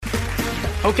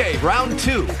Okay, round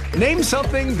two. Name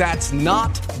something that's not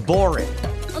boring.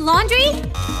 A laundry?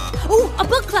 Ooh, a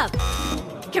book club.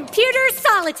 Computer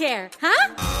solitaire,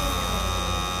 huh?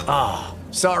 Ah,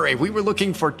 oh, sorry, we were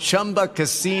looking for Chumba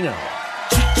Casino.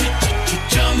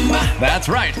 That's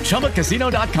right,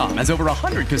 ChumbaCasino.com has over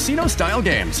 100 casino-style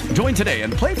games. Join today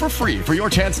and play for free for your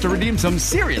chance to redeem some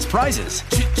serious prizes.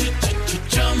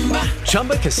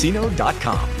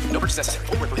 ChumbaCasino.com. No purchase necessary.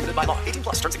 Void where prohibited by law. 18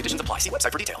 plus. Terms and conditions apply. See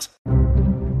website for details.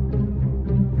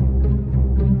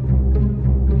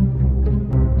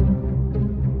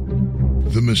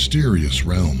 The mysterious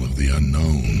realm of the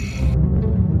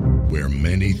unknown, where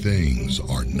many things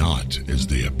are not as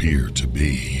they appear to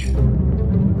be.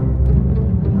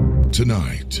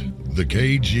 Tonight, the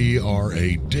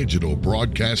KGRA Digital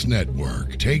Broadcast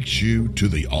Network takes you to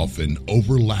the often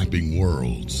overlapping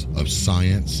worlds of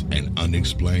science and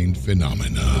unexplained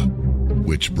phenomena,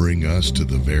 which bring us to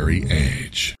the very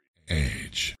edge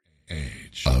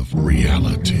of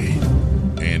reality.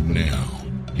 And now,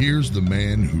 here's the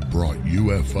man who brought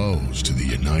UFOs to the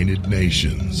United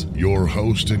Nations, your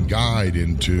host and guide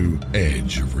into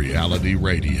Edge of Reality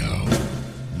Radio,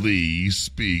 Lee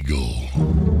Spiegel.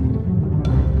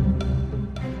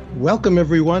 Welcome,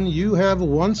 everyone. You have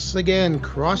once again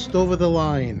crossed over the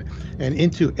line and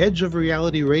into Edge of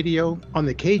Reality Radio on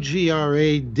the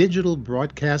KGRA Digital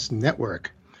Broadcast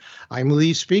Network. I'm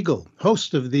Lee Spiegel,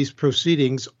 host of these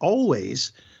proceedings,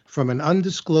 always from an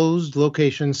undisclosed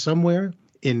location somewhere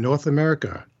in North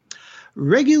America.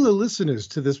 Regular listeners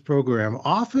to this program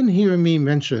often hear me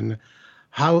mention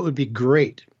how it would be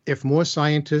great if more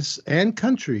scientists and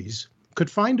countries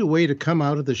could find a way to come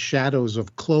out of the shadows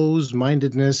of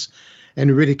closed-mindedness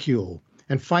and ridicule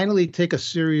and finally take a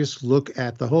serious look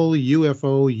at the whole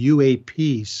UFO,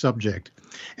 UAP subject.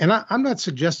 And I'm not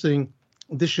suggesting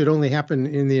this should only happen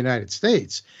in the United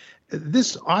States.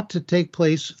 This ought to take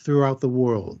place throughout the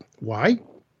world. Why?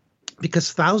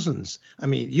 Because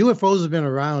UFOs have been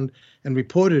around and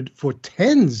reported for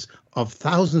tens of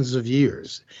thousands of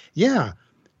years. Yeah,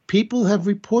 people have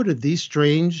reported these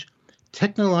strange,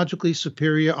 technologically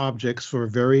superior objects for a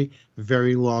very,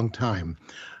 very long time.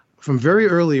 From very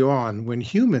early on, when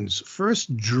humans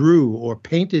first drew or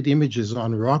painted images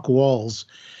on rock walls,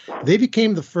 they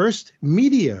became the first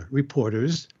media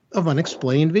reporters of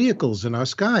unexplained vehicles in our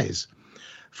skies.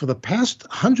 For the past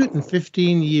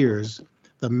 115 years,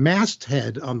 the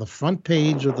masthead on the front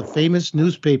page of the famous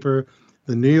newspaper,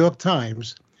 the New York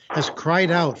Times, has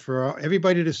cried out for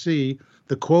everybody to see.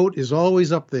 The quote is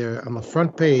always up there on the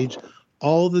front page,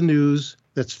 all the news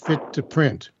that's fit to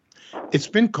print. It's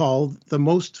been called the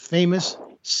most famous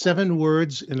 7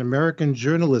 words in American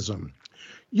journalism.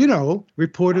 You know,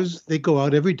 reporters, they go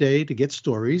out every day to get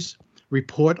stories,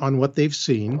 report on what they've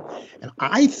seen. And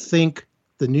I think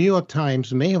the New York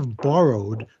Times may have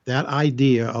borrowed that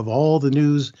idea of all the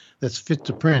news that's fit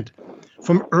to print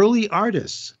from early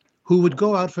artists who would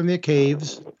go out from their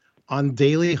caves on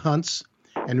daily hunts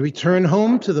and return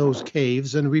home to those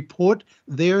caves and report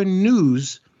their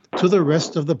news to the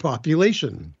rest of the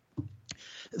population.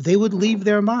 They would leave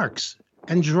their marks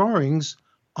and drawings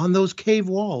on those cave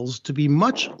walls to be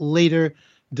much later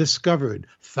discovered,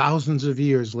 thousands of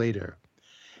years later.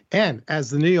 And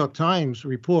as the New York Times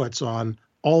reports on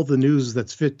all the news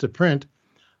that's fit to print,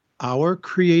 our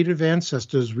creative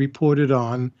ancestors reported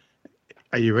on,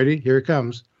 are you ready? Here it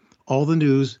comes, all the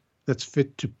news that's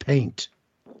fit to paint.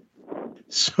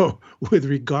 So with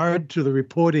regard to the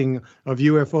reporting of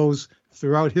UFOs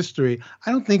throughout history,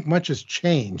 I don't think much has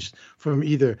changed from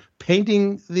either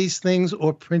painting these things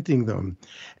or printing them.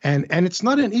 And it's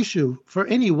not an issue for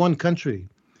any one country.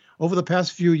 Over the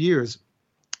past few years,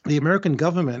 the American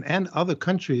government and other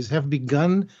countries have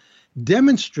begun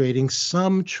demonstrating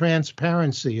some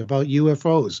transparency about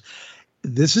UFOs.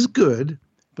 This is good,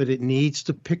 but it needs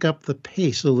to pick up the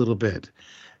pace a little bit.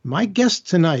 My guest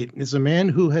tonight is a man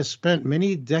who has spent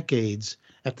many decades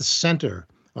at the center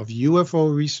of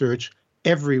UFO research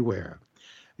everywhere.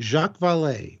 Jacques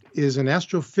Vallée is an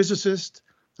astrophysicist,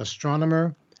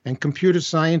 astronomer, and computer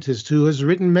scientist who has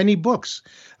written many books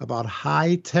about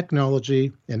high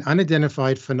technology and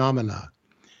unidentified phenomena.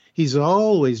 He's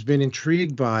always been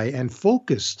intrigued by and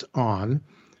focused on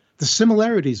the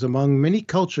similarities among many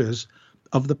cultures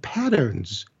of the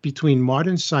patterns between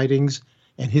modern sightings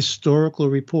and historical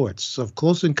reports of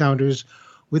close encounters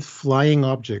with flying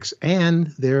objects and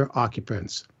their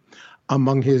occupants.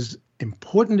 Among his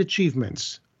important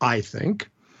achievements, I think,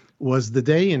 was the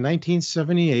day in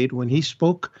 1978 when he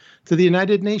spoke to the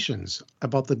United Nations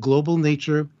about the global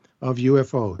nature of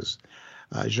UFOs.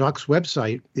 Jacques'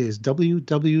 website is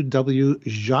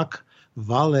www.jacquesvallée.com.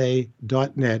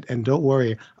 jacquesvalle.net. And don't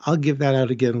worry, I'll give that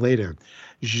out again later.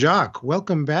 Jacques,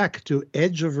 welcome back to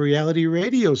Edge of Reality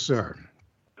Radio, sir.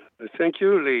 Thank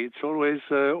you, Lee. It's always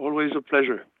a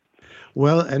pleasure.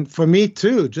 Well, and for me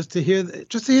too, just to hear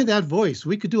that voice.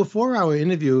 We could do a 4-hour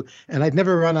interview, and I'd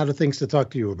never run out of things to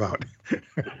talk to you about.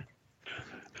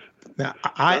 Now,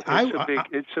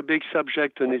 it's a big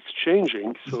subject, and it's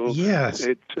changing. So yes,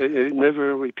 it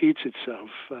never repeats itself.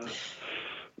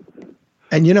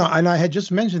 And and I had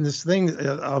just mentioned this thing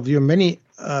of your many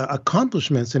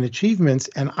accomplishments and achievements,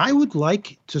 and I would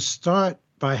like to start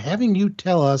by having you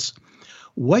tell us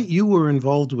what you were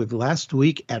involved with last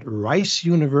week at Rice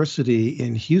University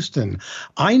in Houston.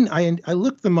 I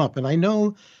looked them up, and I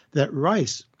know that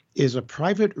Rice is a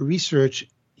private research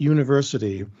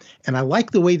university, and I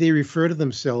like the way they refer to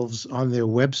themselves on their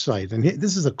website. And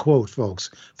this is a quote, folks.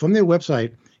 From their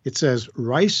website, it says,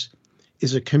 Rice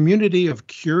is a community of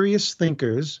curious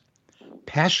thinkers,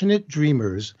 passionate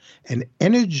dreamers, and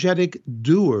energetic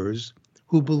doers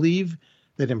who believe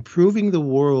that improving the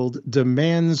world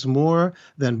demands more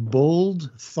than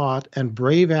bold thought and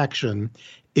brave action.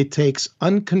 It takes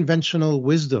unconventional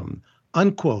wisdom,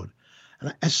 unquote.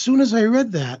 And as soon as I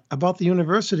read that about the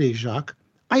university, Jacques,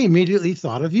 I immediately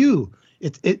thought of you.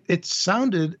 It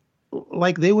sounded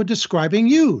like they were describing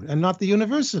you and not the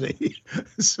university.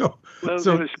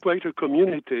 There is quite a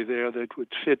community there that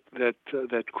would fit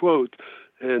that quote.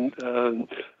 And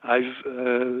I've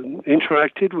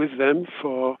interacted with them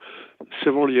for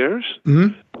several years.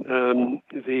 Mm-hmm.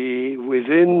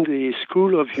 Within the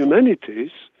School of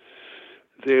Humanities,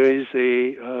 there is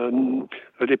a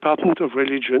Department of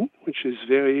Religion, which is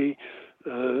very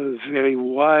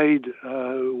wide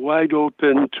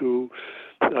open to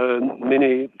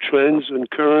many trends and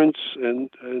currents and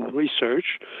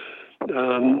research.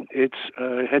 It's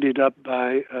headed up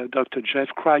by Dr. Jeff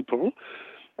Kripal,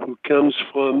 who comes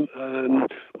from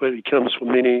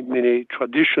many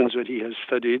traditions that he has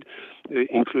studied,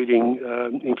 including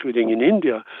in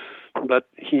India, but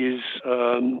he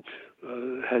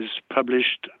has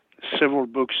published several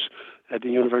books at the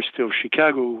University of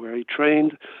Chicago, where he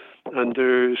trained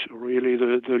under really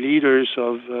the leaders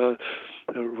of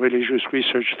religious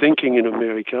research thinking in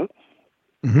America.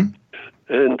 Mm-hmm.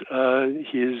 And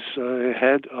he is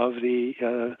head of the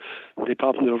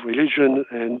Department of Religion,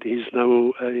 and he's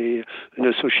now an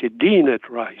associate dean at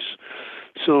Rice.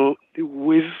 So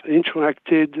we've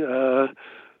interacted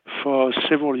for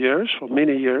several years, for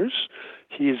many years.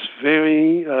 He's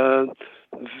very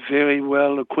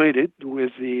well acquainted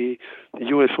with the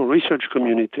UFO research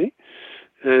community,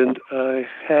 and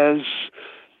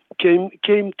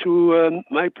came to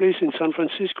my place in San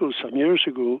Francisco some years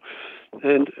ago.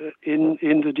 And in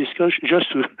the discussion,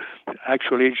 just to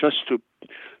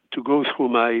go through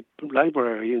my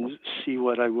library and see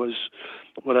what I was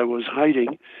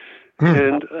hiding,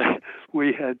 and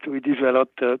we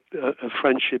developed a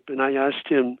friendship. And I asked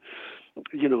him,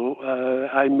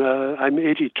 I'm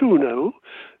 82 now,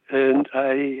 and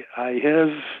I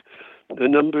have a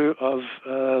number of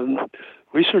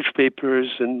research papers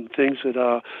and things that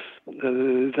are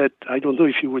that I don't know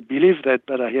if you would believe that,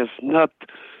 but I have not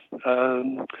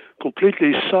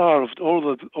completely solved all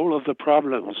of the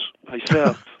problems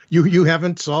myself. You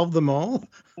haven't solved them all?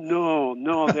 No,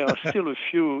 there are still a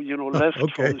few, left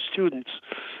for the students.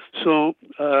 So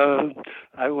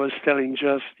I was telling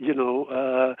Jeff,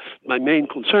 my main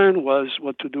concern was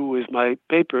what to do with my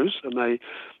papers, my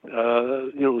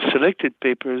selected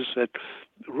papers that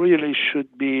really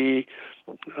should be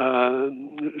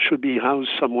housed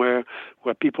somewhere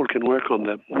where people can work on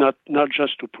them, not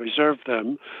just to preserve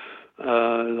them,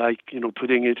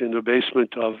 putting it in the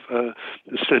basement of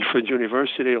Stanford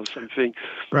University or something,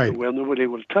 right, where nobody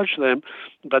will touch them,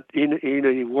 but in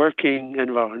a working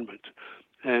environment.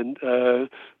 And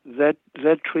that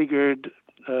triggered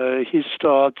his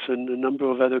thoughts and a number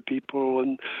of other people,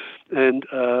 and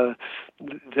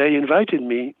they invited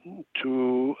me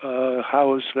to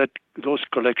house those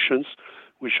collections,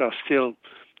 which are still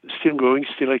going,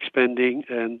 still expanding,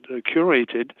 and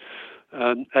curated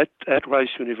at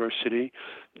Rice University,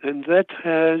 and that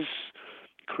has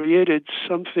created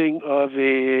something of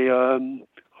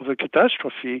a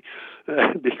catastrophe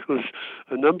because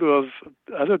a number of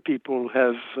other people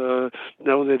have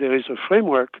now that there is a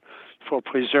framework for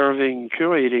preserving,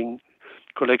 curating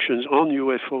collections on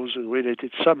UFOs and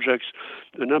related subjects,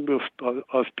 a number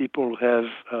of people have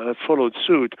followed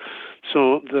suit.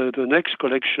 So the next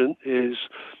collection is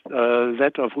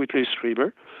that of Whitley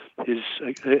Strieber, his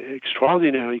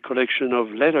extraordinary collection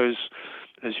of letters.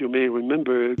 As you may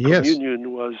remember, yes.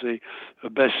 Communion was a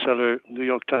bestseller, New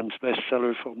York Times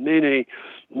bestseller for many,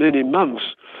 many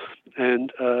months.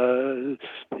 and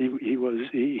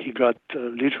he got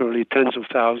literally tens of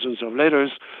thousands of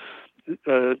letters,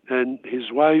 and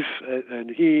his wife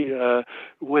and he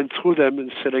went through them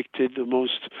and selected the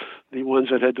ones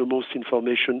that had the most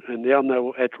information, and they are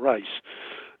now at Rice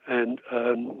and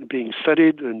being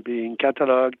studied and being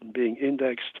cataloged and being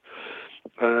indexed.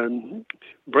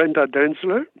 Brenda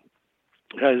Denzler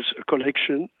has a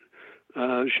collection.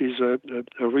 She's a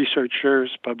researcher,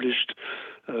 has published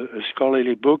a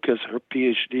scholarly book as her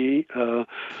PhD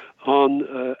on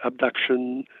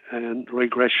abduction and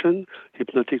regression,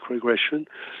 hypnotic regression,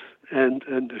 and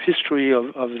the history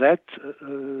of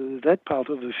that part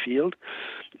of the field.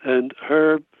 And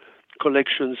her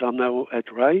collections are now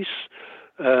at Rice.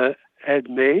 Ed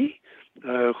May,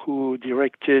 who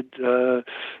directed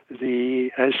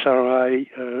the SRI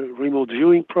remote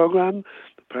viewing program,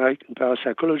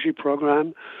 parapsychology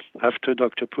program, after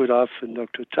Dr. Puthoff and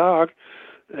Dr. Targ,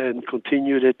 and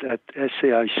continued it at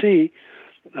SAIC.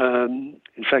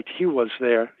 In fact, he was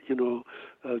there,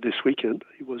 this weekend.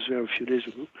 He was there a few days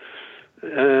ago.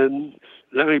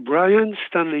 Larry Bryan,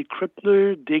 Stanley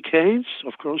Krippner, Dick Haynes,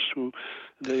 of course, who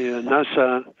the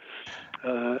NASA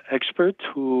expert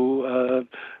who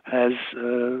has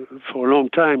for a long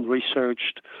time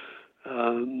researched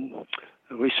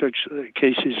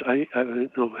cases,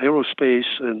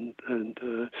 aerospace and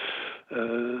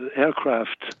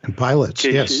aircraft and pilots,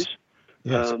 cases.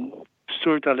 Yes.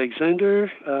 Stuart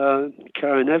Alexander,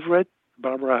 Karen Everett,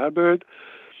 Barbara Hubbard,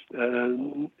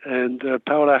 and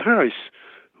Paola Harris,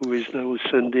 who is now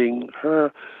sending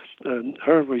her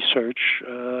research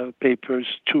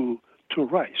papers to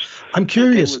Rice. I'm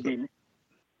curious. There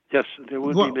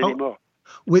will be many more.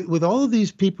 With all of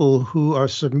these people who are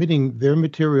submitting their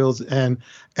materials, and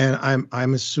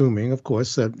I'm assuming, of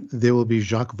course, that there will be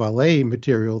Jacques Vallée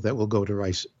material that will go to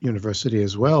Rice University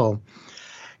as well.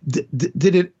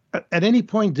 Did it at any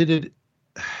point did it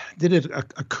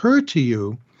occur to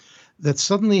you that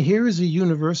suddenly here is a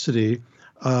university,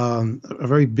 a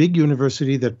very big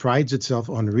university that prides itself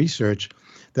on research,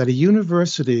 that a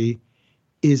university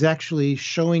is actually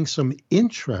showing some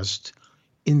interest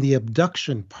in the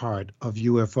abduction part of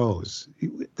UFOs?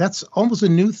 That's almost a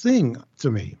new thing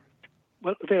to me.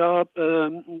 Well, they are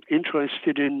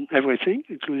interested in everything,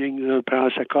 including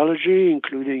parapsychology,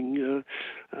 including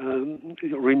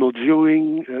remote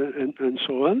viewing, and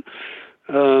so on.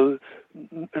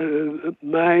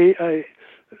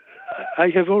 I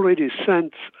have already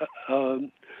sent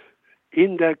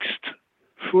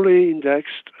fully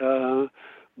indexed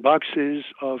boxes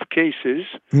of cases.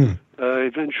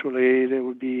 Eventually, there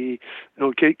will be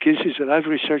cases that I've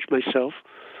researched myself.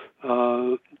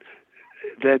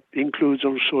 That includes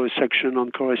also a section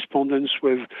on correspondence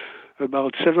with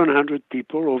about 700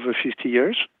 people over 50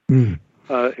 years.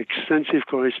 Extensive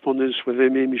correspondence with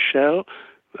Aimé Michel.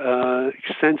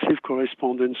 Extensive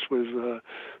correspondence with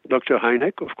Dr.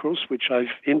 Hynek, of course, which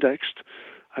I've indexed.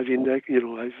 I've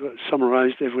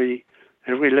summarized every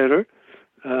letter.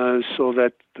 So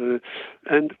that,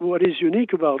 and what is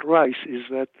unique about Rice is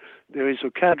that there is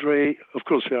a cadre. Of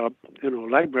course, there are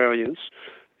librarians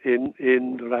in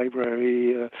the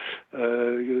library,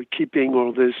 keeping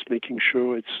all this, making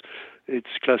sure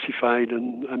it's classified,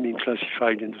 and I mean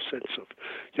classified in the sense of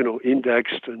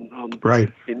indexed and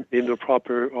in the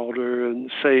proper order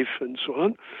and safe and so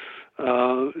on,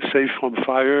 safe from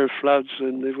fire, floods,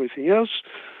 and everything else,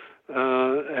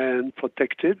 and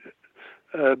protected.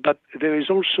 But there is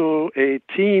also a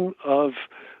team of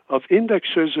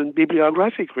indexers and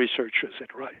bibliographic researchers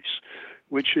at Rice,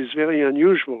 which is very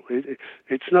unusual.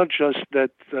 It's not just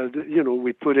that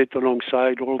we put it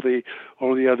alongside all the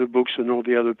other books and all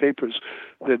the other papers.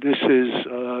 That this is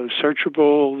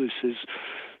searchable. This is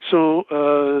so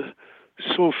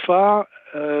far.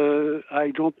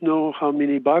 I don't know how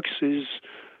many boxes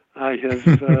I have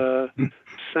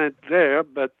sent there,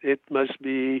 but it must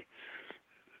be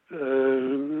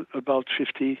about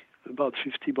 50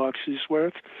 boxes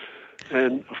worth.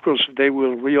 And of course, they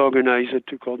will reorganize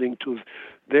it according to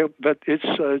but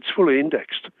it's fully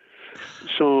indexed.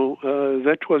 So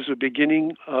that was the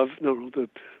beginning of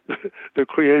the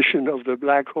creation of the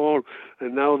black hole,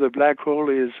 and now the black hole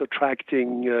is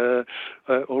attracting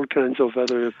all kinds of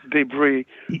other debris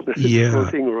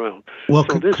floating around. Well,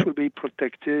 so this will be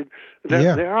protected.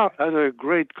 There are other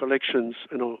great collections,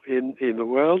 in the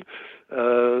world.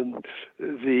 There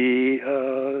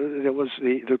was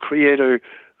the creator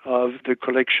of the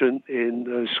collection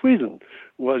in Sweden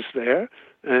was there,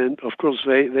 and of course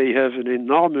they have an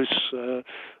enormous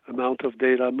amount of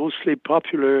data, mostly a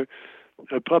popular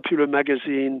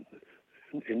magazine,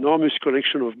 enormous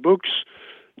collection of books,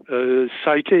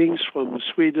 sightings from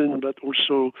Sweden, but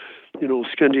also,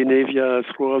 Scandinavia,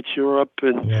 throughout Europe,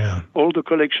 and all the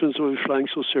collections of the Flying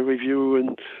Saucer Review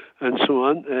and so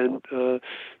on. And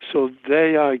so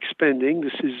they are expanding.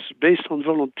 This is based on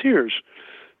volunteers,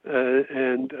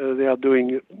 and they are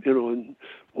doing, a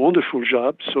wonderful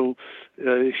job. So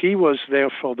he was there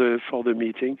for the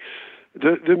meeting.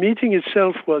 The meeting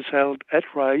itself was held at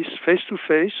Rice, face to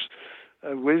face,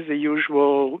 with the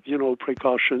usual,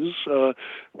 precautions.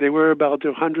 There were about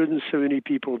 170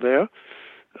 people there,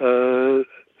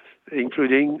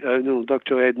 including,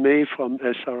 Dr. Ed May from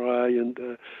SRI and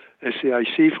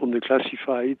SAIC from the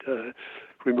classified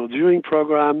remote viewing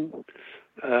program,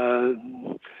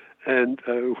 and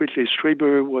Whitley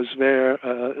Strieber was there,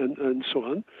 and so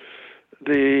on.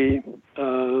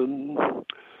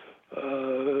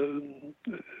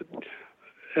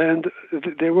 And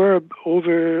there were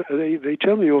they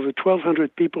tell me over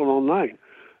 1,200 people online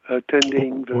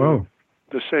attending the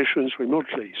sessions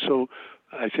remotely. So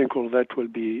I think all that will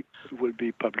be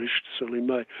published.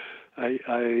 Certainly, I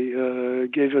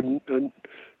gave an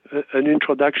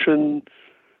introduction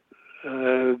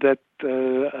that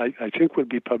I think will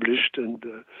be published and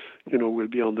will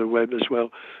be on the web as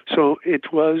well. So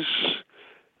it was.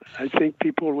 I think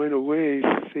people went away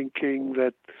thinking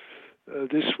that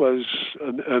this was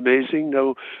amazing.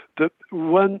 Now,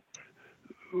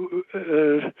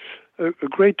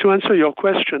 great to answer your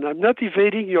question. I'm not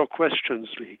evading your questions,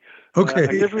 Lee. Okay.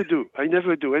 I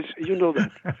never do. As you know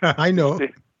that. I know.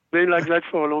 Been like that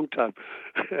for a long time.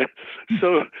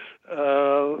 So,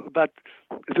 but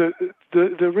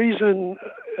the reason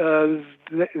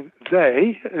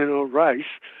they, Rice,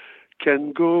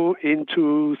 can go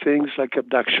into things like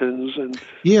abductions and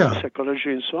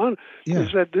psychology and so on,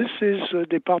 is that this is a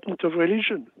Department of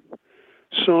Religion.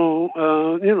 So,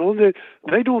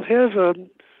 they don't have,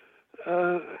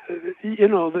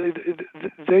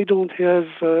 they don't have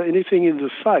anything in the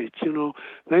fight,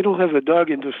 They don't have a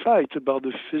dog in the fight about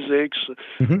the physics,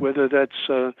 whether that's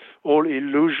all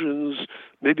illusions,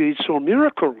 maybe it's all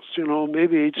miracles,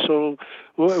 maybe it's all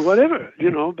whatever,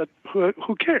 but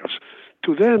who cares?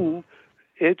 To them,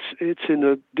 it's in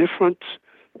a different,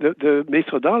 the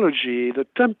methodology, the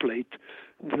template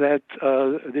that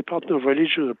the Department of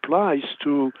Religion applies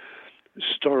to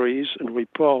stories and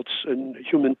reports and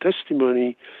human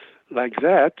testimony like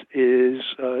that is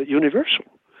universal.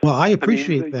 Well, I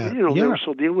appreciate that. They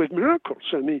also deal with miracles.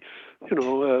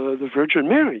 The Virgin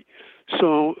Mary.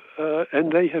 So,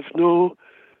 and they have no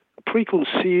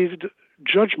preconceived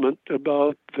judgment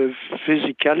about the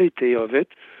physicality of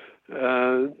it.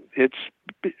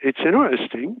 It's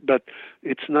interesting, but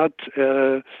it's not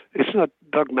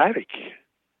dogmatic.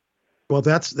 Well,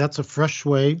 that's a fresh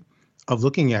way of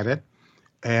looking at it,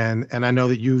 and I know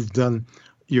that you've done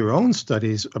your own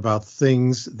studies about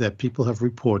things that people have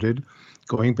reported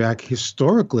going back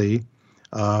historically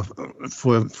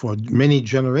for many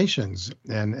generations,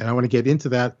 and I want to get into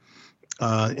that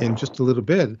in just a little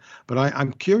bit. But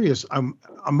I'm curious.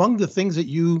 Among the things that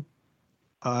you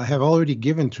have already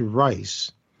given to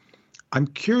Rice, I'm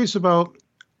curious about,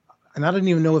 and I don't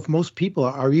even know if most people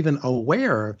are even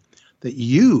aware that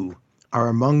you are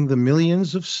among the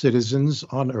millions of citizens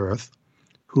on Earth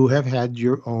who have had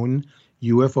your own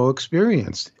UFO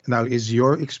experience. Now, is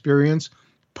your experience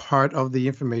part of the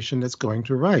information that's going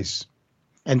to Rice?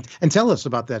 And tell us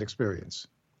about that experience.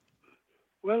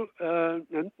 Well,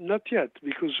 not yet,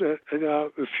 because there are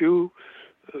a few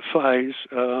files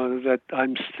that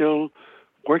I'm still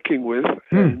working with,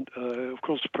 and of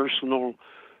course, some of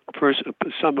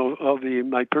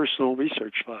my personal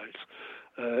research files.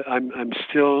 I'm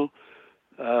still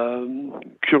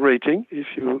curating, if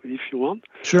you want.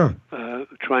 Sure.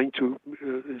 Trying to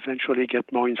eventually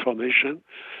get more information.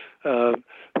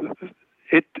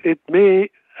 It may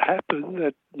happen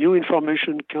that new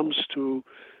information comes to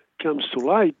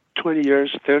light 20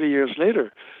 years, 30 years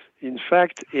later. In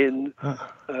fact, in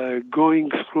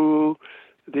going through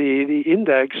the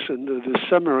index and the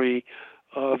summary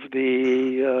of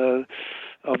the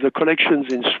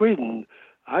collections in Sweden,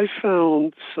 I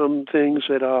found some things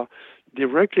that are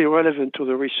directly relevant to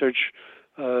the research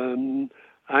I'm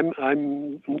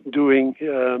doing,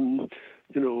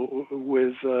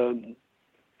 with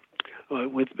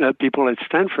people at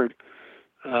Stanford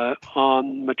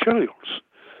on materials.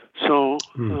 So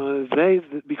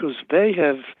because they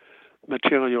have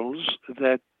materials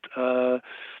that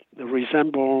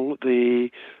resemble the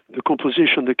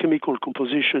composition, the chemical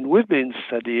composition we've been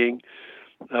studying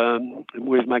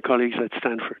with my colleagues at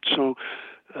Stanford. So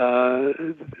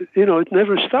it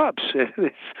never stops.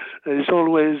 There's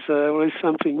always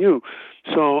something new.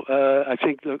 So I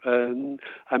think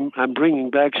I'm bringing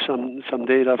back some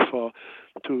data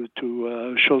to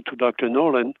show to Dr.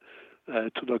 Nolan,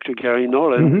 to Dr. Gary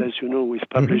Nolan. As you know, we've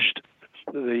published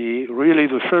the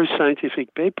first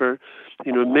scientific paper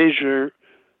in a major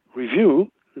review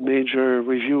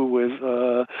with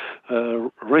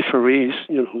referees,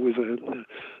 with a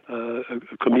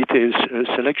committee, a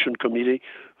selection committee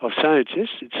of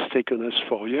scientists. It's taken us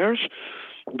 4 years,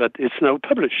 but it's now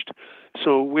published.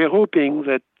 So we're hoping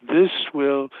that this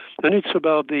will, and it's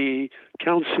about the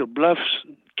Council Bluffs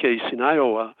case in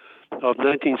Iowa of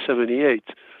 1978,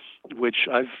 which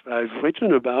I've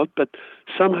written about, but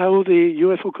somehow the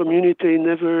UFO community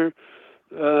never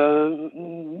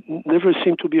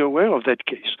seemed to be aware of that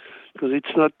case, because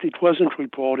it wasn't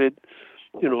reported,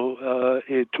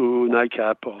 to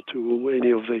NICAP or to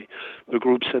any of the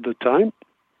groups at the time.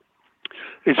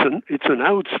 It's an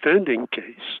outstanding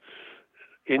case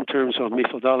in terms of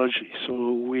methodology.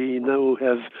 So we now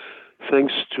have,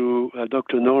 thanks to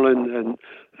Dr. Nolan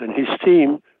and his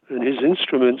team and his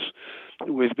instruments,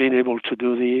 we've been able to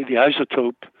do the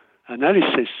isotope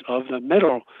analysis of the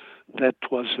metal that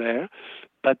was there.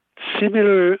 But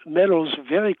similar metals,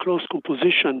 very close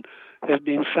composition, have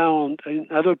been found in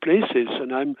other places,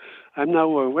 and I'm now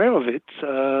aware of it.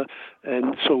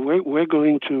 And so we're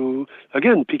going to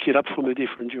again pick it up from a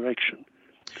different direction.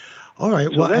 All right.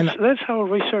 So that's how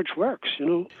research works,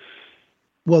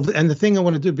 Well, and the thing I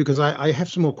want to do, because I have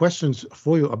some more questions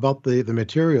for you about the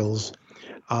materials,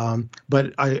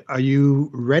 but are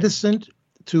you reticent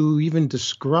to even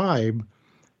describe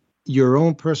your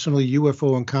own personal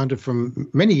UFO encounter from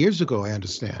many years ago, I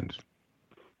understand?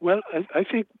 Well, I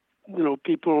think,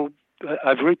 people,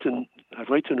 I've written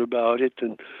about it,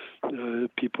 and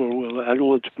people will, I don't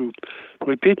want to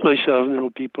repeat myself,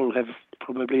 people have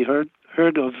probably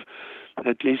heard of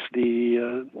at least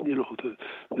the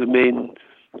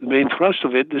main thrust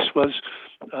of it. This was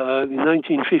in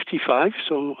 1955,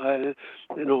 so I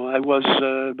was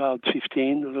about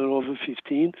 15, a little over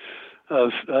 15,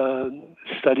 of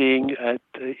studying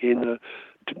in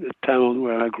a town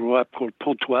where I grew up called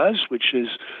Pontoise, which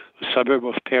is a suburb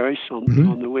of Paris on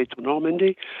the way to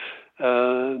Normandy.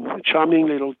 Charming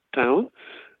little town,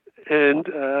 and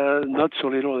not so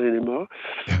little anymore.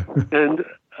 And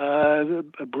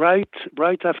a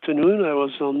bright afternoon, I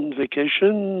was on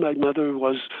vacation. My mother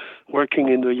was working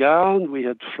in the yard. We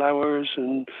had flowers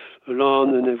and a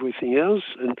lawn and everything else,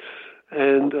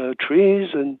 and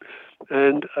trees, and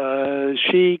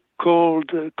she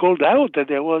called out that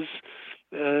there was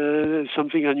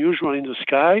something unusual in the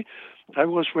sky. I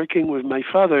was working with my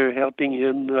father, helping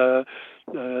him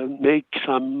make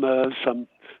some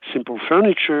simple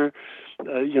furniture.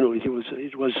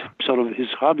 It was sort of his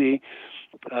hobby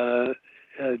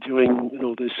during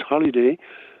this holiday.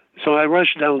 So I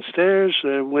rushed downstairs,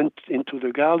 went into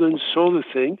the garden, saw the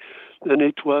thing, and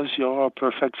it was your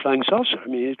perfect flying saucer. I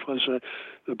mean, it was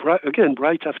a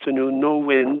bright afternoon, no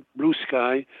wind, blue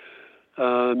sky,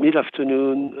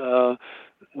 mid-afternoon,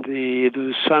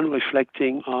 the sun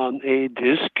reflecting on a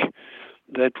disk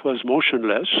that was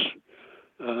motionless.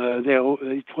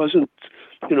 It wasn't,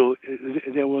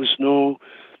 there was no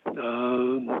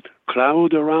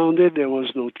cloud around it. There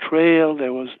was no trail.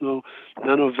 There was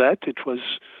none of that. It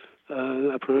was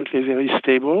apparently very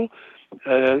stable.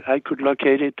 I could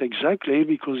locate it exactly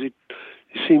because it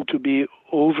seemed to be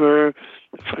over,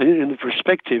 in the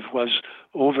perspective, was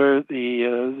over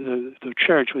the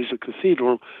church, with the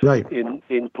cathedral, right,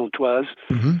 in Pontoise,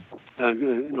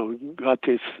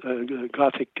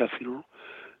 Gothic cathedral,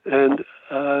 and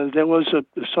there was a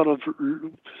sort of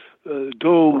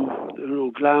dome,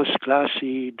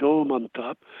 glassy dome on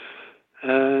top,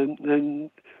 and then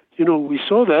we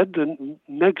saw that. The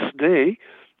next day,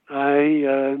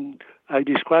 I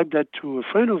described that to a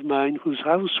friend of mine whose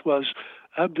house was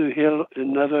up the hill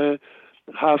another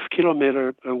half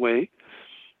kilometer away.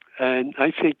 And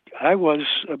I think I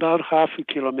was about half a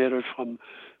kilometer from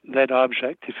that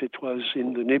object, if it was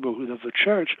in the neighborhood of the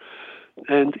church.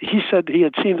 And he said he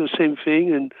had seen the same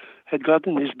thing and had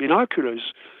gotten his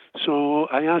binoculars. So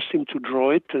I asked him to draw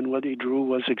it, and what he drew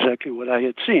was exactly what I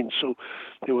had seen. So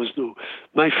there was no...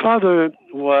 My father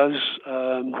was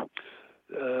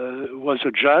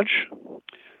a judge,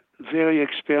 very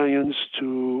experienced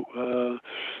to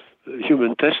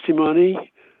human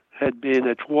testimony, had been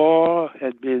at war,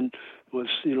 was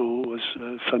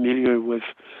familiar with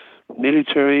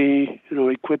military,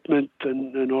 equipment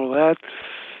and all that.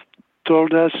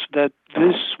 Told us that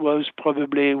this was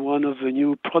probably one of the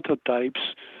new prototypes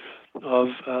of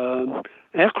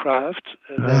aircraft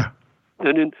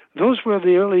And those were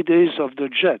the early days of the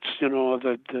jets,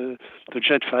 the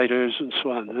jet fighters and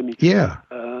so on. I mean, yeah.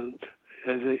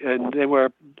 And they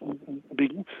were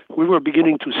we were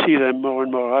beginning to see them more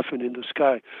and more often in the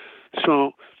sky.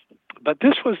 So, but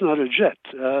this was not a jet.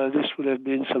 This would have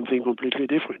been something completely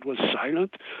different. It was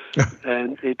silent,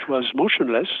 and it was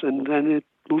motionless, and then it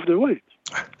moved away.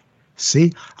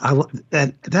 See,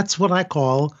 and that's what I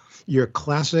call your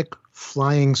classic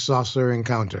flying saucer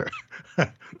encounter.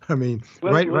 I mean,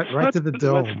 right to the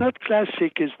dome. What's not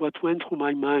classic is what went through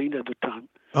my mind at the time.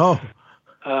 Oh.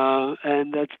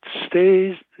 And that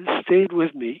stayed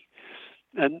with me.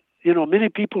 And, many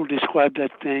people describe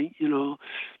that thing,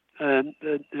 and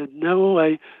now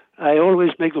I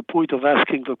always make the point of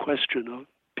asking the question of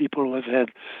people who have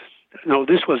had,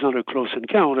 this was not a close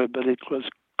encounter, but it was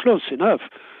close enough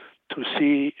to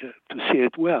see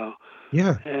it well.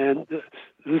 Yeah. And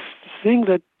the thing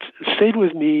that stayed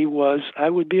with me was I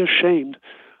would be ashamed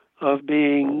of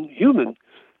being human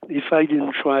if I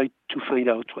didn't try to find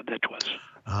out what that was.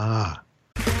 Ah.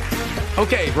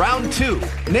 Okay, round 2.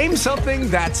 Name something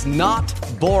that's not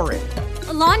boring.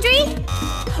 A laundry?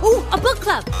 Ooh, a book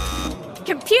club.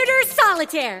 Computer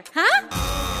solitaire, huh?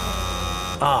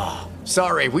 Ah,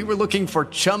 sorry, we were looking for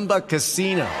Chumba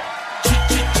Casino.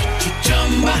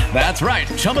 That's right.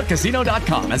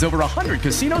 ChumbaCasino.com has over 100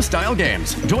 casino-style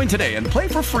games. Join today and play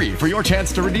for free for your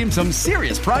chance to redeem some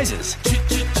serious prizes.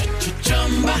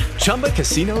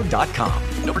 ChumbaCasino.com.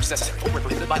 No purchase necessary. Void where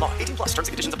prohibited by law. 18+ terms and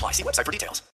conditions apply. See website for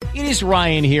details. It is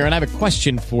Ryan here, and I have a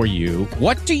question for you.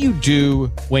 What do you do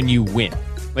when you win?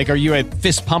 Like, are you a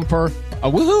fist pumper, a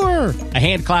woohooer, a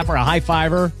hand clapper, a high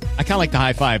fiver? I kind of like the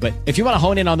high five, but if you want to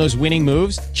hone in on those winning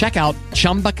moves, check out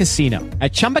Chumba Casino.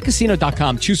 At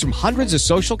ChumbaCasino.com, choose from hundreds of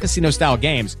social casino-style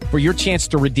games for your chance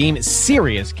to redeem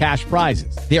serious cash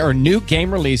prizes. There are new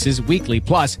game releases weekly,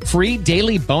 plus free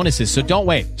daily bonuses, so don't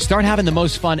wait. Start having the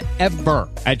most fun ever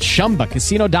at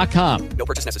ChumbaCasino.com. No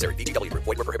purchase necessary. VGW. Void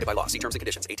where prohibited by law. See terms and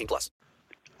conditions. 18+.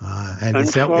 And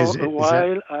for a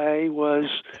while, I was,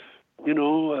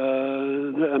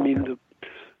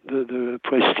 the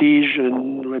prestige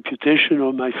and reputation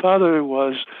of my father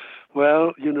was,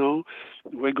 we're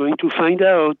going to find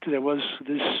out. There was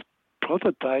this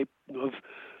prototype of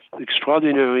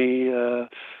extraordinary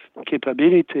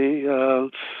capability,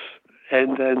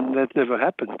 and then that never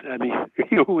happened. I mean,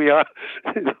 here we are.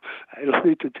 I don't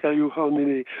need to tell you how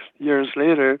many years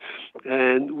later,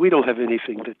 and we don't have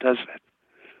anything that does that.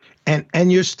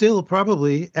 And you're still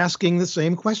probably asking the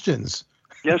same questions.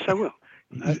 Yes, I will.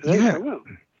 Yeah. I will.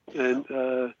 And,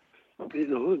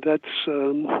 that's...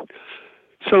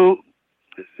 so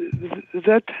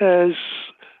that has...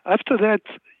 After that,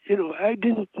 I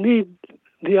didn't need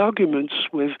the arguments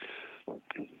with,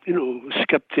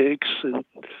 skeptics and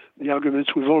the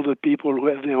arguments with all the people who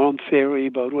have their own theory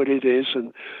about what it is,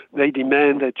 and they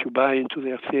demand that you buy into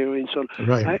their theory and so on.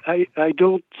 Right. I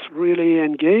don't really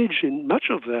engage in much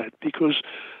of that because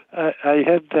I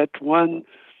have that one...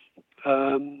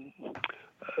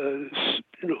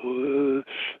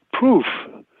 proof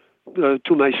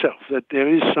to myself that there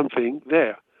is something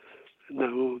there.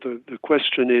 Now, the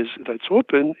question is that's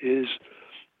open is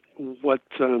what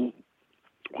does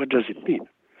it mean?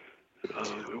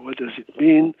 What does it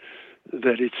mean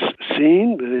that it's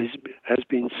seen, that it has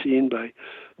been seen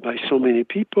by so many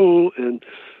people? And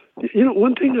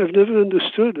one thing I've never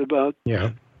understood about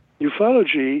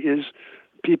ufology is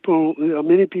there are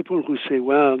many people who say,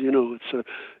 well, it's a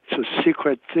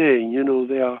secret thing.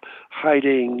 They are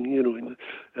hiding.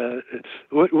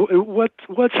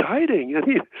 What's hiding? I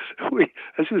mean,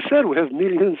 as you said, we have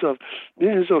millions of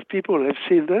people who have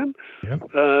seen them.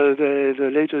 Yep.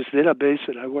 The latest database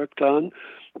that I worked on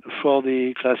for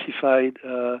the classified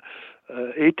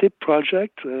ATIP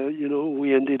project,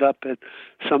 we ended up at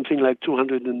something like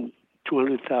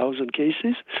 200,000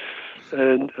 cases.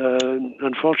 And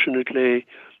unfortunately,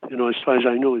 as far as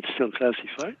I know, it's still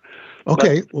classified.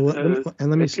 Okay, but, let me at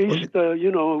least,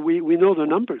 we know the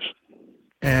numbers.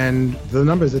 And the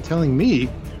numbers are telling me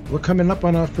we're coming up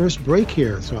on our first break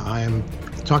here. So I am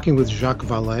talking with Jacques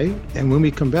Vallée. And when we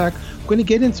come back, we're going to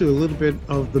get into a little bit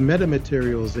of the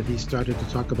metamaterials that he started to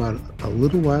talk about a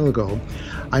little while ago.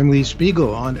 I'm Lee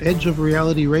Spiegel on Edge of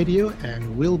Reality Radio,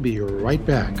 and we'll be right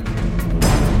back.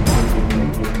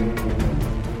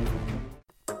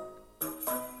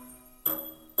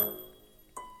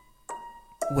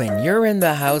 When you're in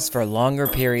the house for longer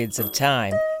periods of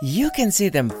time, you can see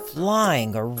them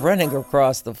flying or running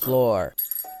across the floor.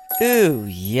 Ooh,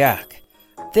 yuck.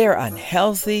 They're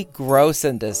unhealthy, gross,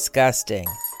 and disgusting.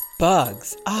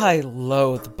 Bugs. I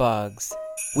loathe bugs.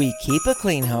 We keep a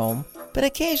clean home, but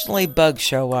occasionally bugs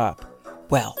show up.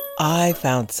 Well, I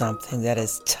found something that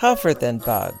is tougher than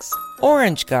bugs.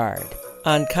 Orange Guard.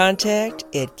 On contact,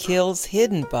 it kills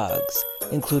hidden bugs,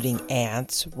 including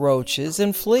ants, roaches,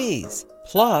 and fleas.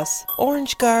 Plus,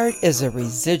 Orange Guard is a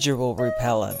residual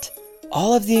repellent.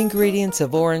 All of the ingredients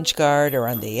of Orange Guard are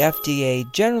on the FDA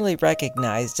generally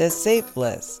recognized as safe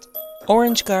list.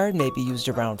 Orange Guard may be used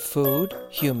around food,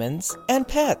 humans, and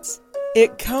pets.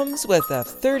 It comes with a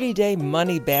 30-day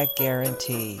money-back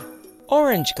guarantee.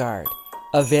 Orange Guard.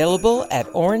 Available at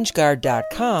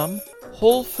orangeguard.com,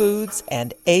 Whole Foods,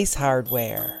 and Ace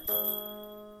Hardware.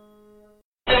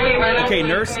 Okay,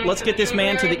 nurse, let's get this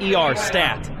man to the ER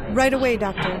stat. Right away,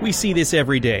 doctor. We see this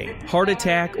every day. Heart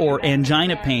attack or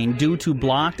angina pain due to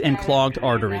blocked and clogged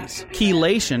arteries.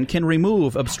 Chelation can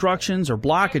remove obstructions or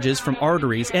blockages from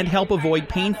arteries and help avoid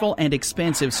painful and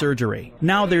expensive surgery.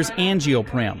 Now there's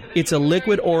Angioprim. It's a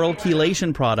liquid oral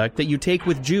chelation product that you take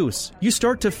with juice. You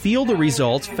start to feel the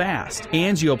results fast.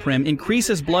 Angioprim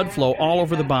increases blood flow all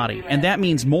over the body, and that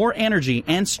means more energy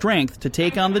and strength to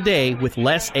take on the day with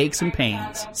less aches and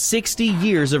pains. 60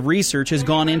 years of research has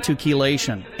gone into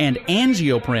chelation, and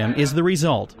Angioprim is the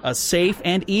result. A safe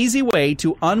and easy way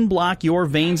to unblock your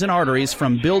veins and arteries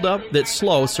from buildup that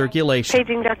slow circulation.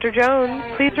 Paging Dr. Jones.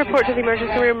 Please report to the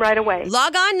emergency room right away.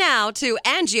 Log on now to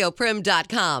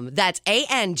angioprim.com. That's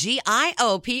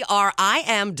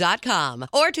ANGIOPRIM.com.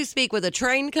 Or to speak with a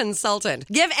trained consultant.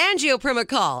 Give Angioprim a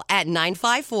call at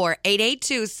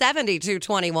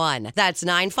 954-882-7221. That's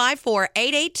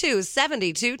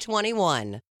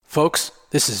 954-882-7221. Folks,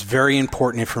 this is very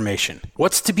important information.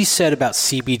 What's to be said about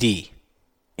CBD?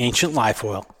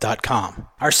 AncientLifeOil.com.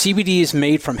 Our CBD is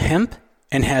made from hemp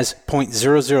and has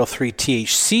 0.003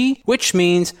 THC, which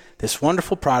means this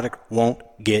wonderful product won't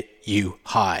get you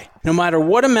high, no matter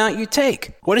what amount you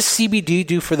take. What does CBD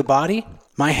do for the body?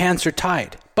 My hands are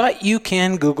tied. But you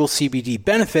can Google CBD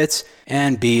benefits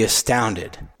and be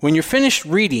astounded. When you're finished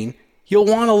reading, you'll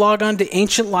want to log on to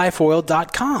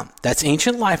AncientLifeOil.com. That's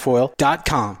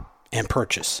AncientLifeOil.com and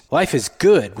purchase. Life is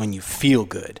good when you feel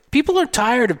good. People are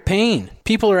tired of pain.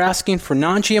 People are asking for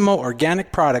non-GMO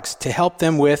organic products to help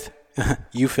them with,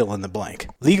 you fill in the blank.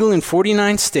 Legal in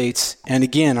 49 states, and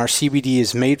again, our CBD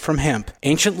is made from hemp.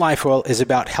 Ancient Life Oil is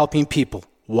about helping people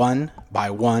one by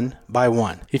one by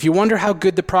one. If you wonder how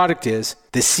good the product is,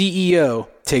 the CEO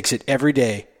takes it every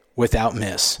day without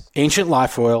miss.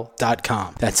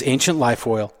 AncientLifeOil.com. That's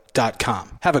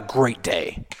AncientLifeOil.com. Have a great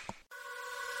day.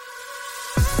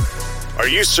 Are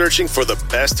you searching for the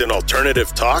best in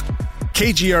alternative talk?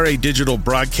 KGRA Digital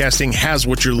Broadcasting has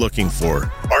what you're looking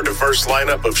for. Our diverse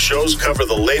lineup of shows cover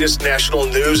the latest national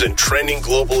news and trending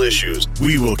global issues.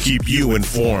 We will keep you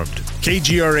informed.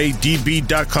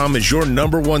 KGRADB.com is your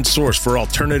number one source for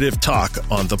alternative talk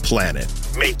on the planet.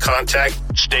 Make contact,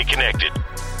 stay connected.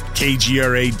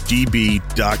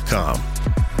 KGRADB.com.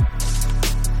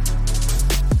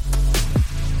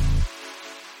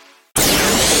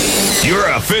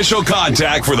 Your official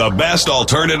contact for the best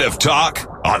alternative talk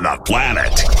on the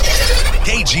planet.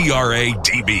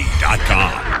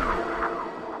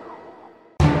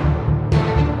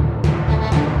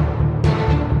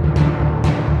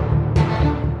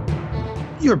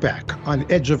 You're back on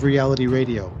Edge of Reality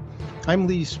Radio. I'm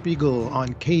Lee Spiegel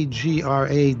on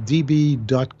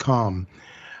KGRADB.com.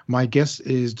 My guest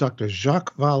is Dr.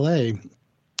 Jacques Vallée.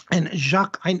 And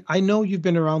Jacques, I know you've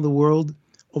been around the world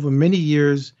over many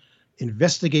years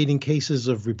investigating cases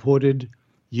of reported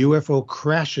UFO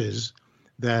crashes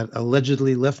that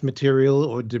allegedly left material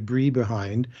or debris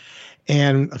behind.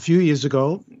 And a few years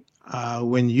ago,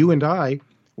 when you and I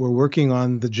were working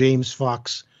on the James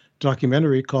Fox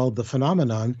documentary called The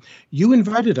Phenomenon, you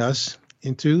invited us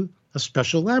into a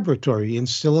special laboratory in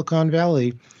Silicon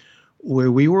Valley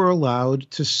where we were allowed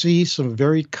to see some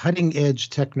very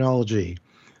cutting-edge technology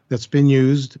that's been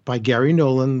used by Gary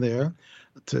Nolan there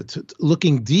to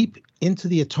looking deep into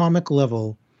the atomic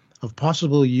level of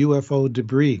possible UFO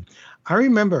debris. I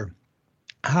remember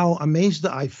how amazed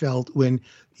I felt when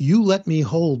you let me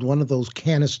hold one of those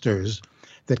canisters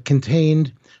that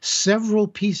contained several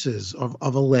pieces of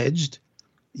alleged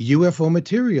UFO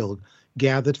material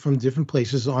gathered from different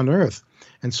places on Earth.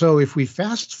 And so if we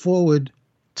fast forward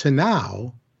to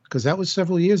now, because that was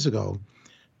several years ago,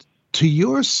 to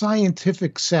your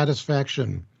scientific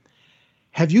satisfaction,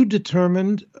 have you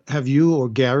or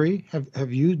Gary,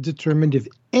 have you determined if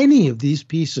any of these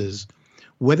pieces,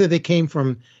 whether they came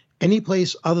from any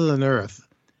place other than Earth,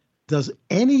 does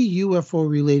any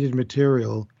UFO-related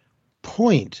material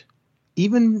point,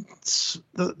 even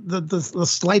the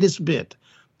slightest bit,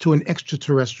 to an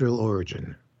extraterrestrial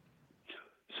origin?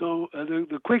 So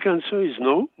the quick answer is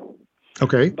no.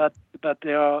 Okay. But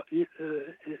there are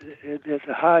it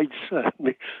hides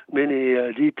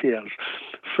many details.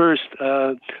 First,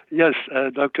 yes,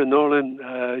 Dr. Nolan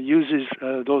uses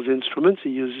those instruments. He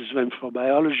uses them for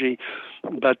biology,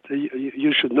 but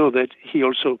you should know that he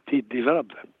also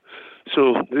developed them.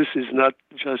 So this is not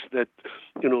just that,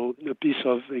 a piece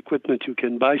of equipment you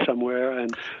can buy somewhere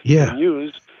and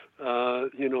use.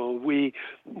 He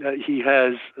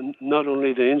has not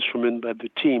only the instrument but the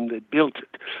team that built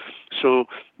it. So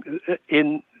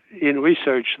in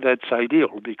research, that's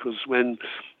ideal, because when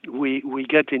we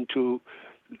get into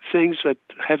things that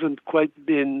haven't quite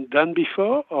been done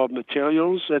before, or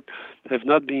materials that have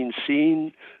not been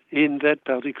seen in that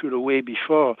particular way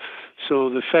before. So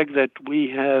the fact that we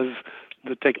have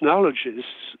the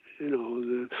technologists,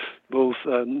 both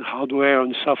hardware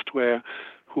and software,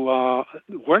 who are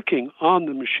working on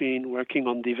the machine, working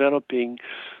on developing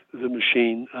the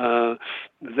machine,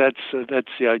 that's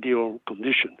the ideal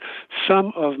condition.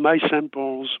 Some of my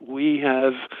samples we've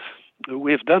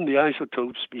done the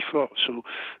isotopes before, so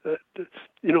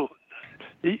you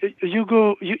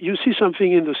see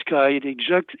something in the sky, it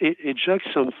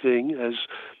ejects something,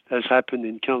 as happened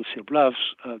in Council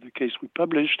Bluffs, the case we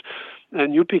published,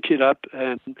 and you pick it up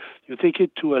and you take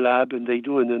it to a lab and they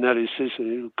do an analysis,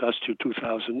 and it'll cost you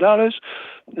 $2,000,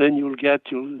 and you'll get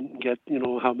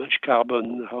how much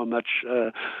carbon, how much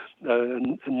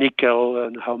nickel,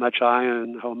 and how much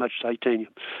iron, how much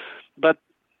titanium. But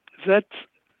that,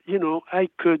 I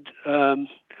could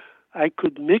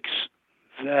mix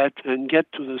that and get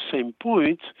to the same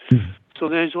point. So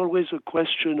there's always a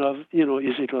question of,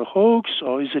 is it a hoax,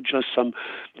 or is it just some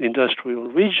industrial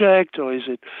reject, or is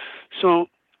it... So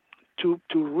to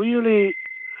really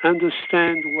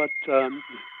understand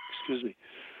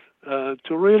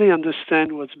to really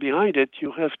understand what's behind it,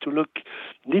 you have to look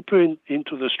deeper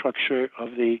into the structure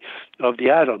of the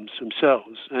atoms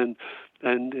themselves and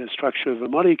the structure of the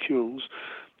molecules,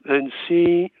 and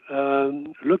see,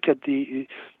 look at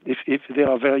if there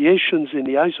are variations in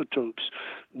the isotopes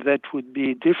that would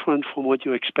be different from what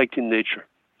you expect in nature.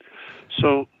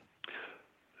 So,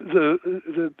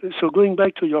 so going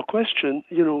back to your question,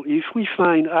 if we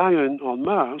find iron on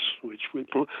Mars, which we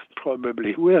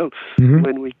probably will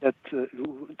when we get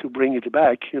to bring it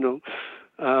back, certainly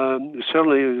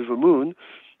the Moon,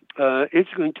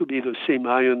 it's going to be the same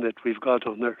iron that we've got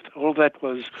on Earth. All that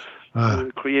was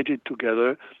created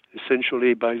together,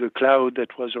 essentially by the cloud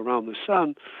that was around the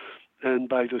sun, and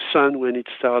by the sun when it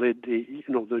started the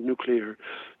nuclear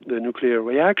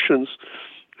reactions.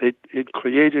 It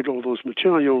created all those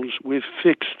materials with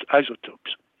fixed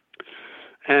isotopes,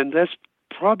 and that's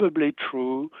probably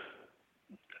true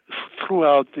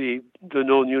throughout the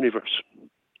known universe.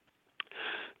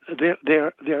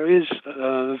 There is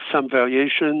some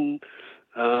variation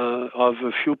of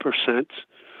a few percent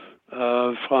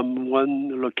from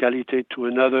one locality to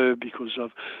another because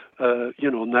of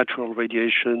natural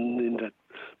radiation in that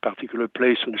particular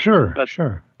place. And sure.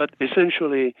 But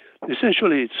essentially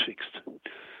it's fixed.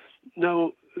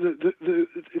 Now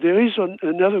there is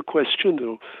another question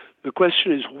though. The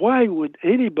question is, why would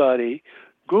anybody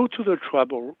go to the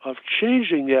trouble of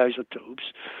changing the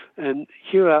isotopes? And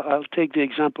here I'll take the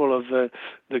example of the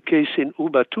case in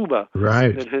Ubatuba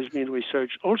that has been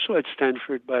researched also at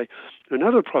Stanford by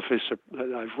another professor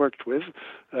that I've worked with,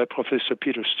 Professor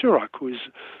Peter Sturrock, who is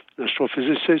an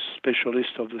astrophysicist,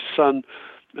 specialist of the sun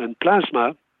and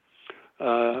plasma.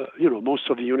 Most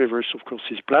of the universe, of course,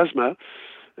 is plasma,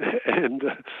 and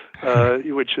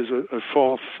which is a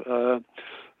fourth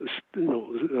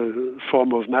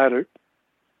form of matter.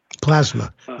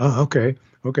 Plasma. Okay.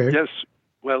 Yes.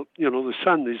 Well, the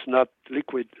sun is not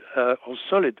liquid or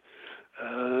solid,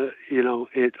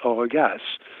 or a gas.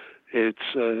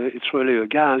 It's really a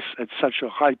gas at such a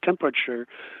high temperature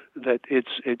that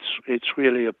it's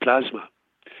really a plasma.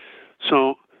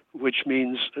 So, which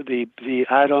means the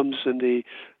atoms and the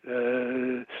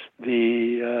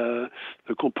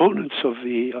components of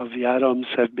the atoms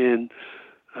have been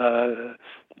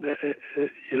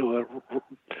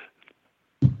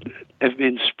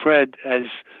spread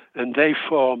and they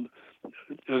form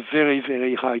a very,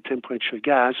 very high temperature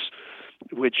gas,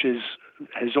 which has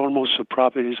almost the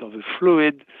properties of a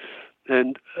fluid,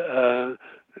 and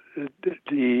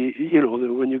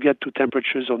when you get to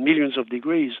temperatures of millions of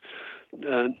degrees,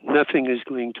 nothing is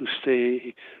going to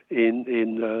stay in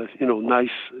nice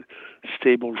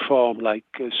stable form like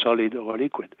solid or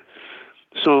liquid.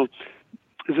 So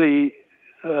Dr.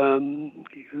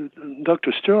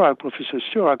 Sturrock, Professor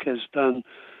Sturrock, has done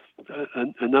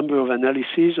a number of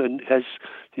analyses and has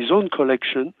his own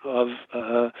collection of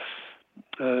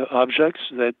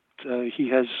objects that he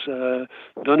has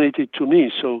donated to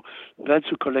me. So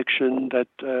that's a collection that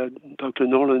Dr.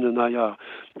 Nolan and I are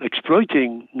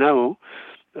exploiting now,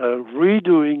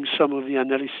 redoing some of the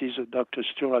analysis that Dr.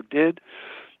 Stewart did.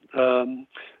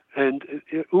 And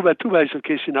Ubatuba is a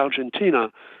case in Argentina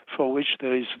for which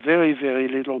there is very, very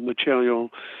little material.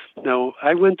 Now,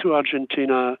 I went to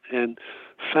Argentina and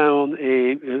found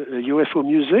a UFO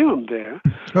museum there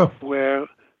where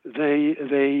they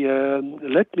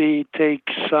let me take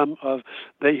some of,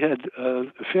 they had a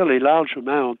fairly large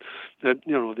amount,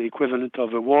 the equivalent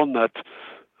of a walnut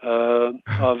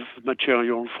of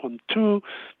material from two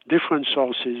different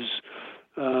sources.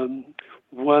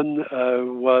 One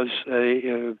was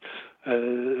a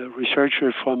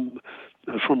researcher from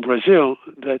Brazil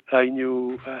that I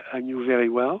knew very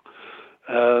well,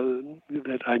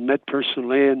 that I met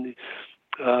personally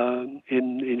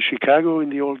in Chicago in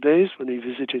the old days when he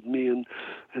visited me and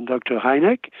Dr.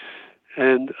 Hynek,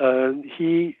 and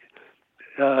he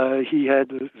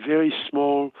had a very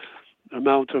small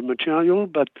amount of material,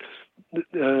 but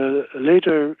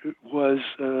later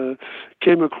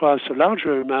came across a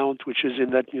larger amount, which is in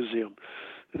that museum.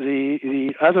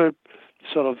 The other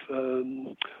sort of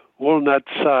walnut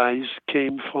size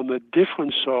came from a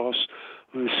different source,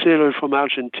 a sailor from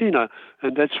Argentina,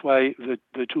 and that's why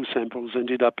the two samples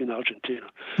ended up in Argentina.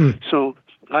 So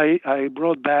I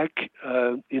brought back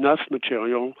enough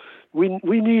material. We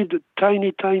need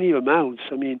tiny amounts.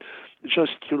 I mean,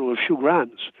 just a few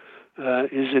grams.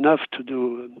 Is enough to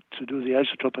do the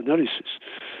isotope analysis,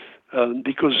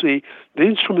 because the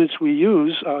instruments we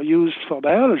use are used for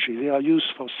biology. They are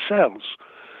used for cells.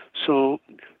 So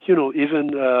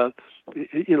even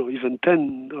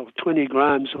 10 or 20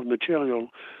 grams of material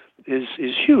is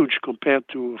huge compared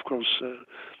to, of course,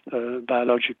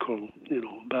 biological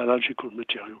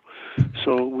material.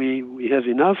 So we have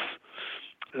enough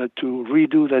to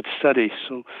redo that study.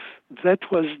 So that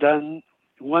was done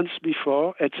once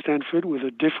before at Stanford with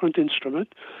a different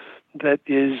instrument that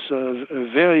is a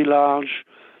very large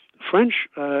French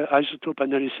isotope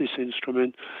analysis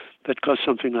instrument that costs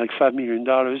something like $5 million.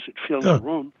 It fills a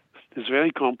room. It's very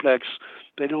complex.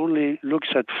 It only looks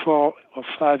at 4 or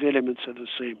 5 elements at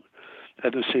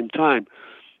the same time.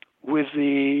 With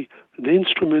the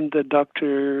instrument that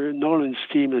Dr. Nolan's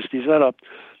team has developed,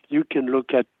 you can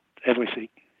look at everything.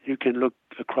 You can look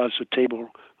across the table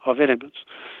of elements.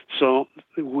 So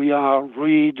we are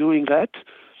redoing that,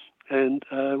 and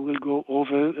we'll go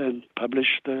over and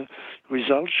publish the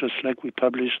results just like we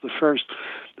published the first.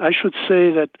 I should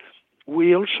say that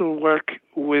we also work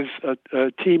with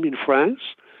a team in France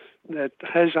that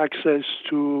has access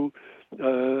to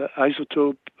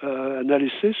isotope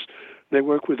analysis. They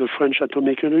work with the French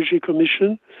Atomic Energy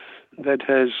Commission that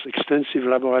has extensive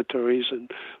laboratories and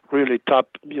really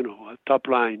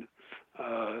top-line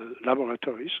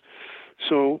laboratories.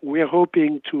 So we are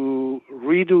hoping to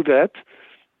redo that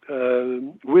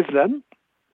with them.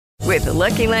 With the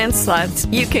Lucky Land Slots,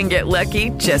 you can get lucky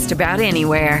just about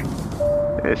anywhere.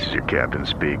 This is your captain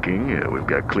speaking. We've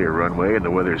got clear runway and the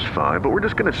weather's fine, but we're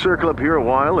just going to circle up here a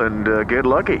while and get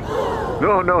lucky.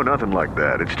 No, nothing like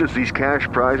that. It's just these cash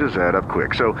prizes add up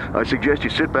quick. So I suggest you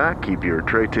sit back, keep your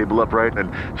tray table upright,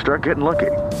 and start getting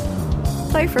lucky.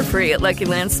 Play for free at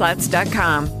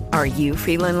LuckyLandSlots.com. Are you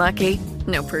feeling lucky?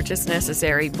 No purchase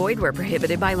necessary. Void where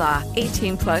prohibited by law.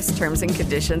 18+ terms and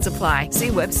conditions apply. See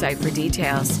website for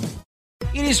details.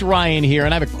 It is Ryan here,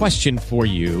 and I have a question for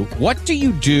you. What do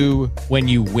you do when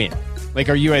you win? Like,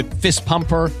 are you a fist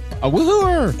pumper, a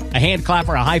woohooer, a hand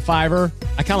clapper, a high fiver?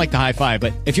 I kind of like the high five,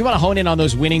 but if you want to hone in on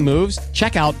those winning moves,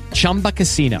 check out Chumba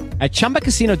Casino. At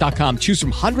ChumbaCasino.com, choose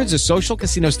from hundreds of social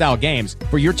casino-style games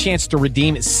for your chance to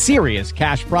redeem serious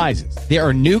cash prizes. There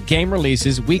are new game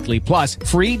releases weekly, plus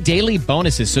free daily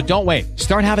bonuses. So don't wait.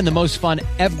 Start having the most fun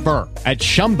ever at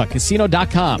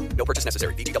ChumbaCasino.com. No purchase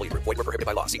necessary. VGW. Void where prohibited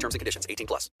by law. See terms and conditions.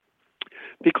 18+.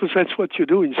 Because that's what you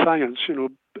do in science.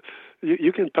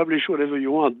 You can publish whatever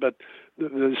you want, but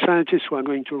the scientists who are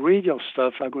going to read your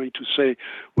stuff are going to say,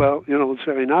 well, it's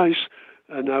very nice,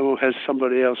 and now has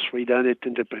somebody else redone it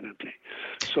independently.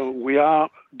 So we are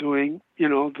doing,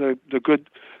 the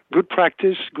good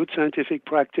practice, good scientific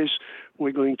practice.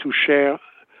 We're going to share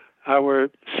our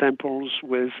samples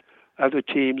with other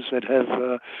teams that have,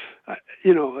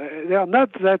 there are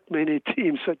not that many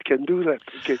teams that can do that,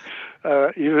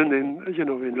 even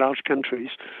in large countries,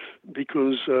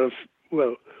 because,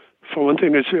 for one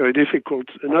thing, it's very difficult.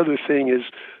 Another thing is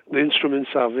the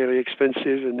instruments are very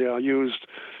expensive and they are used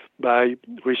by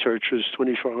researchers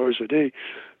 24 hours a day.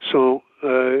 So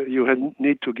you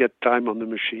need to get time on the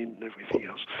machine and everything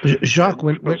else. Jacques,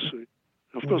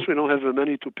 of Of course, we don't have the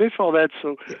money to pay for that,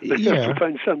 so they have to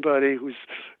find somebody who's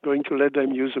going to let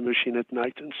them use the machine at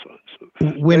night and so on. So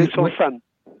it's all fun.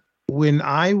 When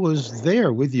I was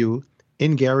there with you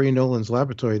in Gary Nolan's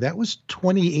laboratory, that was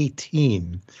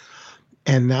 2018.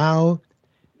 And now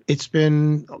it's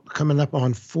been coming up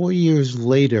on 4 years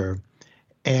later.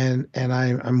 And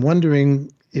I'm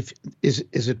wondering, is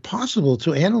it possible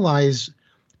to analyze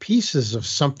pieces of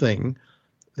something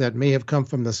that may have come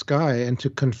from the sky and to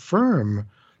confirm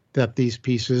that these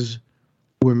pieces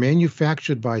were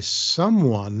manufactured by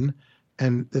someone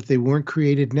and that they weren't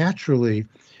created naturally?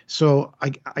 So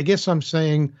I guess I'm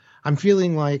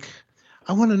feeling like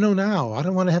I want to know now. I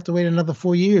don't want to have to wait another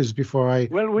 4 years before I...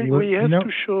 Well, we have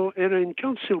to show, and in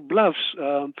Council Bluffs,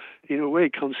 in a way,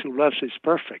 Council Bluffs is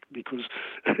perfect because,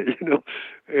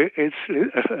 it's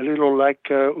a little like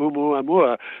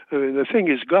Oumuamua. The thing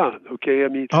is gone, okay? I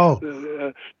mean,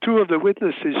 two of the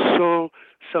witnesses saw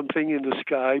something in the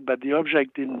sky, but the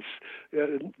object didn't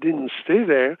stay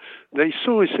there. They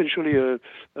saw essentially a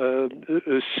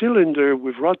cylinder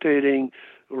with rotating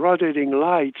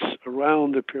lights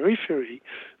around the periphery,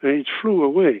 and it flew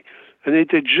away. And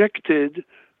it ejected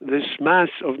this mass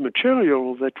of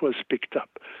material that was picked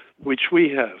up, which we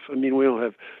have. I mean,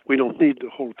 we don't need the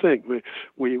whole thing.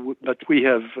 But we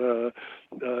have,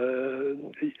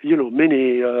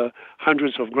 many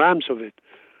hundreds of grams of it.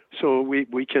 So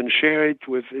we can share it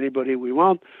with anybody we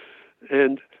want.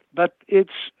 But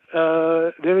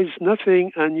there is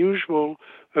nothing unusual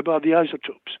about the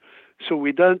isotopes. So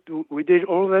we did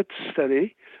all that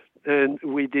study, and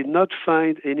we did not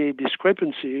find any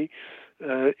discrepancy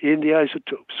in the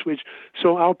isotopes.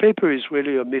 So our paper is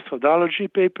really a methodology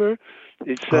paper.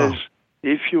 It says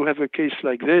if you have a case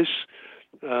like this,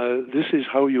 this is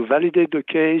how you validate the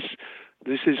case.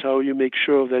 This is how you make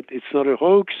sure that it's not a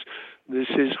hoax. This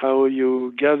is how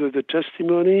you gather the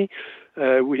testimony.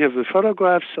 We have the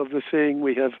photographs of the thing.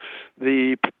 We have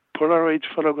the Polaroid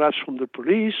photographs from the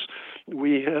police.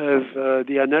 We have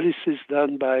the analysis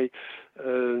done by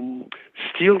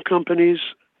steel companies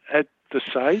at the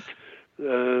site.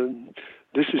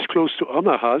 This is close to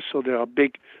Omaha, so there are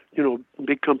big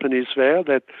companies there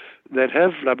that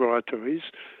have laboratories.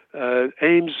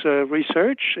 Ames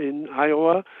Research in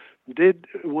Iowa did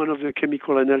one of the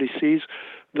chemical analyses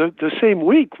the same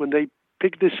week when they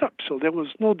picked this up. So there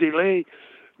was no delay.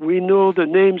 We know the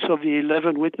names of the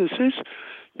 11 witnesses.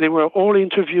 They were all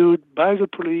interviewed by the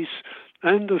police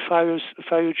and the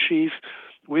fire chief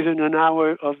within an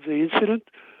hour of the incident.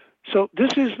 So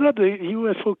this is not a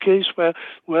UFO case where,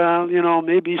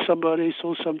 maybe somebody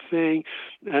saw something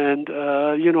and,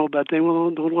 but they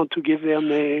don't want to give their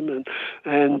name and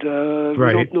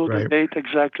we don't know the date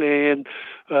exactly and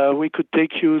we could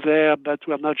take you there, but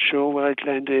we're not sure where it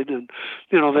landed and,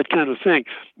 that kind of thing.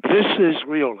 This is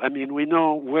real. I mean, we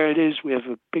know where it is. We have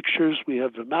the pictures. We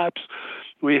have the maps.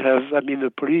 We have,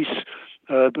 the police,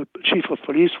 the chief of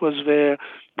police was there.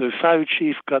 The fire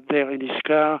chief got there in his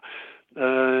car.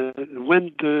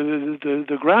 When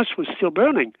the grass was still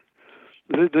burning,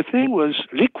 the thing was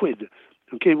liquid,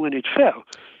 when it fell.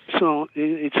 So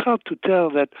it's hard to tell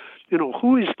that,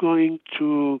 who is going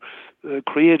to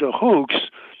create a hoax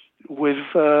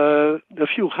with a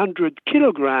few hundred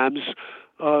kilograms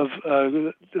of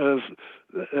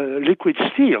liquid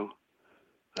steel.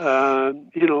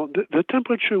 The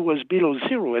temperature was below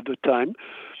zero at the time.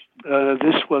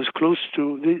 This was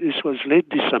late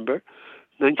December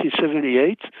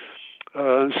 1978.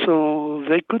 So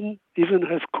they couldn't even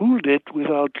have cooled it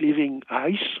without leaving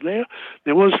ice there.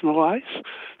 There was no ice.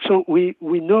 So we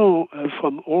know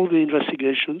from all the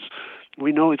investigations,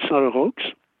 we know it's not a hoax.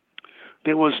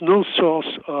 There was no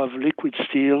source of liquid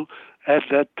steel at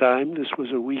that time. This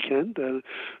was a weekend.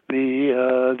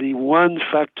 The one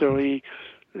factory,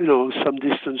 some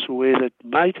distance away that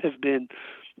might have been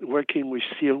working with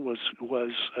steel was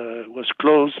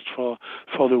closed for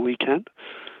the weekend.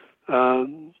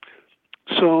 And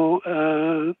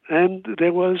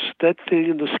there was that thing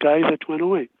in the sky that went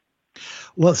away.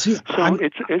 Well, see,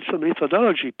 it's a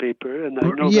methodology paper, and I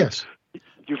know that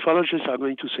ufologists are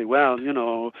going to say, well,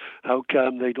 how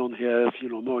come they don't have,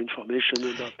 more information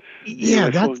about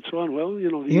UFO and so on? Well, the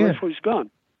UFO is gone.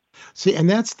 See,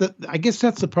 and I guess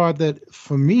that's the part that,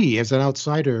 for me, as an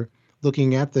outsider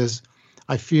looking at this,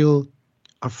 I feel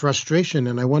a frustration,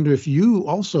 and I wonder if you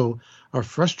also are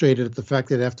frustrated at the fact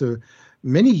that after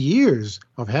many years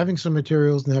of having some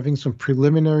materials and having some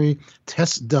preliminary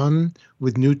tests done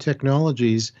with new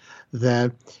technologies,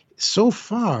 that so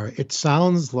far it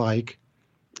sounds like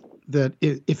that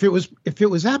if it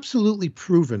was absolutely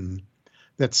proven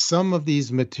that some of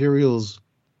these materials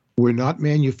were not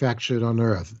manufactured on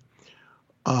Earth,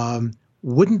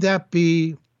 Wouldn't that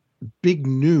be big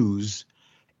news?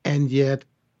 And yet,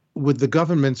 would the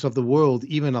governments of the world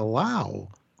even allow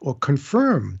or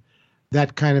confirm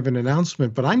that kind of an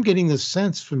announcement? But I'm getting the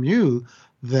sense from you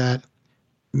that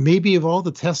maybe of all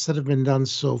the tests that have been done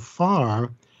so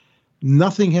far,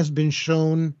 nothing has been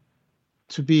shown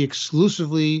to be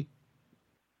exclusively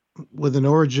with an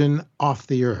origin off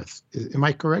the Earth. Am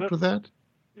I correct with that?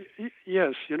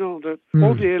 Yes, all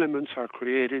the elements are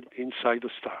created inside the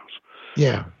stars.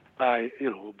 Yeah. By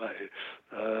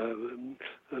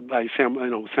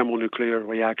thermonuclear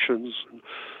reactions.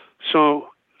 So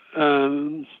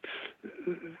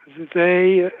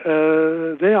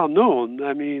they are known.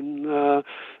 I mean,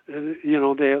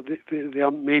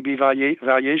 there may be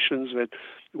variations that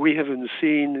we haven't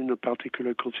seen in a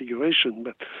particular configuration,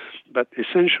 but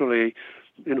essentially,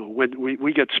 when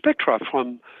we get spectra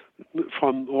from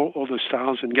all the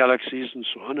stars and galaxies and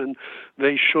so on, and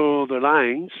they show the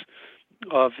lines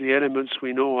of the elements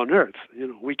we know on Earth.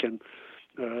 We can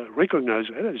recognize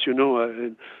that. As you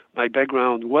know, my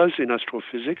background was in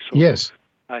astrophysics. So yes.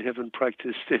 I haven't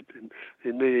practiced it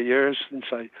in many years since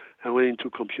I went into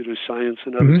computer science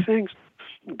and other things.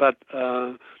 But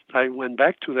I went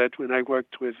back to that when I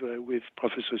worked with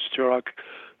Professor Sturrock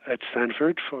at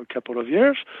Stanford for a couple of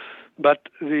years. But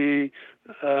the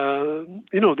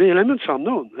elements are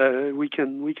known. We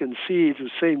can see the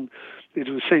same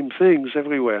things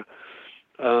everywhere.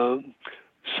 The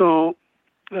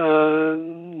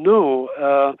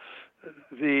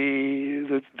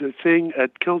thing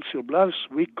at Council Bluffs,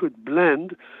 we could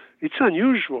blend. It's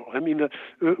unusual. I mean,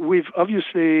 we've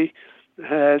obviously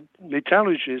had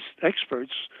metallurgist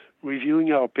experts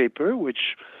reviewing our paper,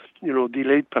 which,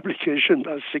 delayed publication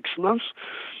by 6 months.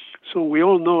 So we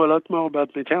all know a lot more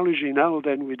about metallurgy now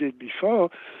than we did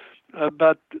before.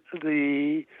 But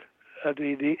the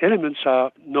elements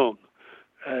are known.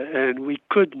 And we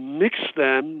could mix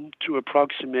them to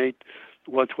approximate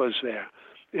what was there.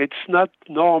 It's not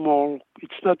normal.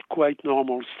 It's not quite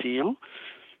normal steel,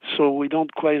 so we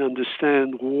don't quite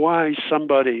understand why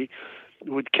somebody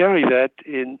would carry that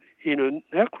in an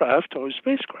aircraft or a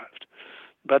spacecraft.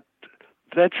 But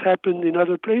that's happened in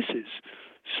other places.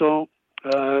 So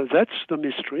that's the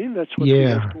mystery. That's what we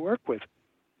have to work with.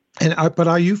 But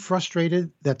are you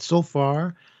frustrated that so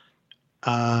far,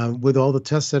 with all the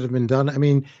tests that have been done? I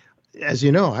mean, as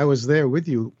you know, I was there with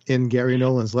you in Gary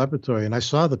Nolan's laboratory, and I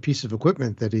saw the piece of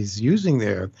equipment that he's using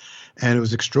there, and it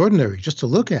was extraordinary just to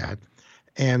look at.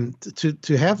 And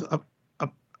to have a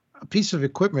piece of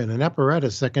equipment, an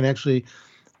apparatus that can actually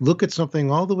look at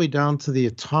something all the way down to the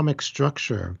atomic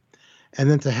structure, and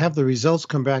then to have the results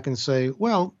come back and say,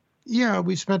 well, yeah,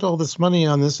 we spent all this money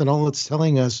on this, and all it's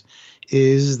telling us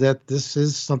is that this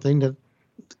is something that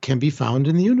can be found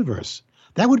in the universe.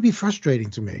 That would be frustrating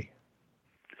to me.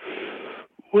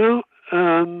 Well,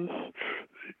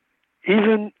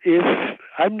 even if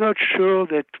I'm not sure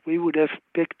that we would have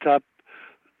picked up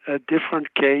a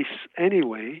different case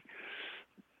anyway,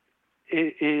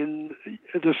 in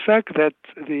the fact that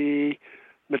the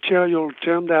material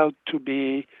turned out to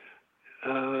be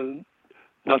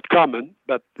not common,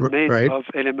 but made of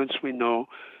elements we know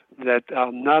that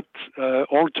are not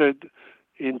altered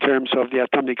in terms of the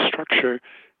atomic structure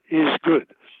is good.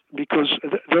 Because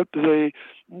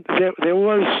there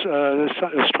was a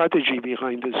strategy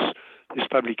behind this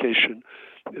publication.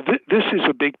 This is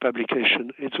a big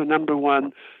publication. It's the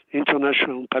 #1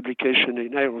 international publication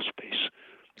in aerospace.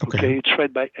 Okay, it's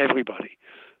read by everybody.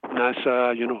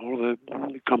 NASA, all the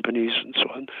companies and so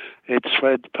on. It's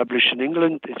read, published in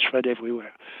England. It's read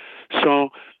everywhere.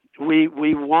 So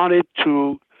we wanted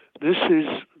to. This is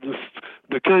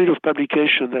the kind of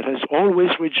publication that has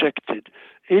always rejected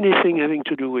anything having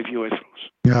to do with UFOs.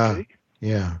 Okay?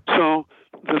 Yeah. So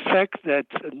the fact that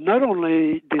not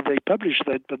only did they publish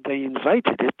that, but they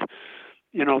invited it,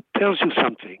 tells you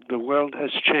something. The world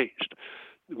has changed.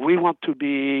 We want to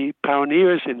be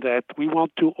pioneers in that. We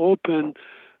want to open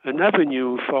an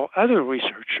avenue for other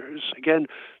researchers. Again,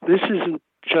 this isn't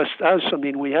just us. I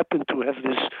mean, we happen to have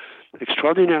this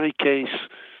extraordinary case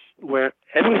where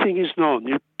everything is known.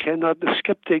 The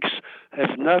skeptics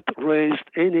have not raised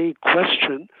any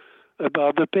question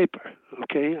about the paper.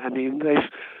 Okay, I mean,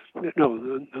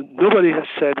 nobody has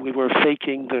said we were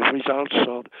faking the results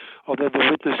or that the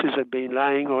witnesses had been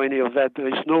lying or any of that. There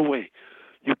is no way.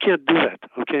 You can't do that.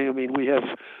 Okay, I mean, we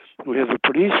have the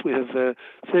police, we have the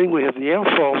thing, we have the Air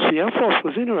Force. The Air Force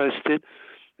was interested.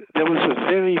 There was a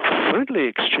very friendly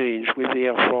exchange with the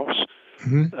Air Force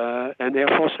and Air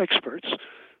Force experts.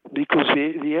 Because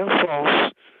the Air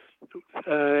Force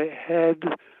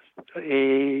had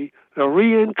a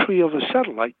re-entry of a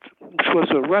satellite, which was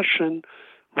a Russian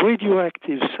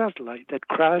radioactive satellite that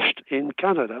crashed in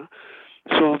Canada.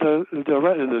 So the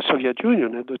Soviet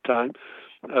Union at the time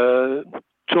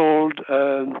told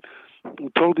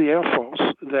the Air Force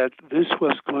that this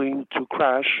was going to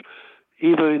crash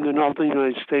either in the northern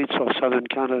United States or southern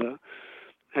Canada,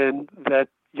 and that,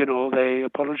 they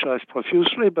apologized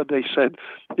profusely, but they said,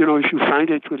 if you find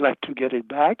it, we'd like to get it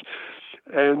back.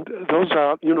 And those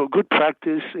are, good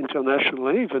practice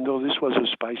internationally, even though this was a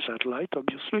spy satellite,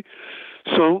 obviously.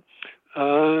 So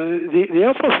the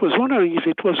Air Force was wondering if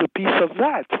it was a piece of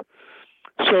that.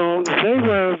 So they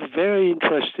were very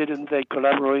interested, and they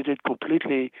collaborated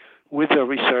completely with the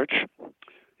research.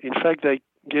 In fact, they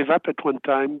gave up at one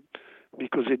time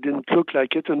because it didn't look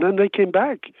like it, and then they came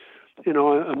back, a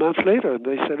month later.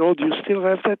 They said, "Oh, do you still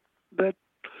have that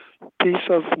piece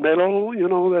of metal,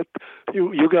 that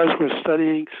you guys were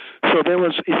studying?" So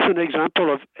it's an example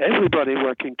of everybody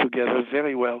working together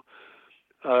very well,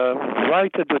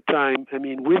 right at the time. I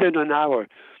mean, within an hour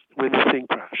when the thing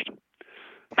crashed.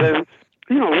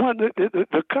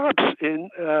 The cops in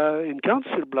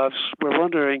Council Bluffs were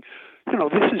wondering,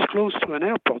 this is close to an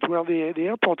airport. Well, the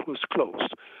airport was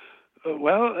closed.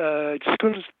 It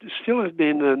still has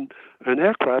been an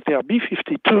aircraft. Their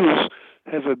B-52s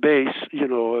have a base,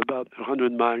 about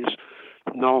 100 miles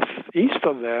northeast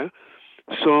of there.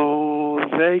 So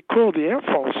they called the Air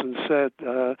Force and said,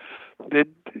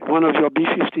 did one of your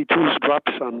B-52s drop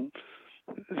some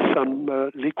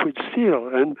liquid steel?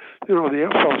 And, the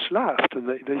Air Force laughed, and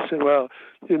they said, well,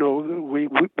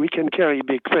 we can carry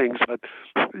big things, but,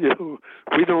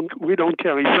 we don't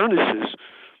carry furnaces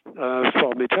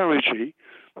for metallurgy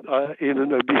in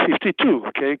a B-52,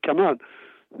 okay? Come on.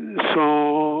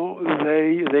 So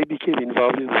they became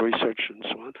involved in the research and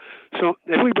so on. So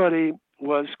everybody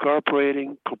was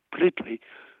cooperating completely.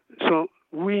 So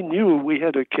we knew we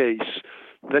had a case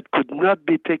that could not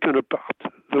be taken apart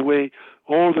the way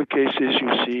all the cases you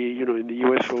see, in the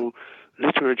UFO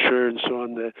literature and so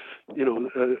on.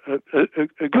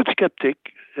 A good skeptic,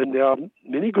 and there are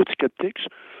many good skeptics,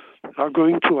 are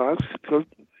going to ask,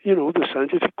 the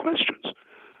scientific questions.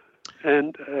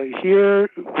 And here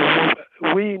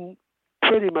we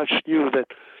pretty much knew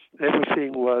that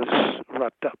everything was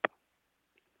wrapped up.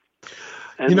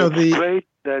 And it's great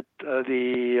that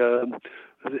the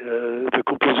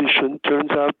composition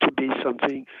turns out to be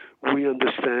something we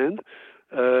understand.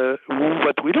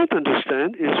 What we don't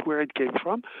understand is where it came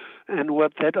from and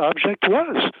what that object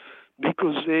was,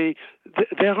 because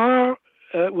there are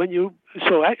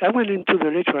So I went into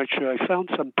the literature. I found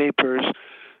some papers,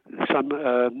 some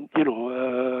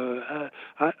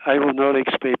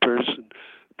aeronautics papers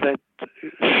that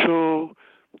show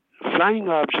flying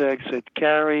objects that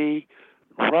carry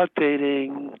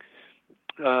rotating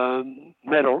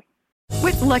metal.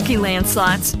 With Lucky Land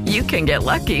Slots, you can get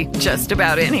lucky just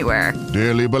about anywhere.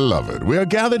 Dearly beloved, we are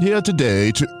gathered here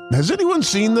today to... Has anyone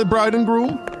seen the bride and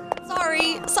groom?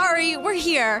 Sorry, we're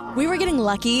here. We were getting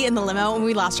lucky in the limo and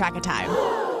we lost track of time.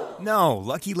 No,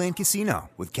 Lucky Land Casino,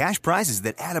 with cash prizes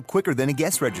that add up quicker than a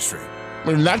guest registry.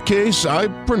 In that case, I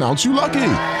pronounce you lucky.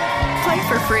 Play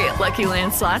for free at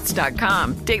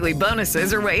LuckyLandSlots.com. Daily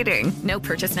bonuses are waiting. No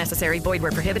purchase necessary. Void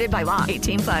where prohibited by law.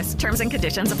 18+. Terms and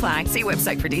conditions apply. See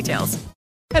website for details.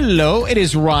 Hello, it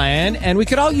is Ryan, and we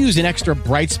could all use an extra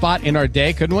bright spot in our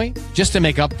day, couldn't we? Just to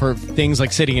make up for things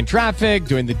like sitting in traffic,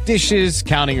 doing the dishes,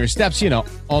 counting your steps,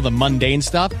 all the mundane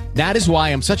stuff. That is why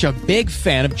I'm such a big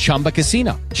fan of Chumba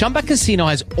Casino. Chumba Casino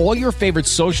has all your favorite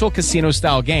social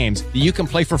casino-style games that you can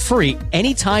play for free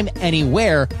anytime,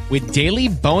 anywhere with daily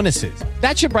bonuses.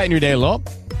 That should brighten your day a little.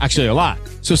 Actually, a lot.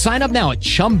 So sign up now at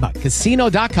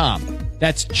ChumbaCasino.com.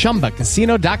 That's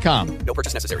ChumbaCasino.com. No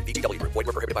purchase necessary. VGW Group. Void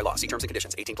where prohibited by law. See terms and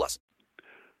conditions. 18+.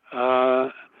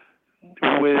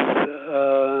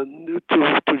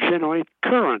 To generate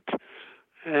current,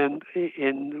 and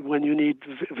when you need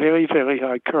very, very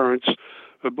high currents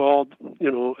aboard,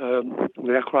 an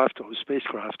aircraft or a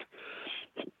spacecraft.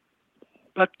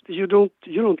 But you don't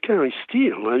carry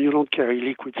steel, and you don't carry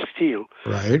liquid steel.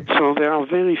 Right. So there are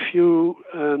very few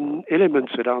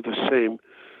elements that are the same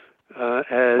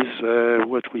as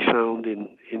what we found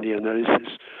in the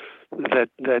analysis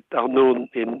that are known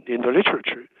in the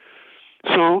literature.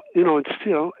 So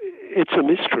it's a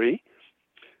mystery,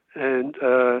 and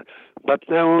but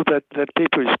now that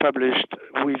paper is published,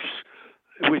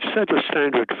 we've set a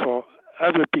standard for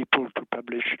other people to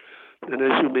publish, and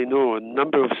as you may know, a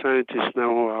number of scientists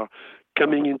now are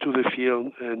coming into the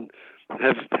field and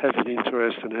have an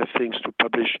interest and have things to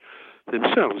publish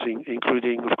themselves,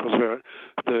 including, of course,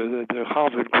 the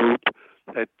Harvard group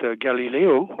at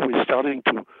Galileo, who is starting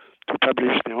to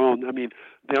publish their own. I mean,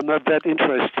 they're not that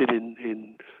interested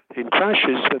in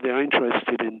crashes, but they're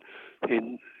interested in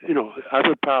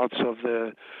other parts of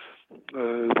the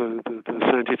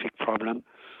scientific problem.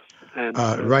 And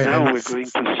now we're going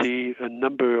to see a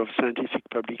number of scientific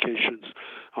publications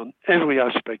on every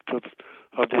aspect of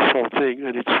this whole thing,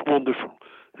 and it's wonderful.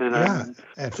 And I'm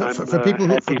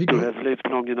happy to have lived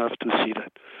long enough to see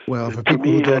that. Well, and for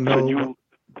people who don't know,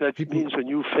 that means a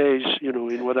new phase,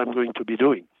 in what I'm going to be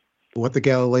doing. What the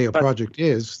Galileo project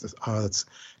is, that's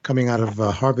coming out of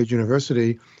Harvard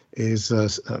University, is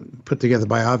put together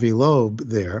by Avi Loeb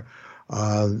there.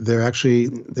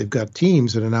 They've got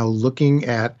teams that are now looking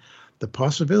at the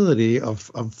possibility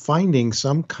of finding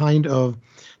some kind of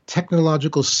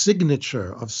technological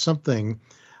signature of something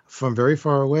from very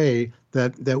far away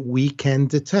that we can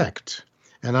detect.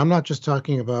 And I'm not just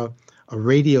talking about a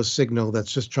radio signal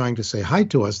that's just trying to say hi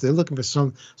to us. They're looking for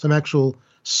some actual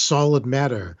solid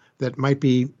matter that might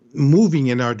be moving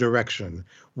in our direction,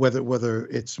 whether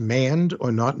it's manned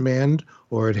or not manned,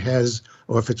 or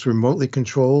if it's remotely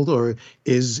controlled, or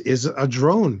is a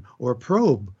drone or a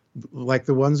probe like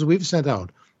the ones we've sent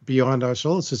out beyond our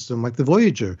solar system, like the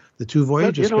Voyager, the two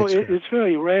Voyager spacecraft. It's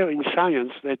very rare in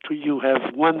science that you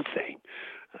have one thing.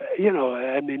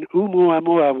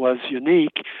 Oumuamua was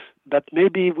unique, but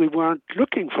maybe we weren't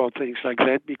looking for things like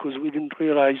that because we didn't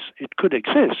realize it could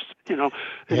exist, And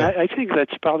I think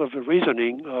that's part of the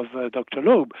reasoning of Dr.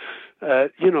 Loeb.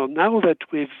 Now that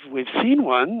we've seen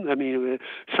one,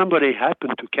 somebody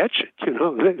happened to catch it,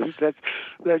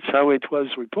 that's how it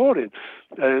was reported.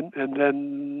 And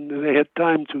then they had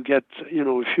time to get,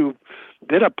 a few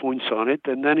data points on it,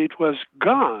 and then it was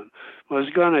gone. It was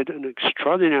gone at an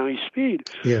extraordinary speed.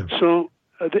 Yeah. So,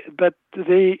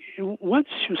 once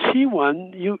you see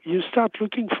one, you start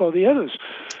looking for the others.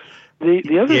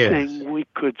 The other thing we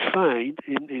could find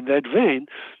in that vein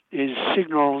is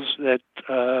signals that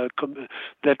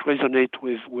resonate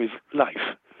with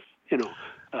life, and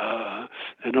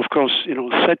of course,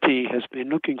 SETI has been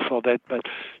looking for that, but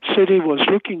SETI was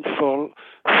looking for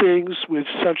things with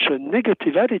such a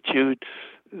negative attitude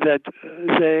that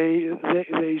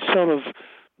they sort of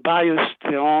biased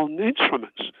their own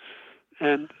instruments.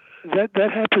 And that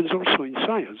happens also in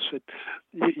science. That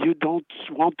you don't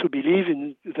want to believe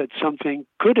in that something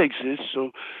could exist,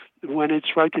 so when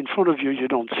it's right in front of you, you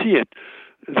don't see it.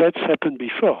 That's happened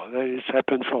before. It's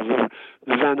happened for the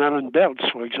Van Allen belts,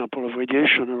 for example, of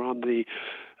radiation around the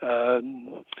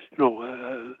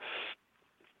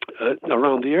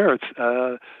around the Earth.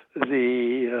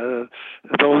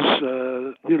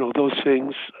 Those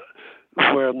things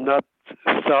were not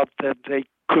thought that they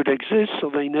could exist, so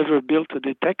they never built a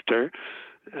detector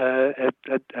at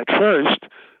first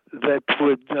that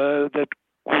would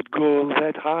go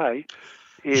that high.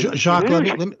 Jacques,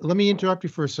 let me interrupt you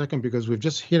for a second because we've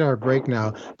just hit our break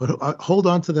now. But hold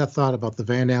on to that thought about the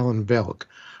Van Allen belt.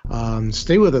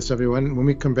 Stay with us, everyone. When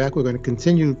we come back, we're going to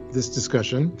continue this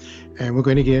discussion, and we're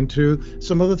going to get into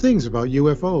some other things about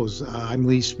UFOs. I'm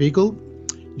Lee Spiegel.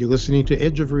 You're listening to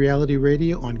Edge of Reality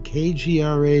Radio on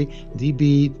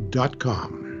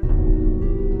KGRADB.com.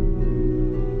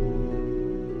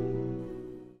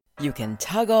 You can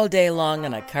tug all day long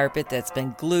on a carpet that's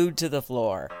been glued to the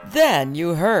floor. Then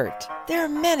you hurt. There are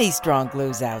many strong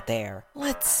glues out there.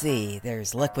 Let's see,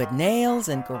 there's liquid nails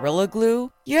and Gorilla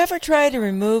Glue. You ever try to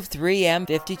remove 3M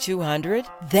 5200?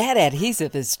 That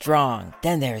adhesive is strong.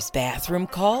 Then there's bathroom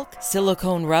caulk,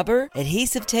 silicone rubber,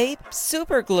 adhesive tape,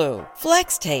 super glue,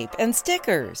 flex tape, and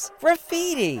stickers,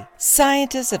 graffiti.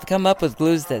 Scientists have come up with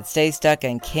glues that stay stuck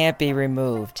and can't be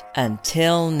removed.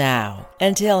 Until now.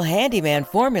 Until Handyman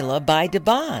Formula by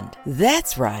DeBond.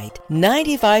 That's right.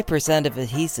 95% of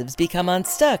adhesives become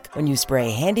unstuck when you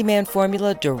spray Handyman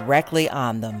Formula directly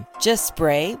on them. Just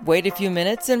spray, wait a few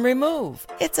minutes, and remove.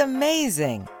 It's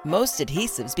amazing. Most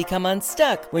adhesives become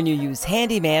unstuck when you use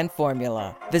Handyman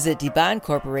Formula. Visit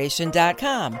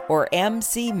DeBondCorporation.com or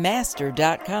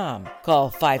MCMaster.com. Call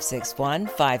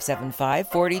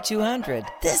 561-575-4200.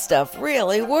 This stuff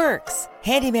really works.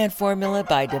 Handyman Formula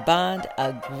by DeBond,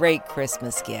 a great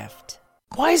Christmas gift.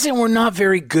 Why is it we're not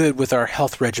very good with our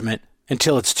health regimen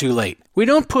until it's too late? We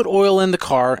don't put oil in the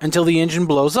car until the engine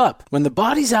blows up. When the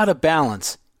body's out of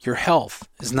balance, your health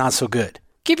is not so good.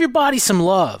 Give your body some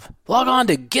love. Log on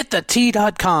to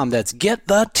GetTheT.com. That's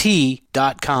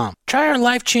GetTheT.com. Try our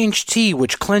Life Change Tea,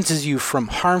 which cleanses you from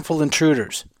harmful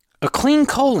intruders. A clean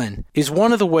colon is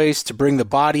one of the ways to bring the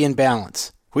body in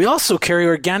balance. We also carry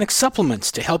organic supplements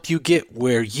to help you get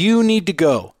where you need to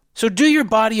go. So do your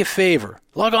body a favor.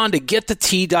 Log on to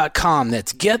GetTheT.com.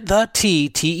 That's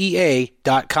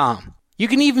GetTheT.com. You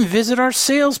can even visit our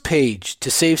sales page to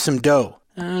save some dough.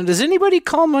 Does anybody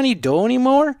call money dough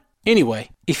anymore? Anyway,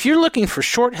 if you're looking for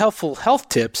short, helpful health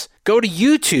tips, go to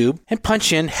YouTube and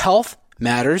punch in Health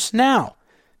Matters Now.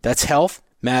 That's Health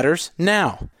Matters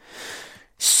Now.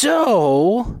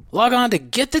 So, log on to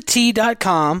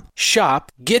getthetea.com,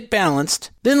 shop, get balanced,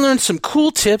 then learn some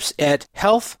cool tips at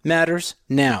Health Matters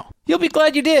Now. You'll be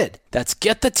glad you did. That's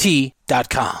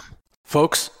getthetea.com.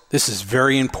 Folks, this is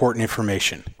very important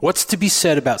information. What's to be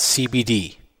said about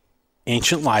CBD?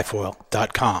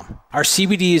 AncientLifeOil.com. Our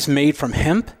CBD is made from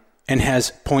hemp and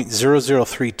has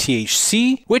 0.003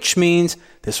 THC, which means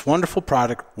this wonderful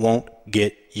product won't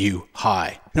get you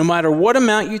high, no matter what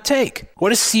amount you take. What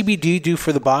does CBD do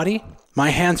for the body? My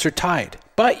hands are tied,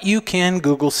 but you can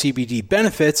Google CBD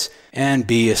benefits and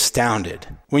be astounded.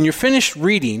 When you're finished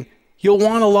reading, you'll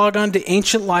want to log on to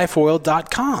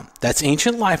AncientLifeOil.com. That's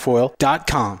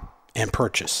AncientLifeOil.com and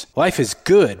purchase. Life is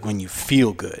good when you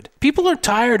feel good. People are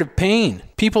tired of pain.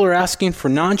 People are asking for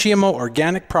non-GMO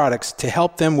organic products to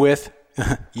help them with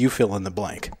you fill in the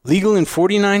blank. Legal in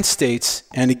 49 states,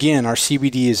 and again, our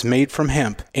CBD is made from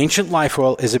hemp. Ancient Life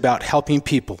Oil is about helping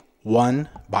people one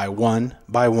by one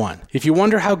by one. If you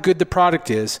wonder how good the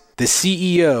product is, the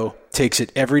CEO takes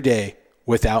it every day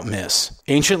without miss.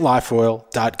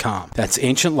 AncientLifeOil.com. That's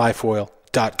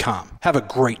AncientLifeOil.com. Have a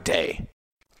great day.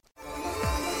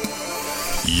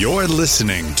 You're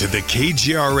listening to the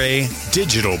KGRA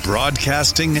Digital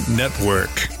Broadcasting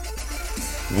Network.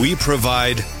 We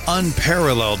provide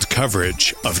unparalleled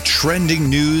coverage of trending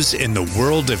news in the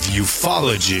world of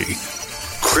ufology,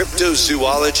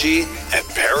 cryptozoology, and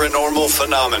paranormal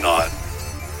phenomenon.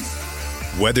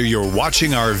 Whether you're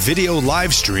watching our video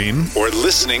live stream or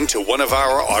listening to one of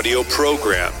our audio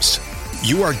programs,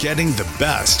 you are getting the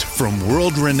best from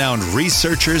world-renowned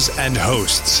researchers and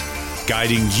hosts,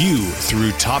 guiding you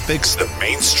through topics the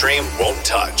mainstream won't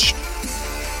touch.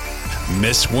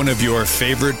 Miss one of your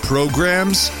favorite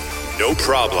programs? No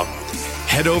problem.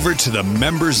 Head over to the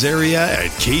members area at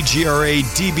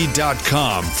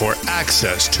kgradb.com for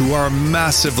access to our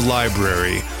massive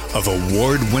library of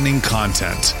award-winning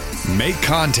content. Make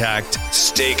contact,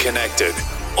 stay connected,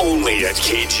 only at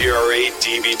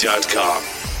kgradb.com.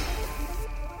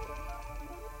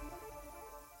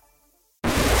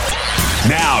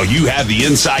 Now you have the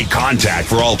inside contact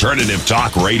for Alternative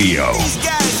Talk Radio. These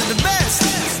guys are the best.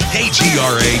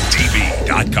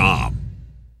 kgradb.com.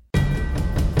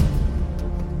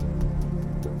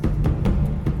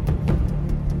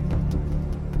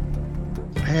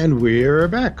 And we're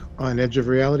back on Edge of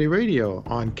Reality Radio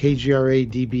on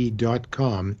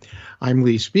kgradb.com. I'm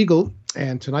Lee Spiegel,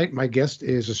 and tonight my guest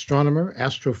is astronomer,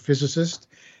 astrophysicist,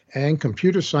 and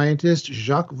computer scientist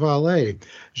Jacques Vallée.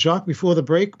 Jacques, before the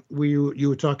break, you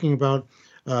were talking about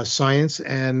science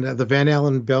and the Van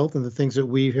Allen belt and the things that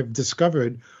we have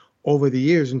discovered over the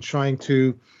years and trying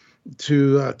to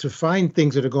find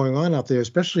things that are going on out there,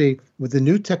 especially with the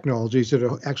new technologies that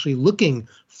are actually looking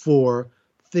for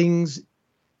things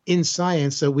in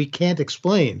science that we can't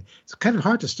explain. It's kind of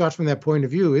hard to start from that point of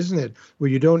view, isn't it? Where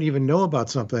you don't even know about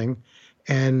something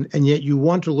and yet you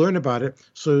want to learn about it.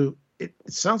 So it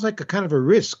sounds like a kind of a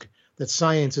risk that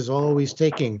science is always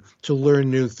taking to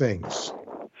learn new things.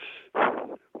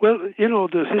 Well,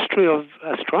 the history of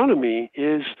astronomy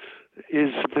is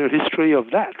the history of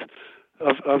that,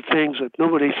 of things that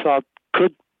nobody thought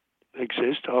could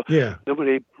exist, or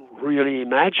nobody really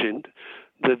imagined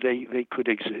that they could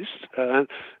exist. And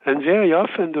very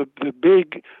often the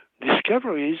big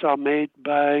discoveries are made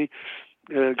by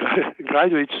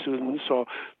graduate students or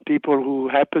people who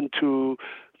happen to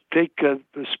take a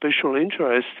special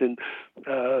interest in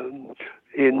a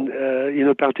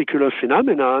particular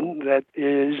phenomenon that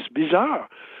is bizarre.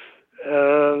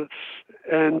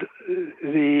 And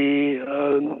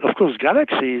of course,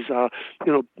 galaxies are,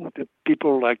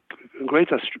 people like great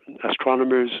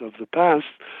astronomers of the past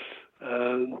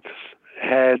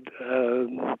had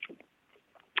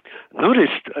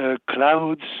noticed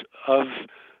clouds of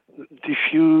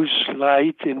diffuse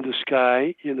light in the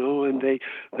sky, and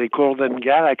they call them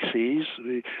galaxies,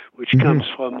 which comes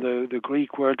from the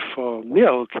Greek word for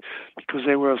milk, because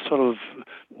they were sort of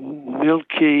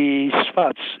milky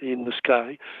spots in the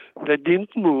sky that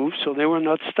didn't move, so they were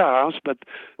not stars, but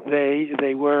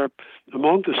they were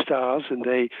among the stars, and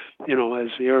they,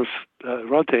 as the Earth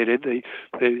rotated,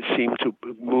 they seemed to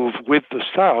move with the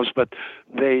stars, but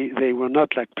they were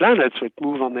not like planets that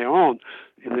move on their own,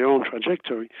 in their own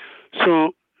trajectory.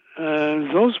 So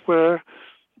those were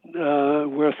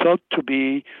thought to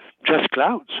be just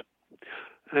clouds.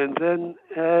 And then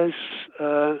as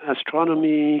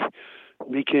astronomy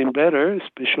became better,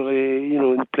 especially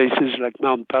in places like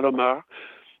Mount Palomar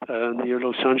near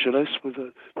Los Angeles with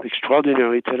an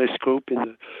extraordinary telescope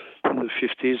in the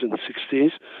 50s and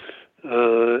 60s.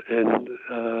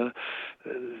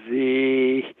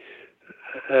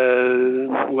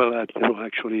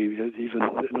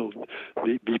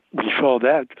 Before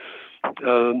that,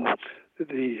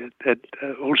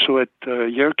 also at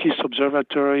Yerkes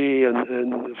Observatory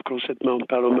and of course at Mount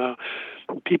Palomar,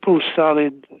 people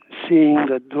started seeing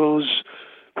that those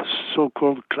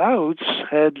so-called clouds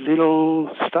had little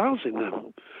stars in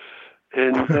them.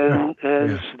 And then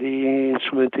as the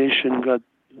instrumentation got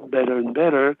better and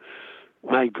better,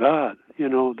 my God,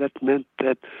 that meant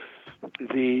that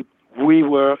we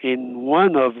were in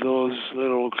one of those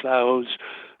little clouds,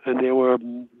 and there were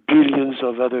billions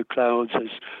of other clouds, as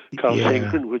Carl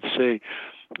Sagan would say,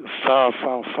 far,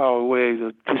 far, far away.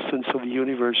 The distance of the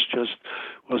universe just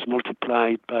was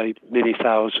multiplied by many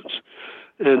thousands.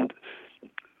 And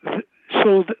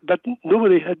but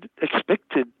nobody had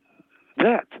expected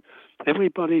that.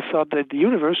 Everybody thought that the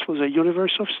universe was a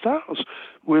universe of stars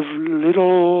with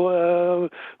little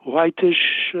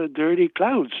whitish, dirty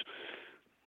clouds.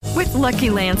 With Lucky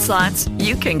Land Slots,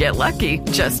 you can get lucky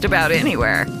just about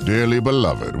anywhere. Dearly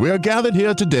beloved, we are gathered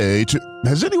here today to...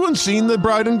 Has anyone seen the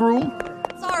bride and groom?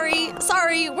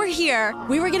 Sorry, we're here.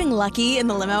 We were getting lucky in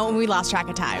the limo and we lost track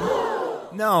of time.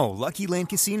 No, Lucky Land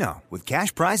Casino, with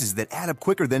cash prizes that add up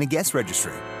quicker than a guest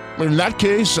registry. In that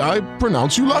case, I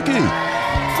pronounce you lucky.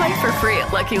 Play for free at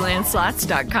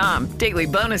LuckyLandSlots.com. Daily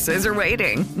bonuses are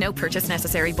waiting. No purchase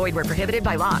necessary. Void where prohibited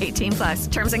by law.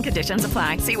 18+. Terms and conditions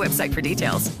apply. See website for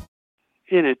details.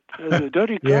 In it, the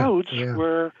dirty clouds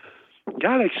were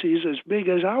galaxies as big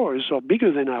as ours, or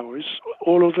bigger than ours,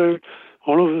 all over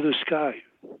the sky,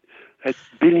 at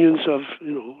billions of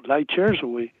light years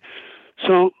away.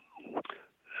 So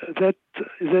that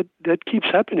keeps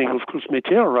happening. Of course,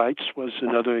 meteorites was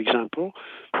another example.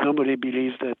 Nobody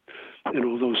believed that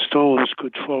those stones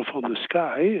could fall from the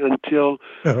sky until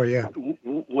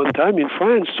one time in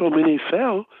France, so many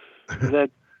fell that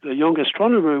the young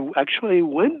astronomer actually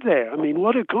went there. I mean,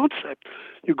 what a concept!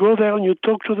 You go there and you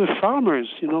talk to the farmers,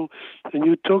 and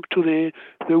you talk to the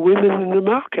women in the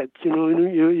market.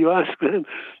 You ask them,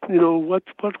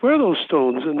 what were those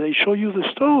stones, and they show you the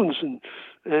stones,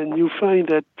 and you find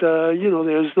that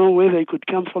there's no way they could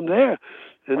come from there,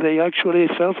 and they actually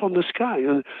fell from the sky,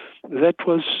 and that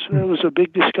was a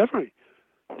big discovery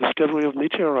of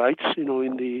meteorites, in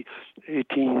the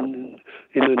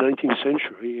 19th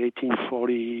century,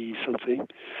 1840 something,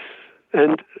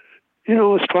 and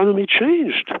astronomy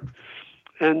changed,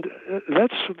 and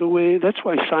that's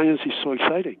why science is so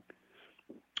exciting.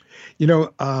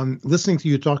 Listening to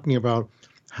you talking about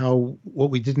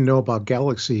what we didn't know about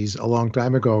galaxies a long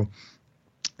time ago,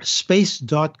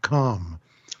 Space.com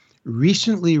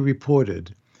recently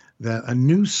reported that a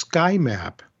new sky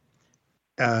map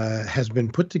has been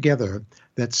put together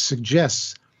that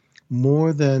suggests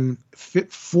more than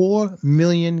 4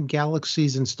 million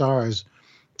galaxies and stars,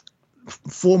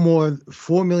 4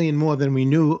 million more than we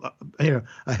knew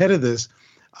ahead of this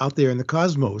out there in the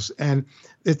cosmos. And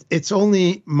it's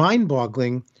only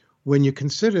mind-boggling when you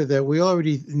consider that we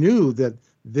already knew that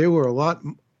there were a lot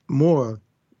more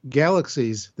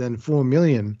galaxies than 4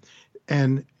 million.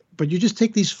 But you just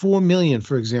take these 4 million,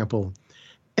 for example,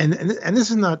 and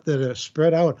this is not that are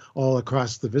spread out all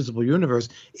across the visible universe.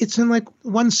 It's in like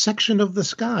one section of the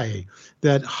sky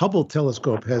that Hubble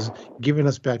telescope has given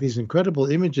us back these incredible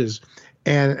images.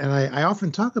 And I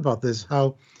often talk about this,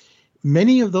 how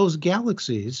many of those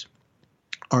galaxies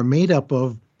are made up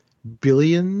of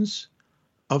billions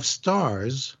of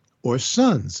stars or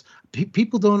suns.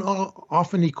 People don't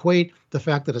often equate the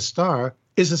fact that a star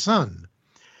is a sun,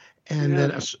 and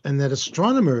that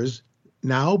astronomers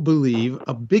now believe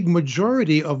a big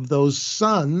majority of those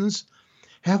suns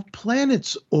have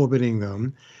planets orbiting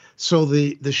them. So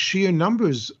the sheer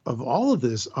numbers of all of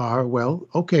this are,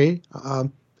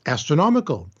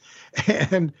 astronomical.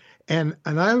 And I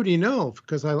already know,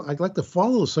 because I'd like to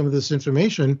follow some of this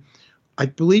information. I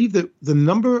believe that the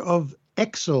number of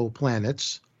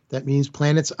exoplanets, that means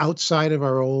planets outside of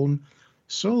our own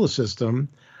solar system,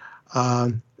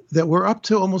 that we're up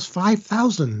to almost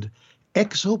 5,000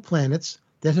 exoplanets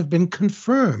that have been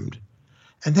confirmed.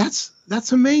 And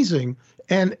that's amazing.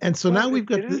 And so now we've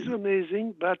got... It is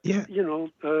amazing, but,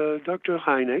 Dr.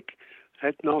 Hynek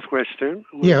at Northwestern,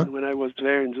 when I was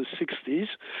there in the 60s,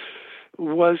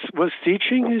 was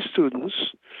teaching his students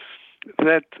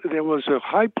that there was a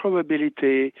high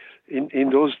probability in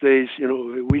those days.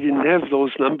 We didn't have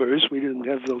those numbers, we didn't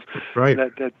have those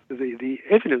the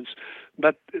evidence,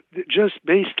 but just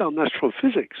based on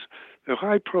astrophysics, a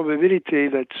high probability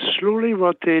that slowly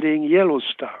rotating yellow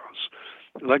stars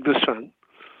like the sun,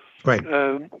 right,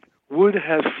 would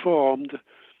have formed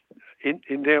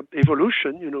in their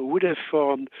evolution, would have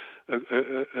formed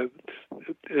a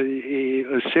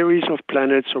series of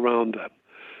planets around them,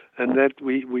 and that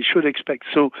we should expect.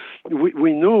 So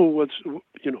we know what's,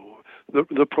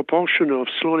 the proportion of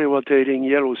slowly rotating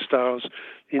yellow stars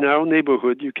in our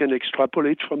neighborhood. You can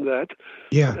extrapolate from that,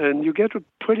 and you get a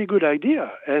pretty good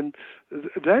idea. And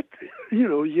that,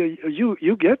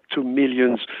 you get to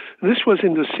millions. This was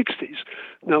in the 60s.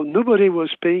 Now, nobody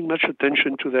was paying much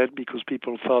attention to that because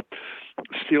people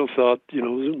still thought,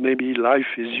 maybe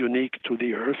life is unique to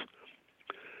the Earth,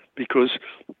 because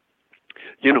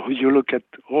you look at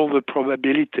all the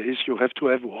probabilities. You have to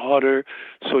have water,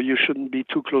 so you shouldn't be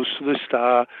too close to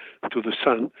the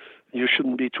sun. You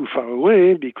shouldn't be too far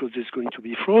away because it's going to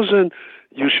be frozen.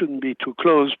 You shouldn't be too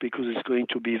close because it's going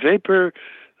to be vapor.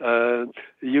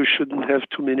 You shouldn't have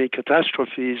too many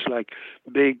catastrophes like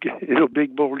big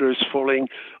boulders falling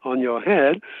on your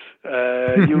head.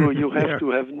 You have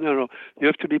to have you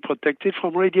have to be protected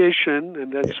from radiation,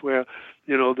 and that's where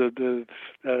the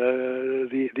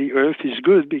Earth is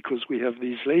good because we have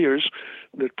these layers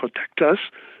that protect us.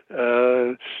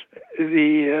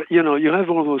 You have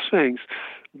all those things,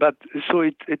 but so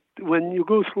it when you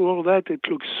go through all that, it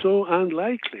looks so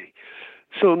unlikely.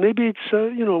 So maybe it's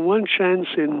one chance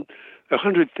in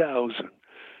 100,000.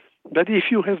 But if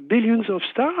you have billions of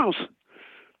stars,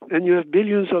 and you have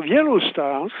billions of yellow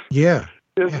stars,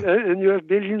 and you have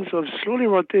billions of slowly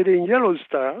rotating yellow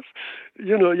stars,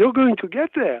 you're going to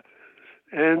get there.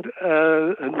 And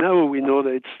now we know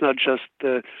that it's not just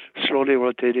slowly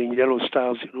rotating yellow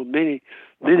stars. Many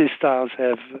stars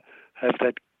have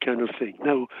that kind of thing.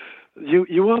 Now,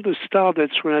 you want a star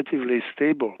that's relatively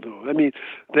stable, though. I mean,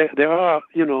 there are,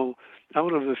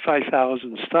 out of the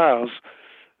 5,000 stars,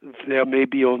 there may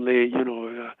be only,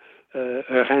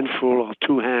 a handful or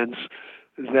two hands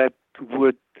that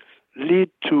would lead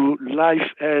to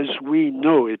life as we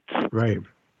know it. Right.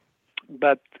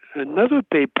 But another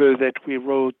paper that we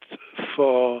wrote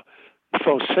for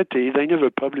SETI, they never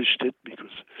published it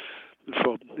because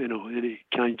for any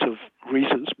kinds of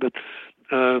reasons, but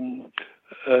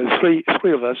three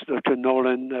of us, Dr.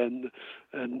 Nolan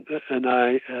and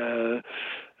I,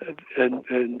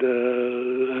 and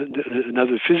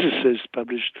another physicist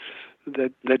published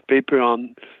that paper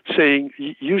on saying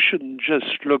you shouldn't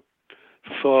just look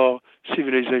for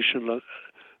civilization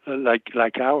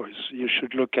like ours. You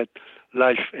should look at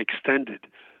life extended.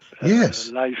 Yes.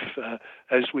 Life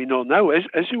as we know now.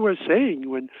 As you were saying,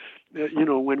 when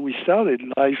we started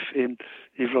life in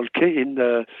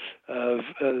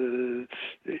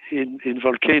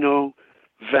volcano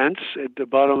vents at the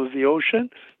bottom of the ocean,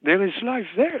 there is life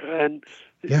there, and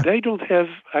they don't have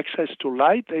access to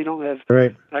light. They don't have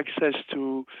access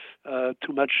to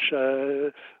too much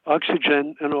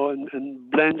oxygen,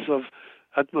 and blends of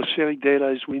atmospheric data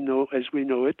as we know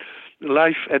it.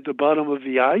 Life at the bottom of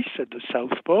the ice at the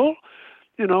South Pole.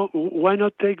 Why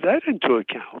not take that into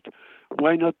account?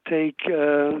 Why not take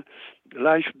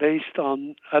life based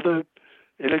on other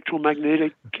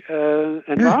electromagnetic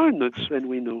environments than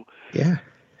we know? Yeah,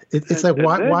 it's like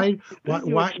why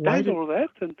all that,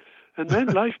 and then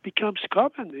life becomes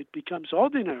common. It becomes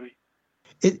ordinary.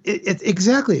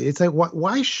 Exactly. It's like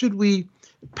why should we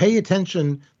pay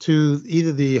attention to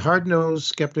either the hard-nosed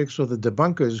skeptics or the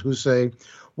debunkers who say,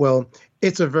 well,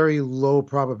 it's a very low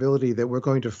probability that we're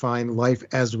going to find life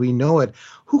as we know it.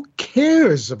 Who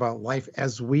cares about life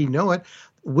as we know it?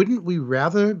 Wouldn't we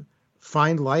rather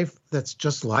find life that's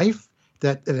just life,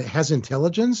 that it has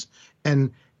intelligence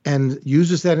and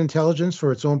uses that intelligence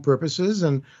for its own purposes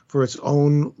and for its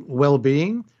own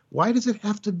well-being? Why does it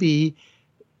have to be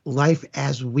life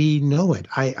as we know it?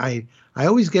 I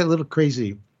always get a little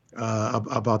crazy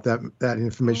about that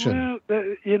information.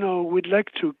 Well, we'd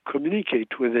like to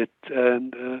communicate with it,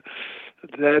 and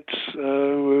that's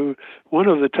one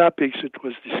of the topics that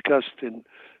was discussed in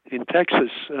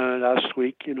Texas last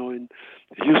week. In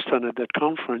Houston at that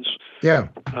conference. Yeah.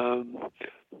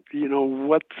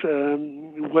 What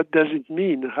does it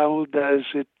mean? How does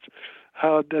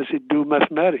it do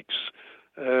mathematics?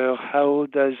 How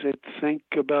does it think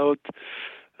about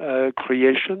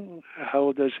creation?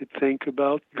 How does it think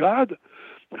about God?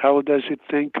 How does it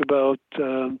think about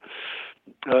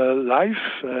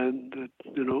life and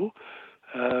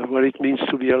what it means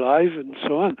to be alive and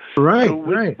so on? Right. So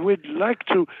we'd like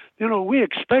to, we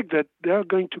expect that they're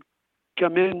going to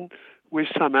come in with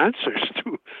some answers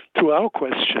to our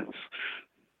questions.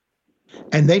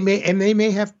 And they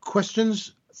may have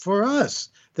questions for us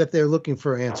that they're looking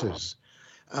for answers.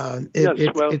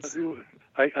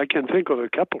 I I can think of a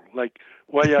couple. Like,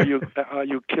 why are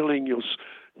you killing your,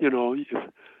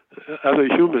 other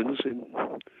humans in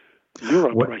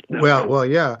Europe right now? Well,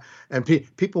 yeah. And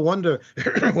people wonder,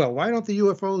 well, why don't the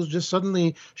UFOs just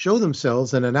suddenly show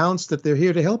themselves and announce that they're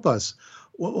here to help us?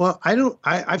 Well,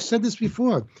 I've said this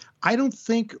before. I don't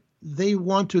think they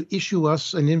want to issue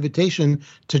us an invitation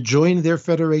to join their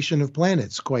Federation of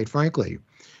Planets, quite frankly.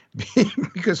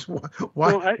 Because why?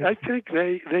 Well, I think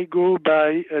they go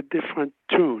by a different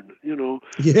tune.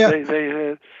 Yeah.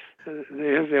 They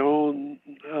have their own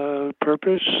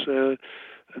purpose,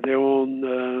 their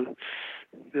own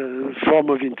form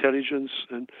of intelligence,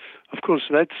 and of course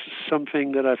that's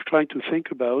something that I've tried to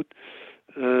think about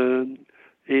in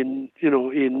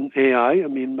AI. I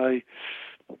mean, my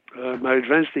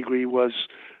advanced degree was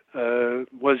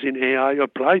in AI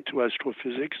applied to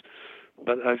astrophysics,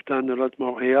 but I've done a lot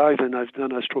more AI than I've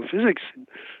done astrophysics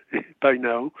by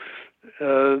now,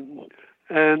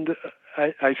 and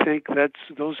I think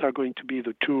those are going to be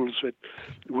the tools that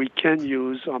we can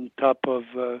use on top of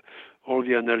all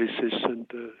the analysis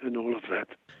and all of that.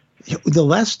 The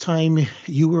last time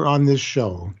you were on this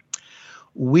show,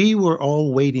 we were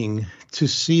all waiting to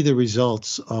see the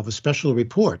results of a special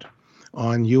report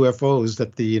on UFOs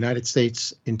that the United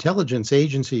States intelligence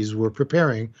agencies were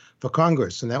preparing for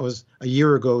Congress, and that was a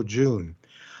year ago, June.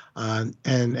 And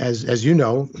as you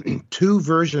know, two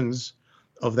versions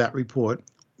of that report,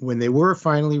 when they were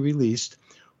finally released,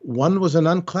 one was an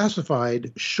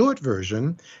unclassified short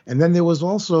version, and then there was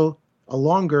also a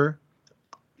longer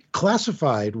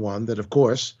classified one that, of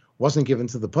course, wasn't given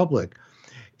to the public.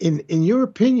 In your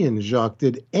opinion, Jacques,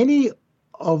 did any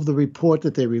of the report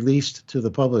that they released to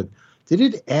the public, did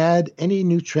it add any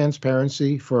new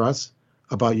transparency for us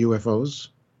about UFOs?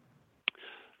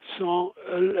 So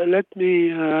let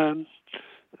me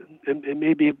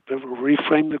maybe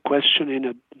reframe the question in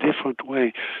a different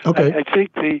way. Okay. I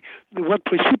think what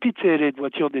precipitated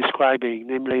what you're describing,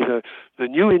 namely the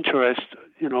new interest,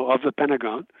 of the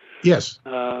Pentagon, yes,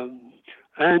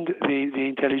 and the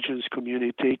intelligence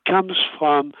community, comes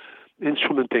from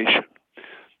instrumentation.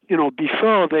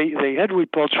 Before they had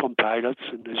reports from pilots,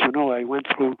 and as you know, I went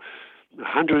through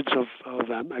hundreds of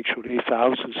them, actually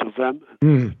thousands of them,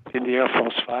 in the Air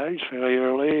Force files very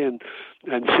early, and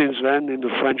since then in the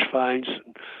French files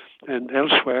and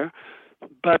elsewhere.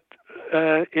 But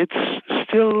it's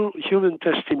still human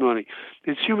testimony.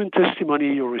 It's human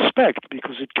testimony you respect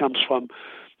because it comes from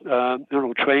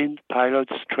trained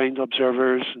pilots, trained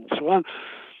observers, and so on.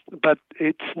 But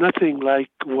it's nothing like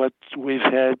what we've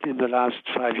had in the last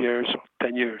 5 years or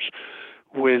 10 years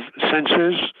with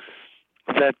sensors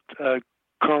that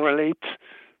correlate,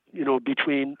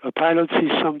 between a pilot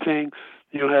sees something,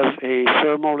 you have a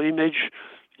thermal image,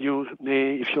 you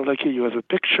may, if you're lucky, you have a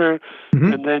picture,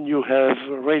 and then you have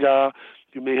radar.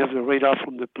 You may have the radar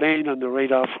from the plane and the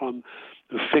radar from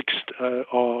the fixed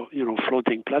or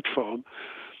floating platform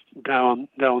down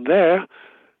there.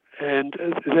 And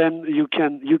then you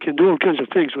can do all kinds of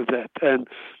things with that, and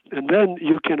then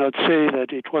you cannot say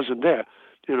that it wasn't there.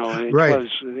 Right.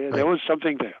 There was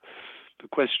something there. The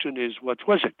question is, what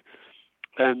was it?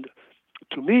 And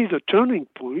to me, the turning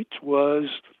point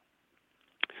was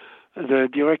the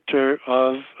director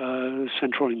of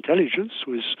Central Intelligence,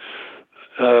 who is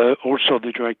also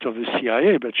the director of the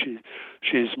CIA, but she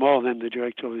is more than the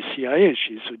director of the CIA.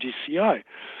 She's a DCI.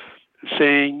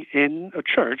 Saying in a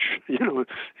church,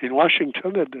 in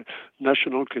Washington at the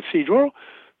National Cathedral,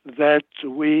 that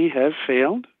we have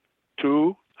failed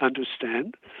to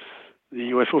understand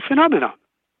the UFO phenomenon.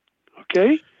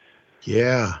 Okay?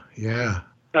 Yeah.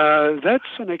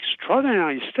 That's an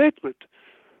extraordinary statement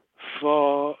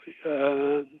for,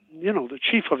 the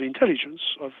chief of intelligence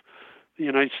of the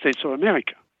United States of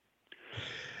America.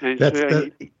 And it's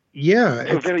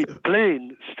a very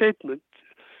plain statement.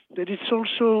 That it's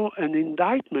also an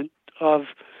indictment of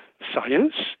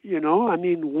science, I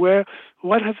mean,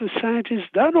 what have the scientists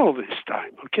done all this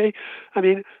time, okay? I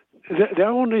mean, there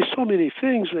are only so many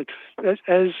things that,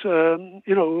 as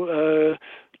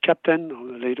Captain,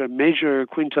 or later Major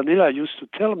Quintanilla used to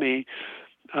tell me,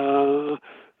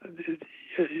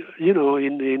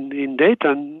 in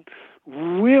Dayton,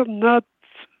 we're not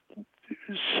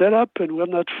set up and we're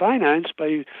not financed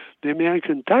by the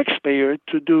American taxpayer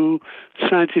to do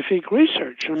scientific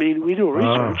research. I mean, we do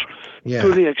research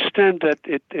to the extent that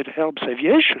it helps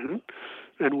aviation,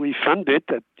 and we fund it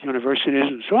at universities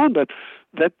and so on, but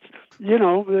that, you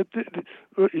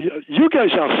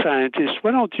guys are scientists,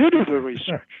 why don't you do the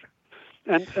research?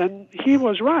 And he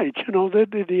was right,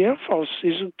 the Air Force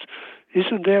isn't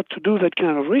there to do that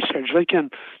kind of research. They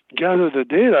can gather the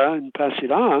data and pass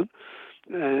it on,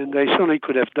 and they certainly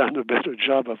could have done a better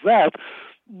job of that.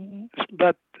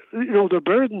 But the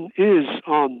burden is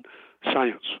on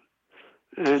science,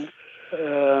 and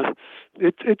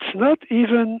it's not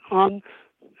even on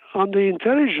the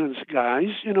intelligence guys.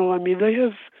 They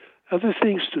have other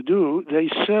things to do. They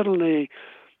certainly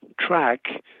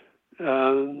track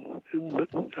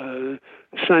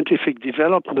scientific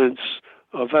developments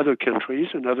of other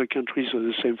countries, and other countries are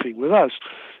the same thing with us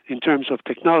in terms of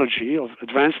technology, of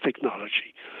advanced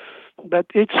technology. But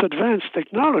it's advanced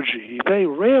technology. They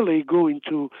rarely go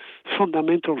into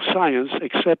fundamental science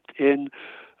except in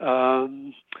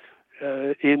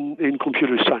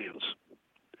computer science.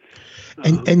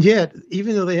 And yet,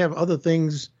 even though they have other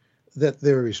things that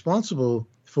they're responsible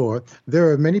for, there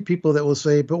are many people that will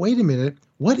say, but wait a minute,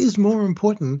 what is more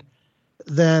important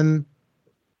than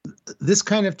this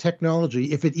kind of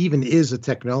technology, if it even is a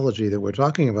technology that we're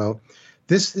talking about?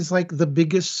 This is like the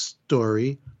biggest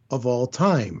story of all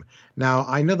time. Now,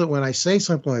 I know that when I say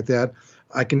something like that,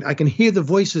 I can hear the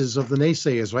voices of the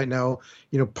naysayers right now,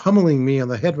 pummeling me on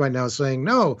the head right now, saying,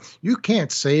 no, you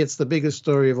can't say it's the biggest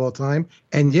story of all time.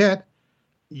 And yet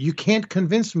you can't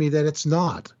convince me that it's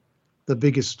not the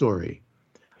biggest story.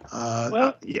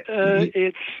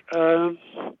 It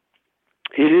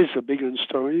is a bigger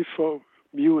story for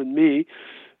you and me,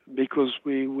 because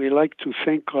we like to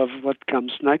think of what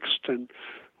comes next and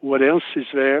what else is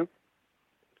there.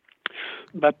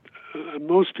 But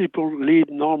most people lead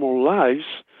normal lives.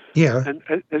 Yeah. And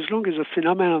as long as a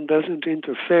phenomenon doesn't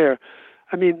interfere,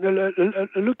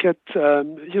 look at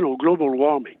global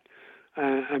warming.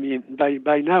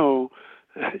 By now,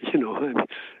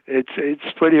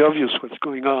 it's pretty obvious what's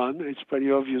going on. It's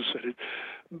pretty obvious that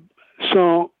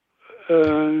so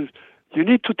you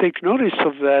need to take notice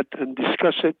of that and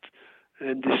discuss it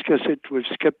with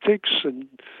skeptics and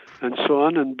so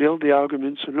on, and build the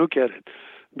arguments and look at it,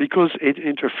 because it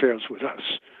interferes with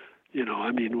us. We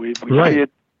right. see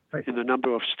it in the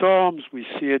number of storms. We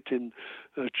see it in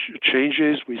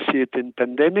changes. We see it in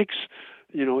pandemics.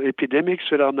 Epidemics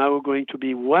that are now going to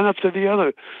be one after the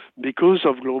other because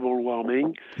of global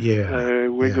warming. Yeah.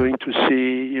 We're going to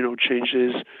see,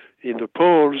 changes in the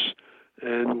poles,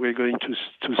 and we're going to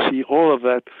see all of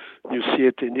that. You see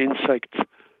it in insect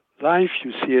life.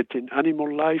 You see it in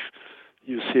animal life.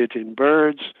 You see it in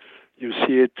birds. You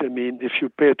see it, if you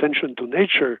pay attention to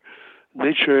nature,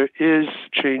 nature is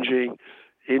changing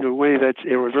in a way that's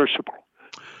irreversible.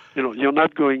 You're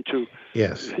not going to,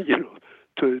 yes,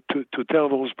 to tell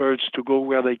those birds to go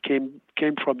where they came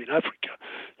from in Africa,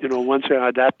 once they're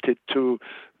adapted to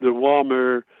the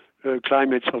warmer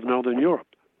climates of Northern Europe.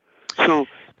 So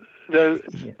those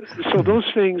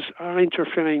things are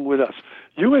interfering with us.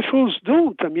 UFOs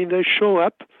don't. They show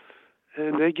up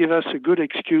and they give us a good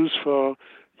excuse for,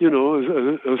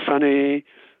 a funny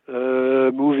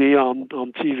movie on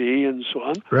TV and so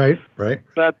on. Right.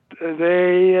 But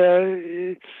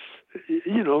they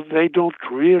don't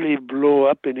really blow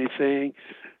up anything.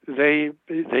 They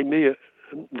may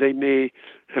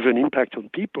have an impact on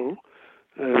people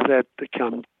that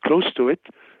come close to it.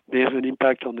 They have an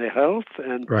impact on their health,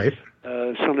 and right.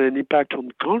 Certainly an impact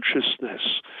on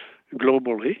consciousness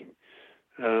globally.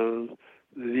 The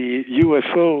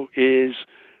UFO is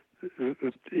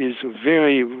a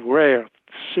very rare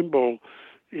symbol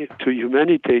to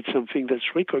humanity. It's something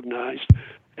that's recognized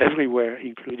everywhere,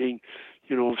 including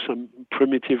some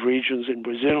primitive regions in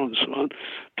Brazil and so on.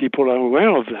 People are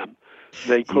aware of them.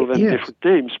 They call them different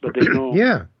names, but they know.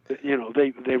 Yeah.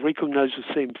 They recognize the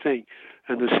same thing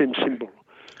and the same symbol.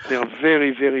 There are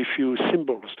very, very few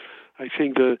symbols. I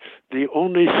think the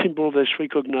only symbol that's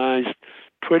recognized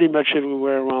pretty much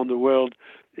everywhere around the world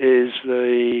is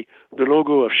the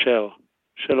logo of Shell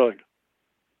Oil.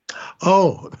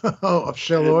 Oh, of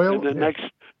Shell Oil. And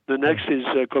the next is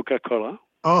Coca-Cola.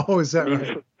 Oh, is that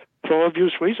right? For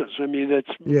obvious reasons.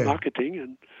 That's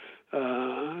marketing,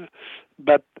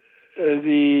 but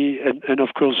of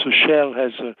course Shell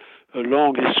has a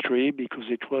long history because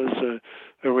it was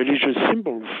a religious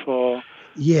symbol for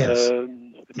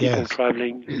people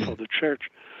traveling for the church.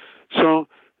 So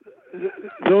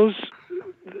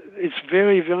it's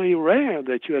very, very rare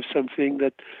that you have something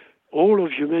that all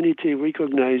of humanity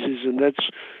recognizes, and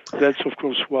that's of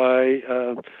course why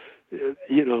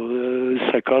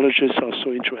psychologists are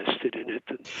so interested in it,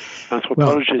 and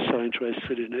anthropologists are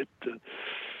interested in it.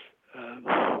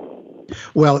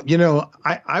 Well,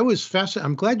 I was fascinated.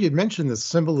 I'm glad you'd mentioned the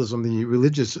symbolism, the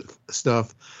religious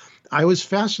stuff. I was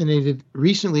fascinated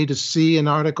recently to see an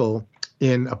article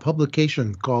in a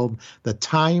publication called The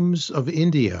Times of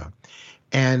India,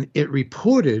 and it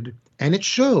reported and it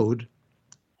showed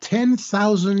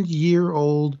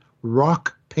 10,000-year-old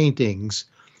rock paintings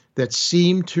that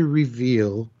seem to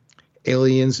reveal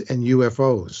aliens and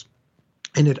UFOs.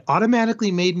 And it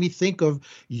automatically made me think of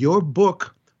your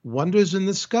book, Wonders in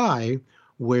the Sky,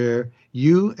 where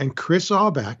you and Chris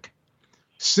Auerbach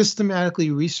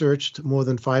systematically researched more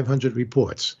than 500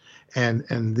 reports.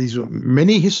 And these were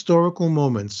many historical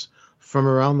moments from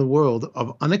around the world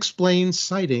of unexplained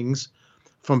sightings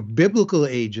from biblical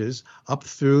ages up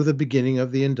through the beginning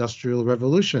of the Industrial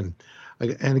Revolution.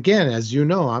 And again, as you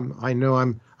know,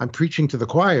 I'm preaching to the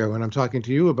choir when I'm talking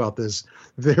to you about this.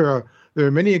 There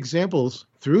are many examples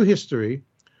through history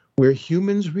where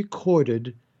humans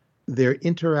recorded their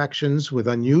interactions with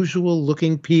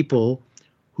unusual-looking people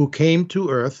who came to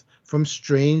Earth from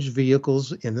strange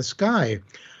vehicles in the sky.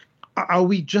 Are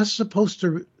we just supposed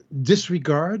to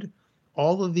disregard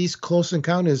all of these close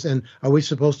encounters, and are we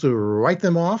supposed to write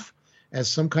them off as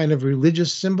some kind of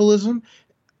religious symbolism?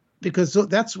 Because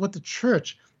that's what the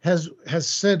church has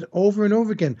said over and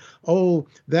over again. Oh,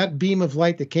 that beam of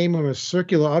light that came from a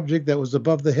circular object that was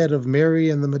above the head of Mary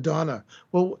and the Madonna.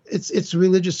 Well, it's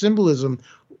religious symbolism.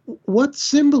 What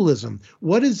symbolism?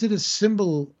 What is it a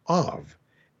symbol of?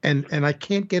 And I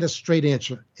can't get a straight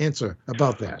answer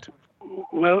about that.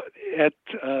 Well, at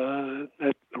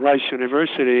Rice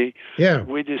University,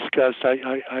 we discussed,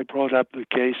 I brought up the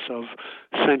case of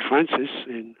St. Francis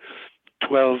in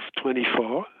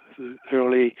 1224, the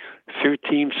early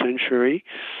 13th century,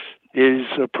 is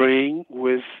praying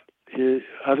with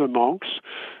other monks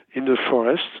in the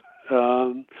forest,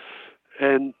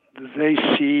 and they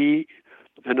see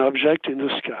an object in the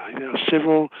sky. There are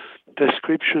several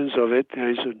descriptions of it. There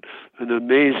is an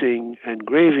amazing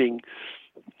engraving,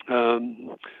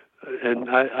 and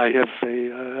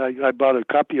I bought a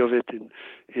copy of it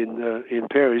in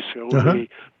Paris. There are only,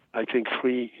 I think,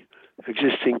 3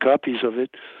 existing copies of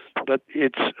it. But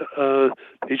it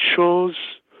shows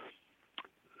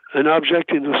an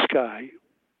object in the sky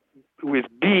with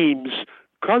beams,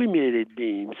 collimated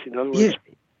beams, in other words,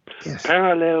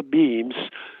 parallel beams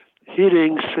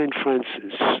hitting St.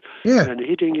 Francis and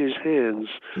hitting his hands.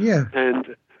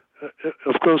 And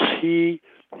of course, he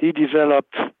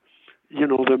developed,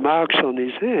 the marks on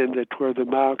his hand that were the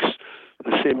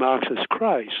same marks as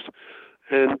Christ,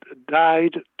 and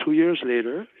died 2 years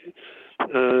later,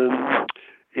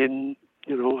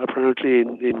 apparently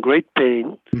in great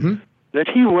pain, that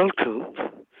he welcomed,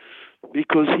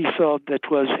 because he thought that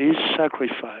was his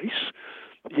sacrifice,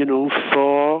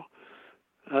 for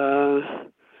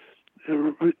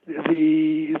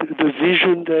the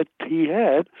vision that he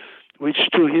had, which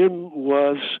to him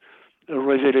was a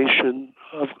revelation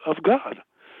of God.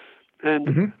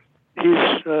 And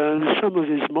some of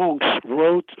his monks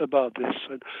wrote about this,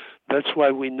 and that's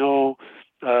why we know,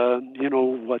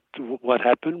 what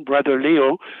happened. Brother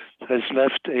Leo has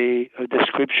left a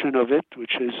description of it,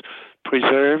 which is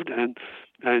preserved, and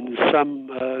some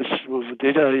of the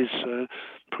data is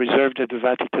preserved at the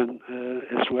Vatican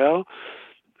as well.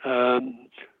 There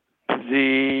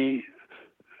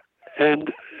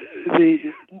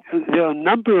are a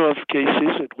number of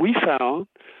cases that we found,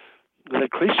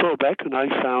 that Chris Auerbach and I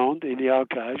found in the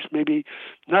archives, maybe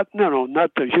not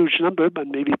a huge number, but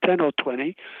maybe 10 or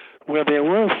 20, where there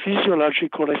were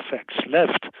physiological effects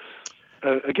left.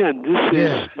 Again, this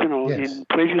is, in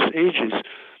previous ages.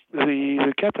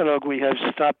 The catalog we have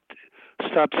stops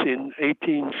in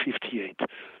 1858.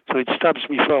 So it stops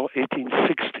before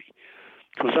 1860.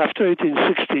 Because after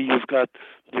 1860, you've got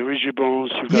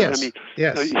dirigibles,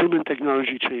 human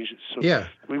technology changes. So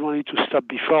we wanted to stop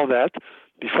before that,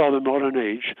 before the modern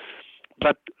age.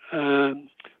 But, as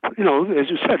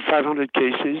you said, 500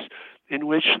 cases in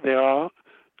which there are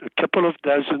a couple of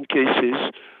dozen cases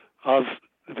of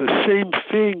the same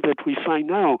thing that we find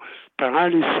now: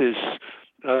 paralysis,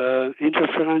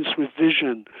 interference with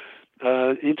vision,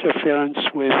 interference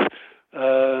with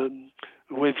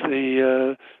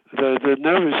the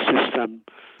nervous system,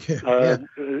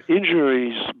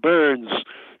 injuries, burns,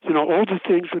 all the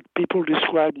things that people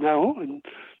describe now, and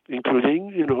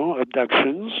including,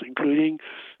 abductions, including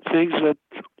things that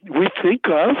we think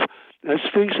of as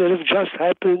things that have just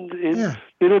happened in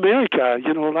America,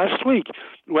 last week.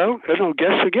 Well,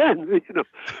 guess again,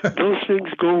 those things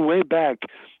go way back,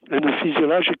 and the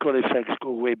physiological effects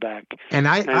go way back. And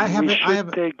I have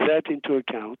take that into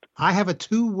account. I have a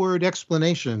 2-word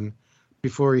explanation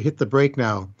before we hit the break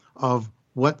now of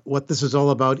what this is all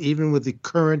about, even with the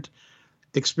current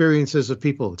experiences of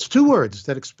people. It's 2 words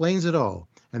that explains it all.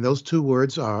 And those 2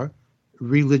 words are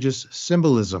religious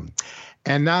symbolism.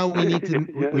 And now we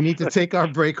need to take our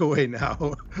breakaway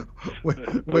now.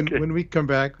 When we come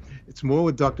back, it's more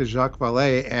with Dr. Jacques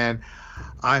Vallée, and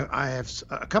I have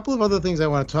a couple of other things I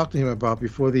want to talk to him about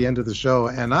before the end of the show,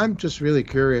 and I'm just really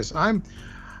curious. I'm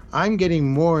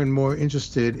getting more and more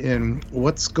interested in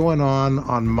what's going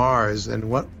on Mars and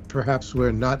what perhaps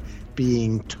we're not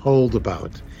being told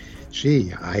about.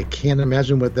 Gee, I can't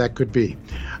imagine what that could be.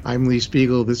 I'm Lee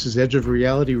Spiegel. This is Edge of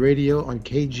Reality Radio on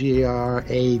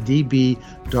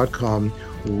KGRADB.com.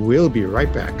 We'll be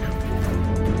right back.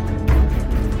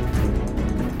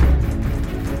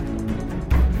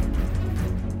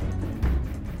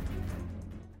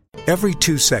 Every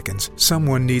 2 seconds,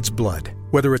 someone needs blood.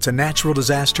 Whether it's a natural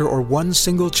disaster or one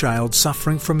single child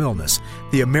suffering from illness,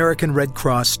 the American Red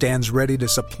Cross stands ready to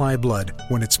supply blood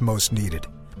when it's most needed.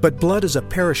 But blood is a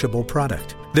perishable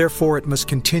product. Therefore, it must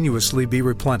continuously be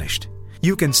replenished.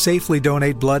 You can safely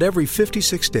donate blood every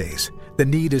 56 days. The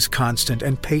need is constant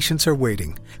and patients are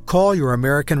waiting. Call your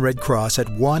American Red Cross at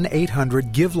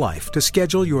 1-800-GIVE-LIFE to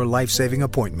schedule your life-saving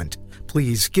appointment.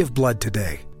 Please give blood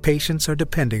today. Patients are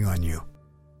depending on you.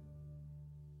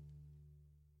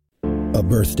 A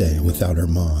birthday without her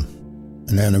mom.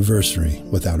 An anniversary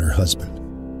without her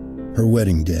husband. Her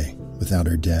wedding day without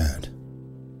her dad.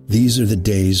 These are the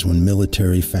days when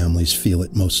military families feel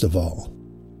it most of all.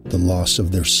 The loss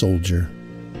of their soldier,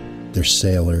 their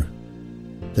sailor,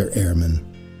 their airman,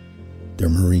 their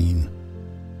Marine,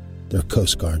 their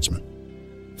Coast Guardsman.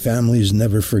 Families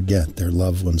never forget their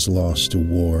loved ones lost to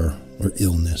war or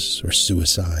illness or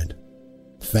suicide.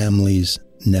 Families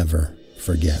never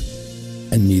forget,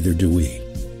 and neither do we.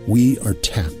 We are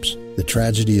TAPS, the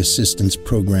Tragedy Assistance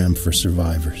Program for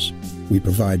Survivors. We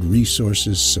provide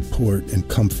resources, support, and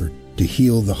comfort to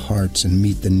heal the hearts and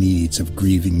meet the needs of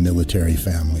grieving military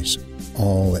families,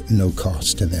 all at no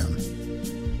cost to them.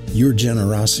 Your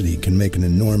generosity can make an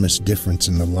enormous difference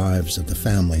in the lives of the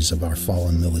families of our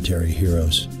fallen military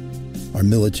heroes. Our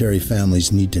military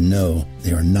families need to know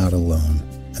they are not alone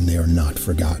and they are not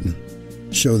forgotten.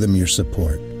 Show them your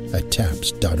support at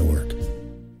TAPS.org.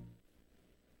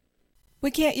 We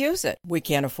can't use it. We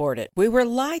can't afford it. We were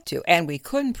lied to, and we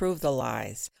couldn't prove the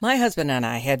lies. My husband and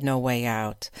I had no way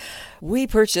out. We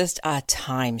purchased a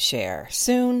timeshare.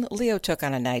 Soon, Leo took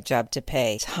on a night job to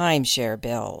pay timeshare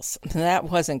bills.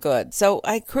 That wasn't good, so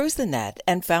I cruised the net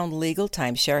and found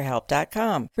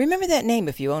LegalTimeshareHelp.com. Remember that name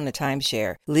if you own a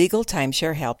timeshare,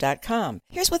 LegalTimeshareHelp.com.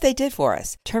 Here's what they did for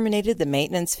us. Terminated the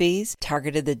maintenance fees,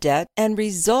 targeted the debt, and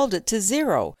resolved it to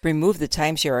zero. Removed the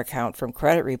timeshare account from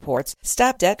credit reports,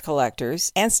 stopped debt collectors,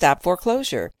 and stop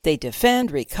foreclosure. They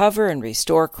defend, recover, and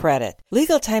restore credit.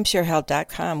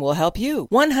 LegalTimeshareHelp.com will help you.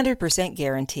 100%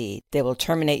 guaranteed. They will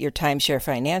terminate your timeshare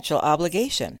financial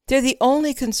obligation. They're the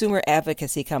only consumer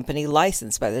advocacy company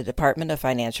licensed by the Department of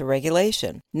Financial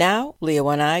Regulation. Now, Leo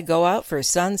and I go out for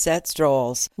sunset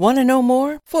strolls. Want to know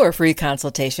more? For a free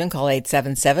consultation, call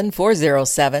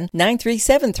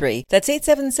 877-407-9373. That's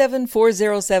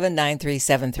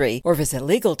 877-407-9373. Or visit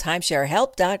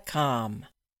LegalTimeshareHelp.com.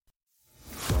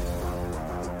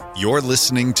 You're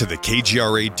listening to the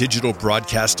KGRA Digital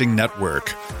Broadcasting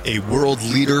Network, a world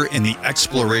leader in the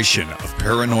exploration of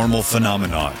paranormal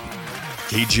phenomenon.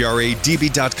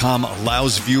 KGRADB.com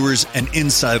allows viewers an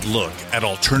inside look at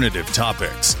alternative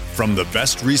topics from the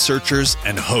best researchers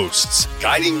and hosts,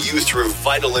 guiding you through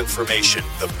vital information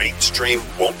the mainstream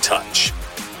won't touch.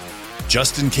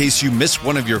 Just in case you miss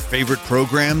one of your favorite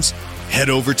programs, head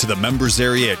over to the members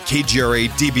area at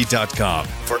KGRADB.com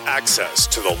for access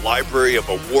to the library of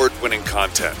award-winning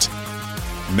content.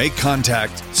 Make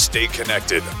contact, stay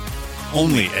connected.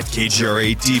 Only at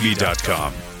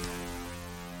KGRADB.com.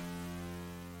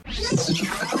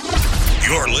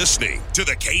 You're listening to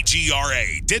the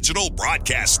KGRA Digital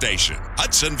Broadcast Station,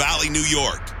 Hudson Valley, New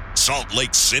York, Salt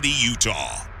Lake City,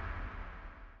 Utah.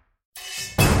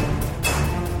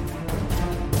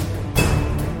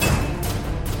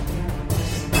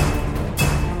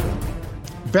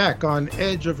 Back on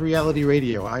Edge of Reality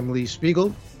Radio, I'm Lee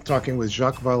Spiegel, talking with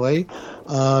Jacques Vallée.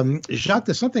 Jacques,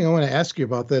 there's something I want to ask you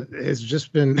about that has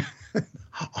just been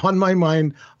on my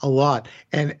mind a lot,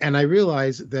 and I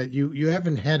realize that you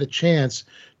haven't had a chance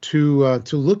to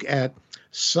look at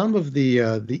some of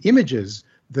the images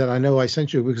that I know I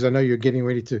sent you, because I know you're getting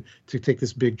ready to take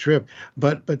this big trip.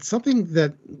 But something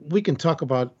that we can talk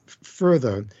about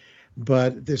further.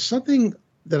 But there's something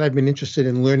that I've been interested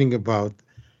in learning about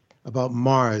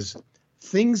Mars,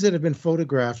 things that have been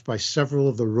photographed by several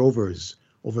of the rovers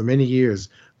over many years,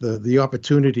 the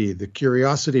Opportunity, the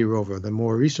Curiosity rover, the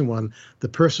more recent one, the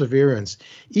Perseverance,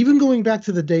 even going back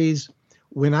to the days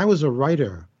when I was a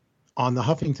writer on the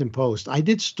Huffington Post. I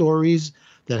did stories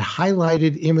that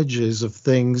highlighted images of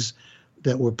things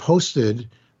that were posted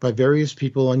by various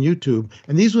people on YouTube.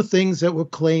 And these were things that were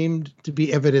claimed to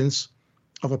be evidence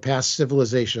of a past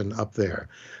civilization up there.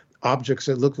 Objects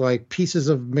that looked like pieces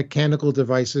of mechanical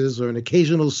devices or an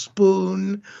occasional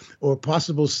spoon or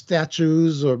possible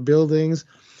statues or buildings.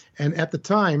 And at the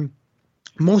time,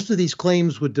 most of these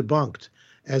claims were debunked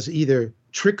as either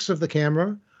tricks of the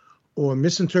camera or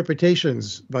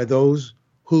misinterpretations by those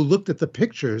who looked at the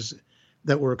pictures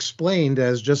that were explained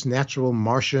as just natural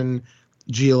Martian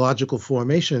geological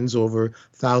formations over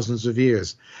thousands of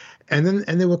years. And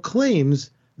there were claims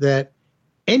that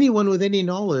anyone with any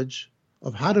knowledge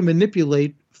of how to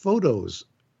manipulate photos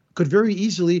could very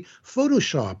easily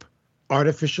Photoshop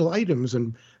artificial items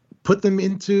and put them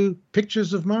into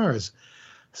pictures of Mars.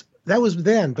 That was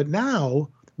then, but now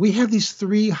we have these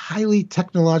 3 highly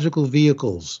technological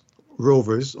vehicles,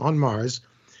 rovers on Mars,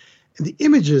 and the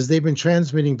images they've been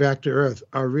transmitting back to Earth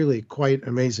are really quite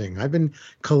amazing. I've been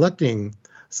collecting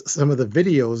some of the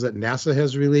videos that NASA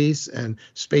has released and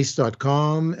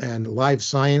space.com and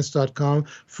livescience.com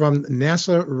from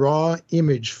NASA raw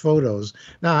image photos.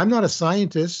 Now, I'm not a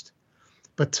scientist,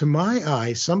 but to my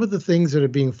eye, some of the things that are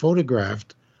being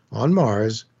photographed on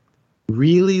Mars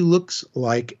really looks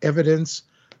like evidence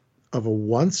of a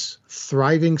once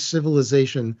thriving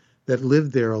civilization that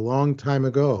lived there a long time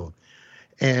ago.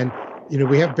 And,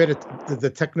 we have better, the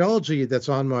technology that's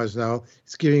on Mars now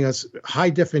is giving us high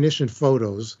definition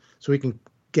photos so we can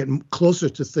get closer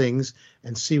to things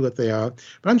and see what they are.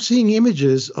 But I'm seeing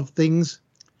images of things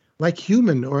like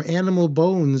human or animal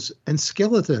bones and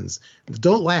skeletons.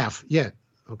 Don't laugh yet,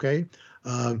 okay?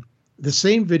 The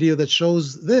same video that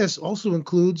shows this also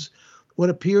includes what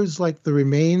appears like the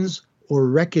remains or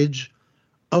wreckage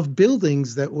of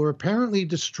buildings that were apparently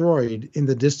destroyed in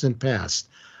the distant past.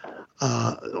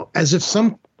 As if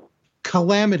some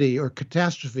calamity or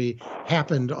catastrophe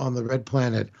happened on the red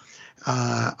planet.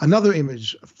 Another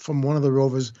image from one of the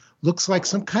rovers looks like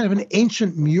some kind of an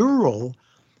ancient mural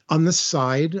on the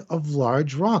side of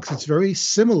large rocks. It's very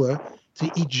similar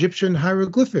to Egyptian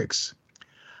hieroglyphics.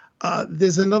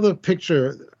 There's another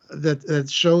picture that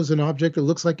shows an object that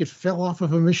looks like it fell off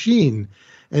of a machine.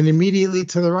 And immediately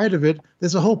to the right of it,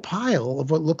 there's a whole pile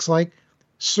of what looks like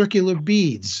circular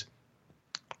beads.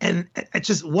 And it's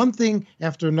just one thing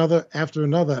after another after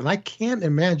another. And I can't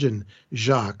imagine,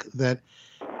 Jacques, that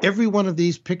every one of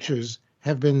these pictures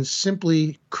have been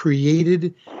simply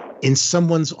created in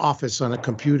someone's office on a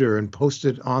computer and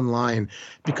posted online,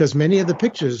 because many of the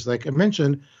pictures, like I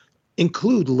mentioned,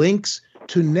 include links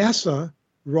to NASA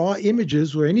raw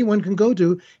images where anyone can go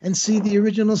to and see the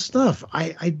original stuff.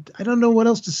 I don't know what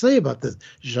else to say about this,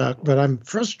 Jacques, but I'm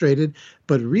frustrated,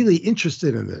 but really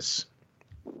interested in this.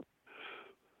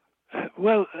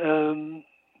 Well,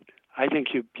 I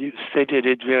think you stated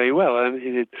it very well. I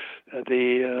mean,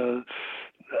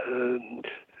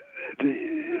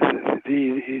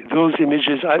 those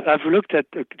images, I've looked at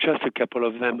just a couple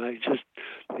of them. I just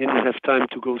didn't have time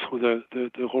to go through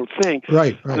the whole thing.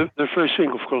 Right. The first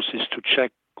thing, of course, is to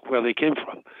check where they came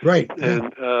from. Right.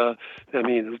 And I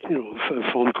mean,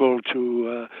 a phone call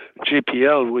to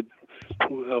JPL would,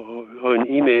 or an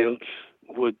email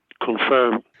would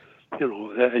confirm.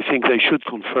 I think they should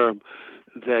confirm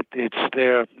that it's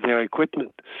their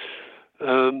equipment.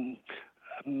 I've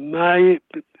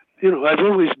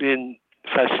always been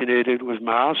fascinated with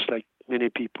Mars, like many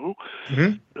people,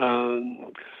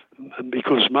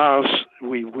 because Mars,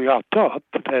 we are taught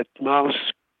that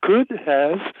Mars could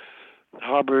have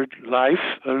harbored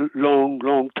life a long,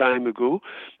 long time ago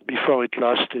before it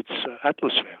lost its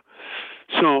atmosphere.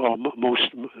 So, or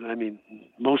most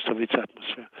of its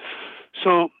atmosphere.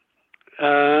 So,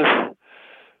 I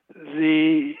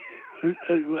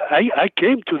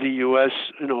came to the U.S.,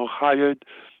 hired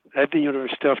at the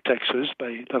University of Texas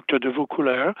by Dr. de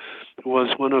Vaucouleurs, who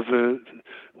was one of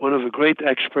the great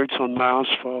experts on Mars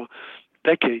for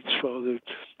decades,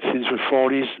 since the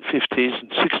 40s, 50s,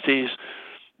 and 60s.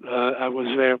 I was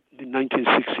there in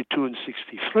 1962 and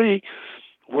 63,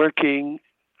 working,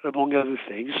 among other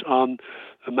things, on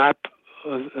a map,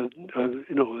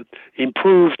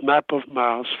 improved map of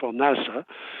Mars for NASA,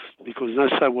 because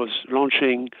NASA was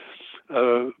launching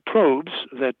probes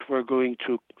that were going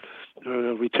to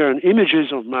return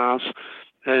images of Mars,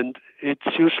 and it's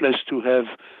useless to have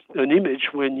an image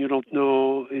when you don't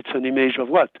know it's an image of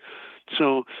what.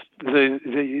 So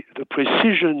the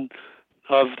precision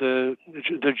of the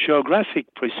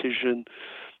geographic precision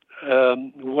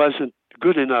wasn't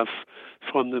good enough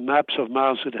from the maps of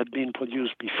Mars that had been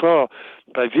produced before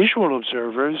by visual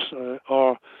observers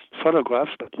or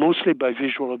photographs, but mostly by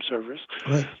visual observers,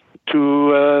 right,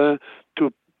 to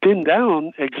pin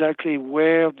down exactly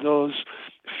where those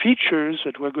features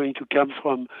that were going to come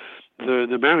from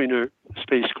the Mariner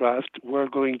spacecraft were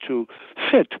going to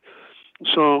fit.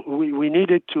 So we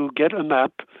needed to get a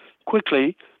map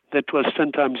quickly that was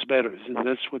 10 times better, and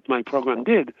that's what my program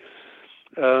did.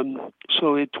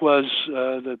 So it was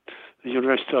the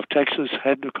University of Texas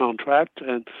had the contract,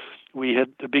 and we had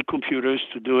the big computers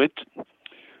to do it.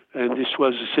 And this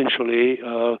was essentially,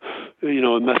 a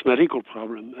mathematical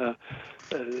problem,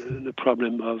 the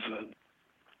problem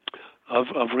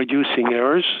of reducing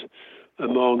errors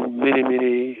among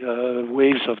many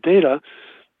waves of data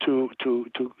to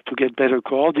get better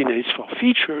coordinates for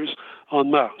features on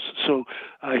Mars. So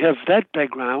I have that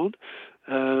background.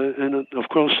 And of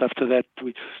course, after that,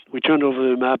 we turned over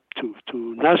the map to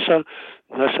NASA.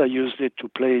 NASA used it to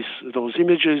place those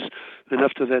images, and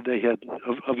after that, they had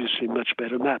obviously much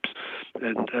better maps.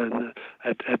 And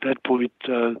at that point,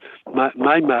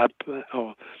 my map,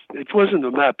 or it wasn't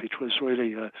a map; it was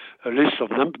really a list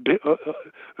of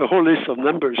a whole list of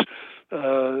numbers.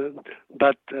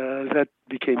 But that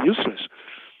became useless.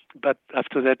 But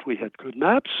after that, we had good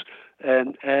maps,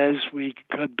 and as we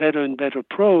got better and better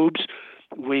probes,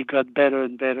 we got better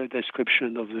and better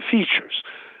description of the features,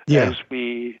 as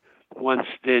we once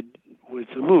did with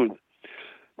the moon.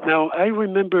 Now, I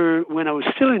remember when I was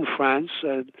still in France,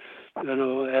 as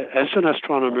an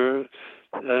astronomer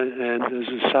and as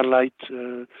a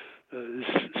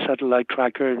satellite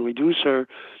tracker and reducer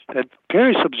at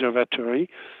Paris Observatory,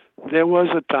 there was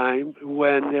a time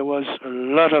when there was a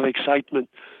lot of excitement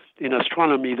in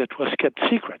astronomy that was kept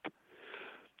secret,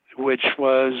 which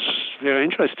was very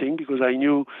interesting because I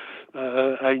knew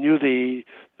the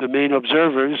main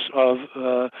observers of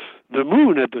the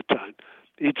moon at the time.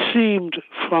 It seemed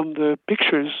from the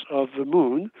pictures of the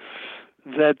moon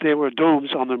that there were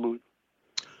domes on the moon.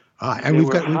 And we've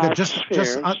got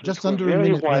just under a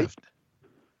minute left.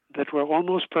 That were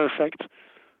almost perfect,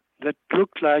 that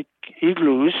looked like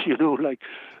igloos,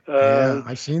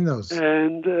 I've seen those.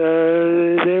 And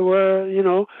they were,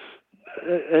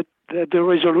 at the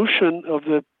resolution of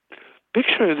the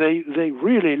picture, they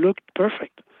really looked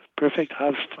perfect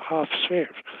half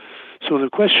spheres. So the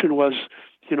question was,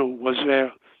 was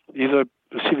there either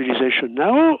a civilization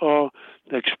now, or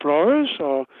the explorers,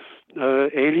 or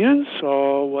aliens,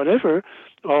 or whatever,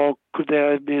 or could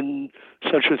there have been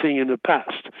such a thing in the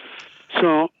past?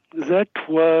 So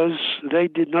they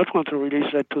did not want to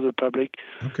release that to the public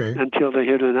until they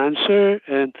had an answer,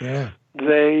 and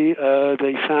they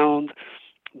found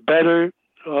better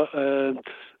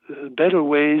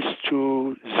ways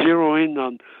to zero in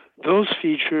on those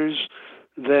features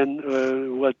than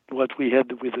what we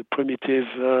had with the primitive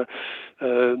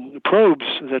probes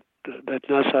that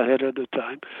NASA had at the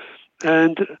time.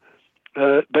 And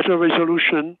better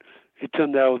resolution, it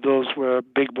turned out those were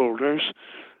big boulders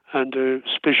under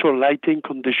special lighting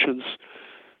conditions.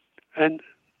 And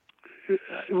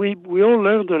we all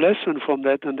learned a lesson from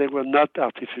that, and they were not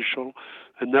artificial.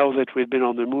 And now that we've been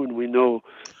on the moon, we know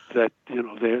that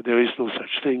there is no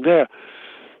such thing there.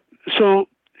 So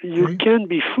you can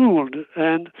be fooled.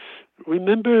 And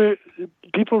remember,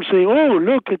 people say, "Oh,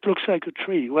 look, it looks like a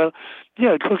tree." Well,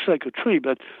 yeah, it looks like a tree,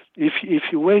 but if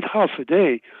you wait half a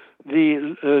day,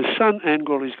 the sun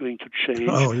angle is going to change.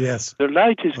 Oh, yes. The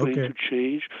light is going to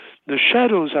change. The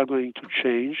shadows are going to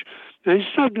change. And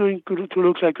it's not going to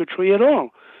look like a tree at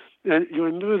all. And you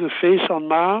remember the face on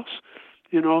Mars?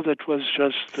 That was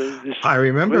just this I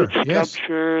remember, great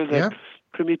sculpture that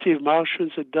primitive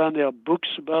Martians had done. There are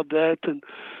books about that. And,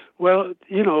 well,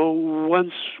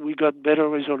 once we got better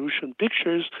resolution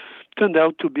pictures, it turned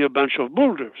out to be a bunch of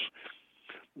boulders.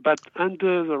 But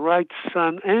under the right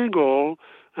sun angle,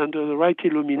 under the right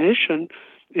illumination,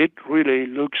 it really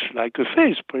looks like a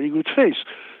face, pretty good face.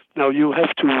 Now, you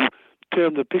have to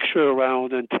turn the picture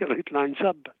around until it lines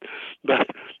up. But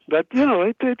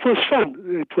it was fun.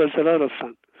 It was a lot of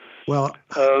fun. Well,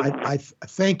 I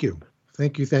thank you.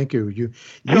 Thank you.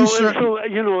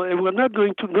 We're not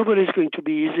going to, nobody's going to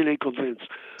be easily convinced.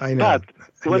 I know.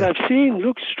 But what I've seen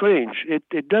looks strange.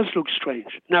 It does look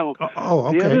strange. Now,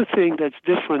 the other thing that's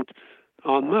different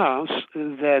on Mars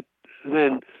is that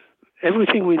then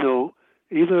everything we know,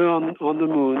 either on the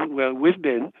moon where we've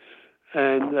been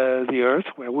and the Earth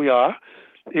where we are,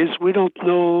 is we don't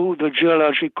know the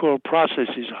geological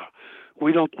processes are.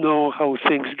 We don't know how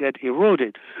things get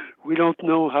eroded. We don't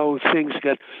know how things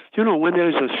get... when there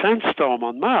is a sandstorm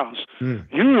on Mars, you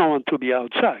don't want to be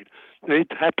outside.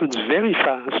 It happens very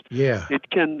fast. Yeah. It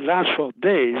can last for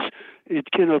days.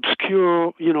 It can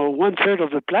obscure, 1/3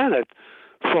 of the planet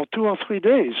for 2 or 3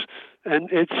 days. And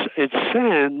it's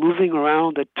sand moving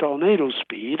around at tornado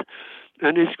speed.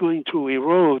 and it's going to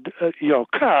erode your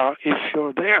car if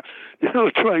you're there,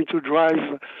 trying to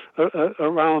drive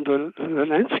around the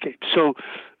landscape. So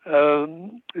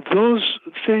those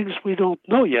things we don't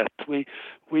know yet. We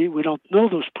don't know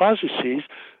those processes,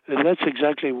 and that's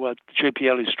exactly what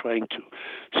JPL is trying to.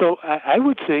 So I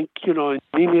would think, an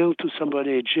email to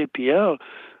somebody at JPL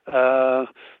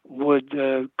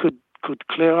could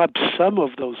clear up some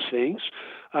of those things.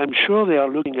 I'm sure they are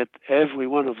looking at every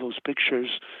one of those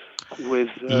pictures with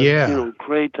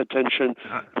great attention.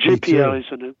 JPL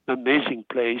is an amazing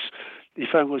place.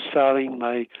 If I was starting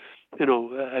my,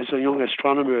 as a young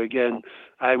astronomer again,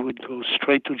 I would go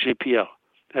straight to JPL,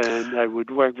 and I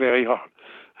would work very hard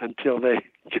until they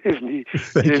gave me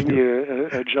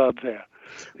a job there.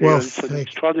 Well, it's an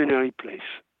extraordinary place.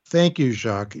 Thank you,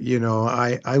 Jacques.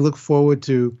 I look forward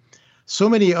to so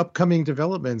many upcoming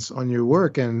developments on your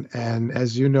work, and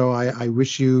as you know, I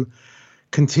wish you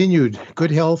continued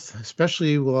good health,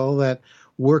 especially with all that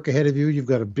work ahead of you. You've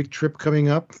got a big trip coming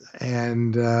up,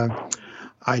 and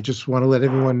I just want to let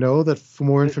everyone know that for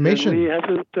more information. And we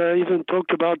haven't even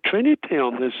talked about Trinity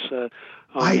on this show.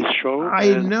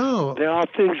 I know. There are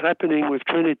things happening with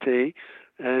Trinity,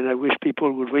 and I wish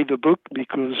people would read the book,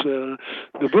 because the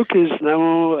book is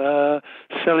now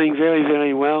selling very,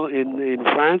 very well in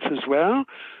France as well,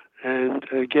 and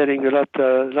getting a lot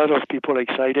of people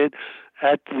excited.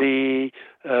 At in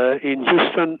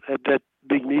Houston, at that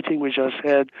big meeting we just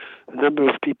had, a number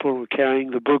of people were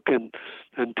carrying the book and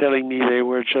telling me they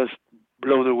were just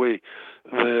blown away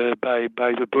by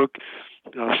the book.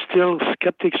 There are still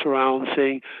skeptics around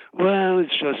saying, well,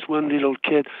 it's just one little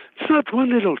kid. It's not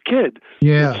one little kid.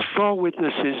 Yeah. It's 4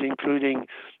 witnesses, including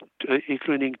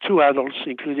 2 adults,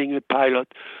 including a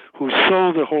pilot who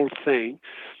saw the whole thing,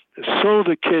 saw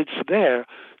the kids there,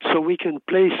 so we can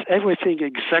place everything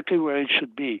exactly where it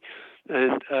should be.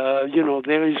 And,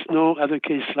 there is no other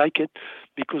case like it,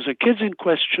 because the kids in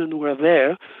question were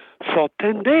there for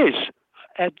 10 days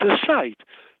at the site.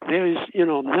 There is,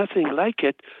 nothing like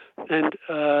it. And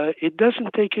it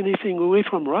doesn't take anything away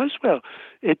from Roswell.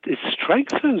 It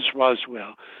strengthens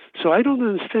Roswell. So I don't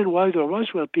understand why the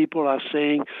Roswell people are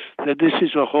saying that this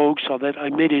is a hoax or that I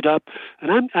made it up.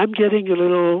 And I'm getting a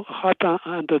little hot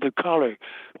under the collar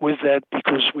with that,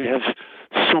 because we have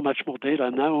so much more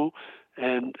data now.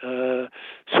 And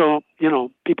so,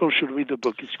 people should read the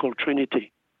book. It's called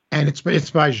Trinity. And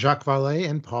it's by Jacques Vallée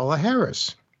and Paula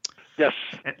Harris. Yes.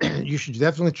 You should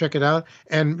definitely check it out.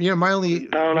 And, my only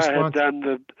Paula had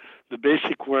done the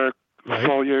basic work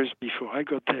 4 years before I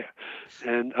got there.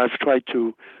 And I've tried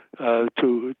to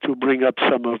bring up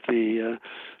some of the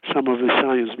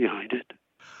science behind it.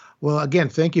 Well, again,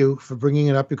 thank you for bringing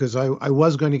it up, because I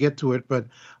was going to get to it, but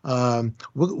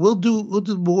we'll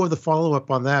do more of the follow-up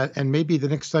on that, and maybe the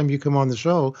next time you come on the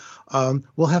show,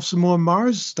 we'll have some more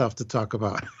Mars stuff to talk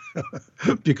about.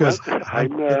 Because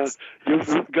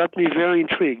you've got me very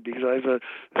intrigued, because I have a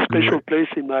special place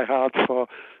in my heart for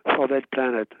that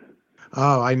planet.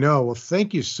 Oh, I know. Well,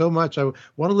 thank you so much. I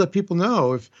want to let people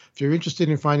know, if you're interested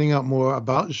in finding out more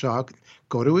about Jacques,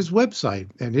 go to his website,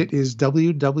 and it is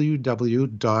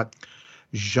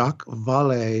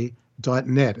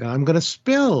www.jacquesvallée.net. And I'm going to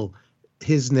spell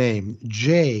his name,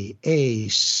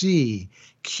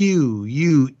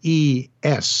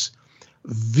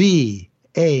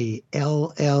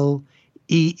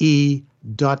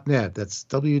 JACQUESVALLEE.net. That's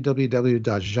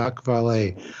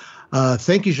www.jacquesvallée.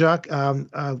 Thank you, Jacques.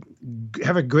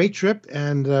 Have a great trip,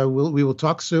 and we will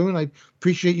talk soon. I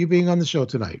appreciate you being on the show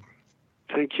tonight.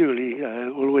 Thank you, Lee.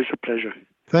 Always a pleasure.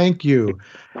 Thank you.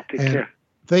 Take care.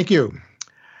 Thank you.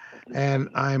 And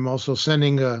I'm also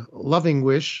sending a loving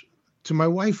wish to my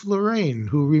wife, Lorraine,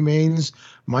 who remains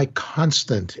my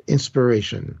constant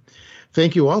inspiration.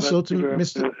 Thank you also to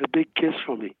Mr. A big kiss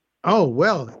for me. Oh,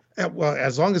 well,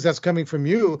 as long as that's coming from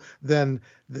you, then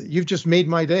you've just made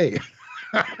my day.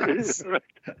 Right.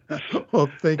 Well,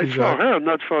 thank you, it's Jacques. for her,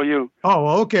 not for you.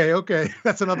 Oh, okay.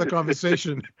 That's another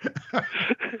conversation.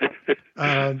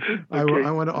 I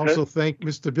want to also thank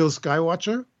Mr. Bill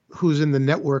Skywatcher, who's in the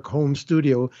network home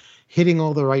studio, hitting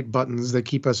all the right buttons that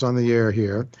keep us on the air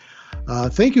here.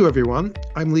 Thank you, everyone.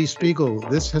 I'm Lee Spiegel.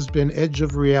 This has been Edge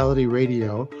of Reality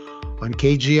Radio on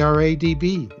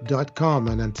KGRADB.com.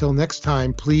 And until next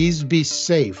time, please be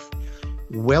safe,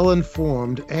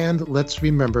 well-informed, and let's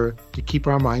remember to keep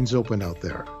our minds open out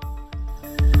there.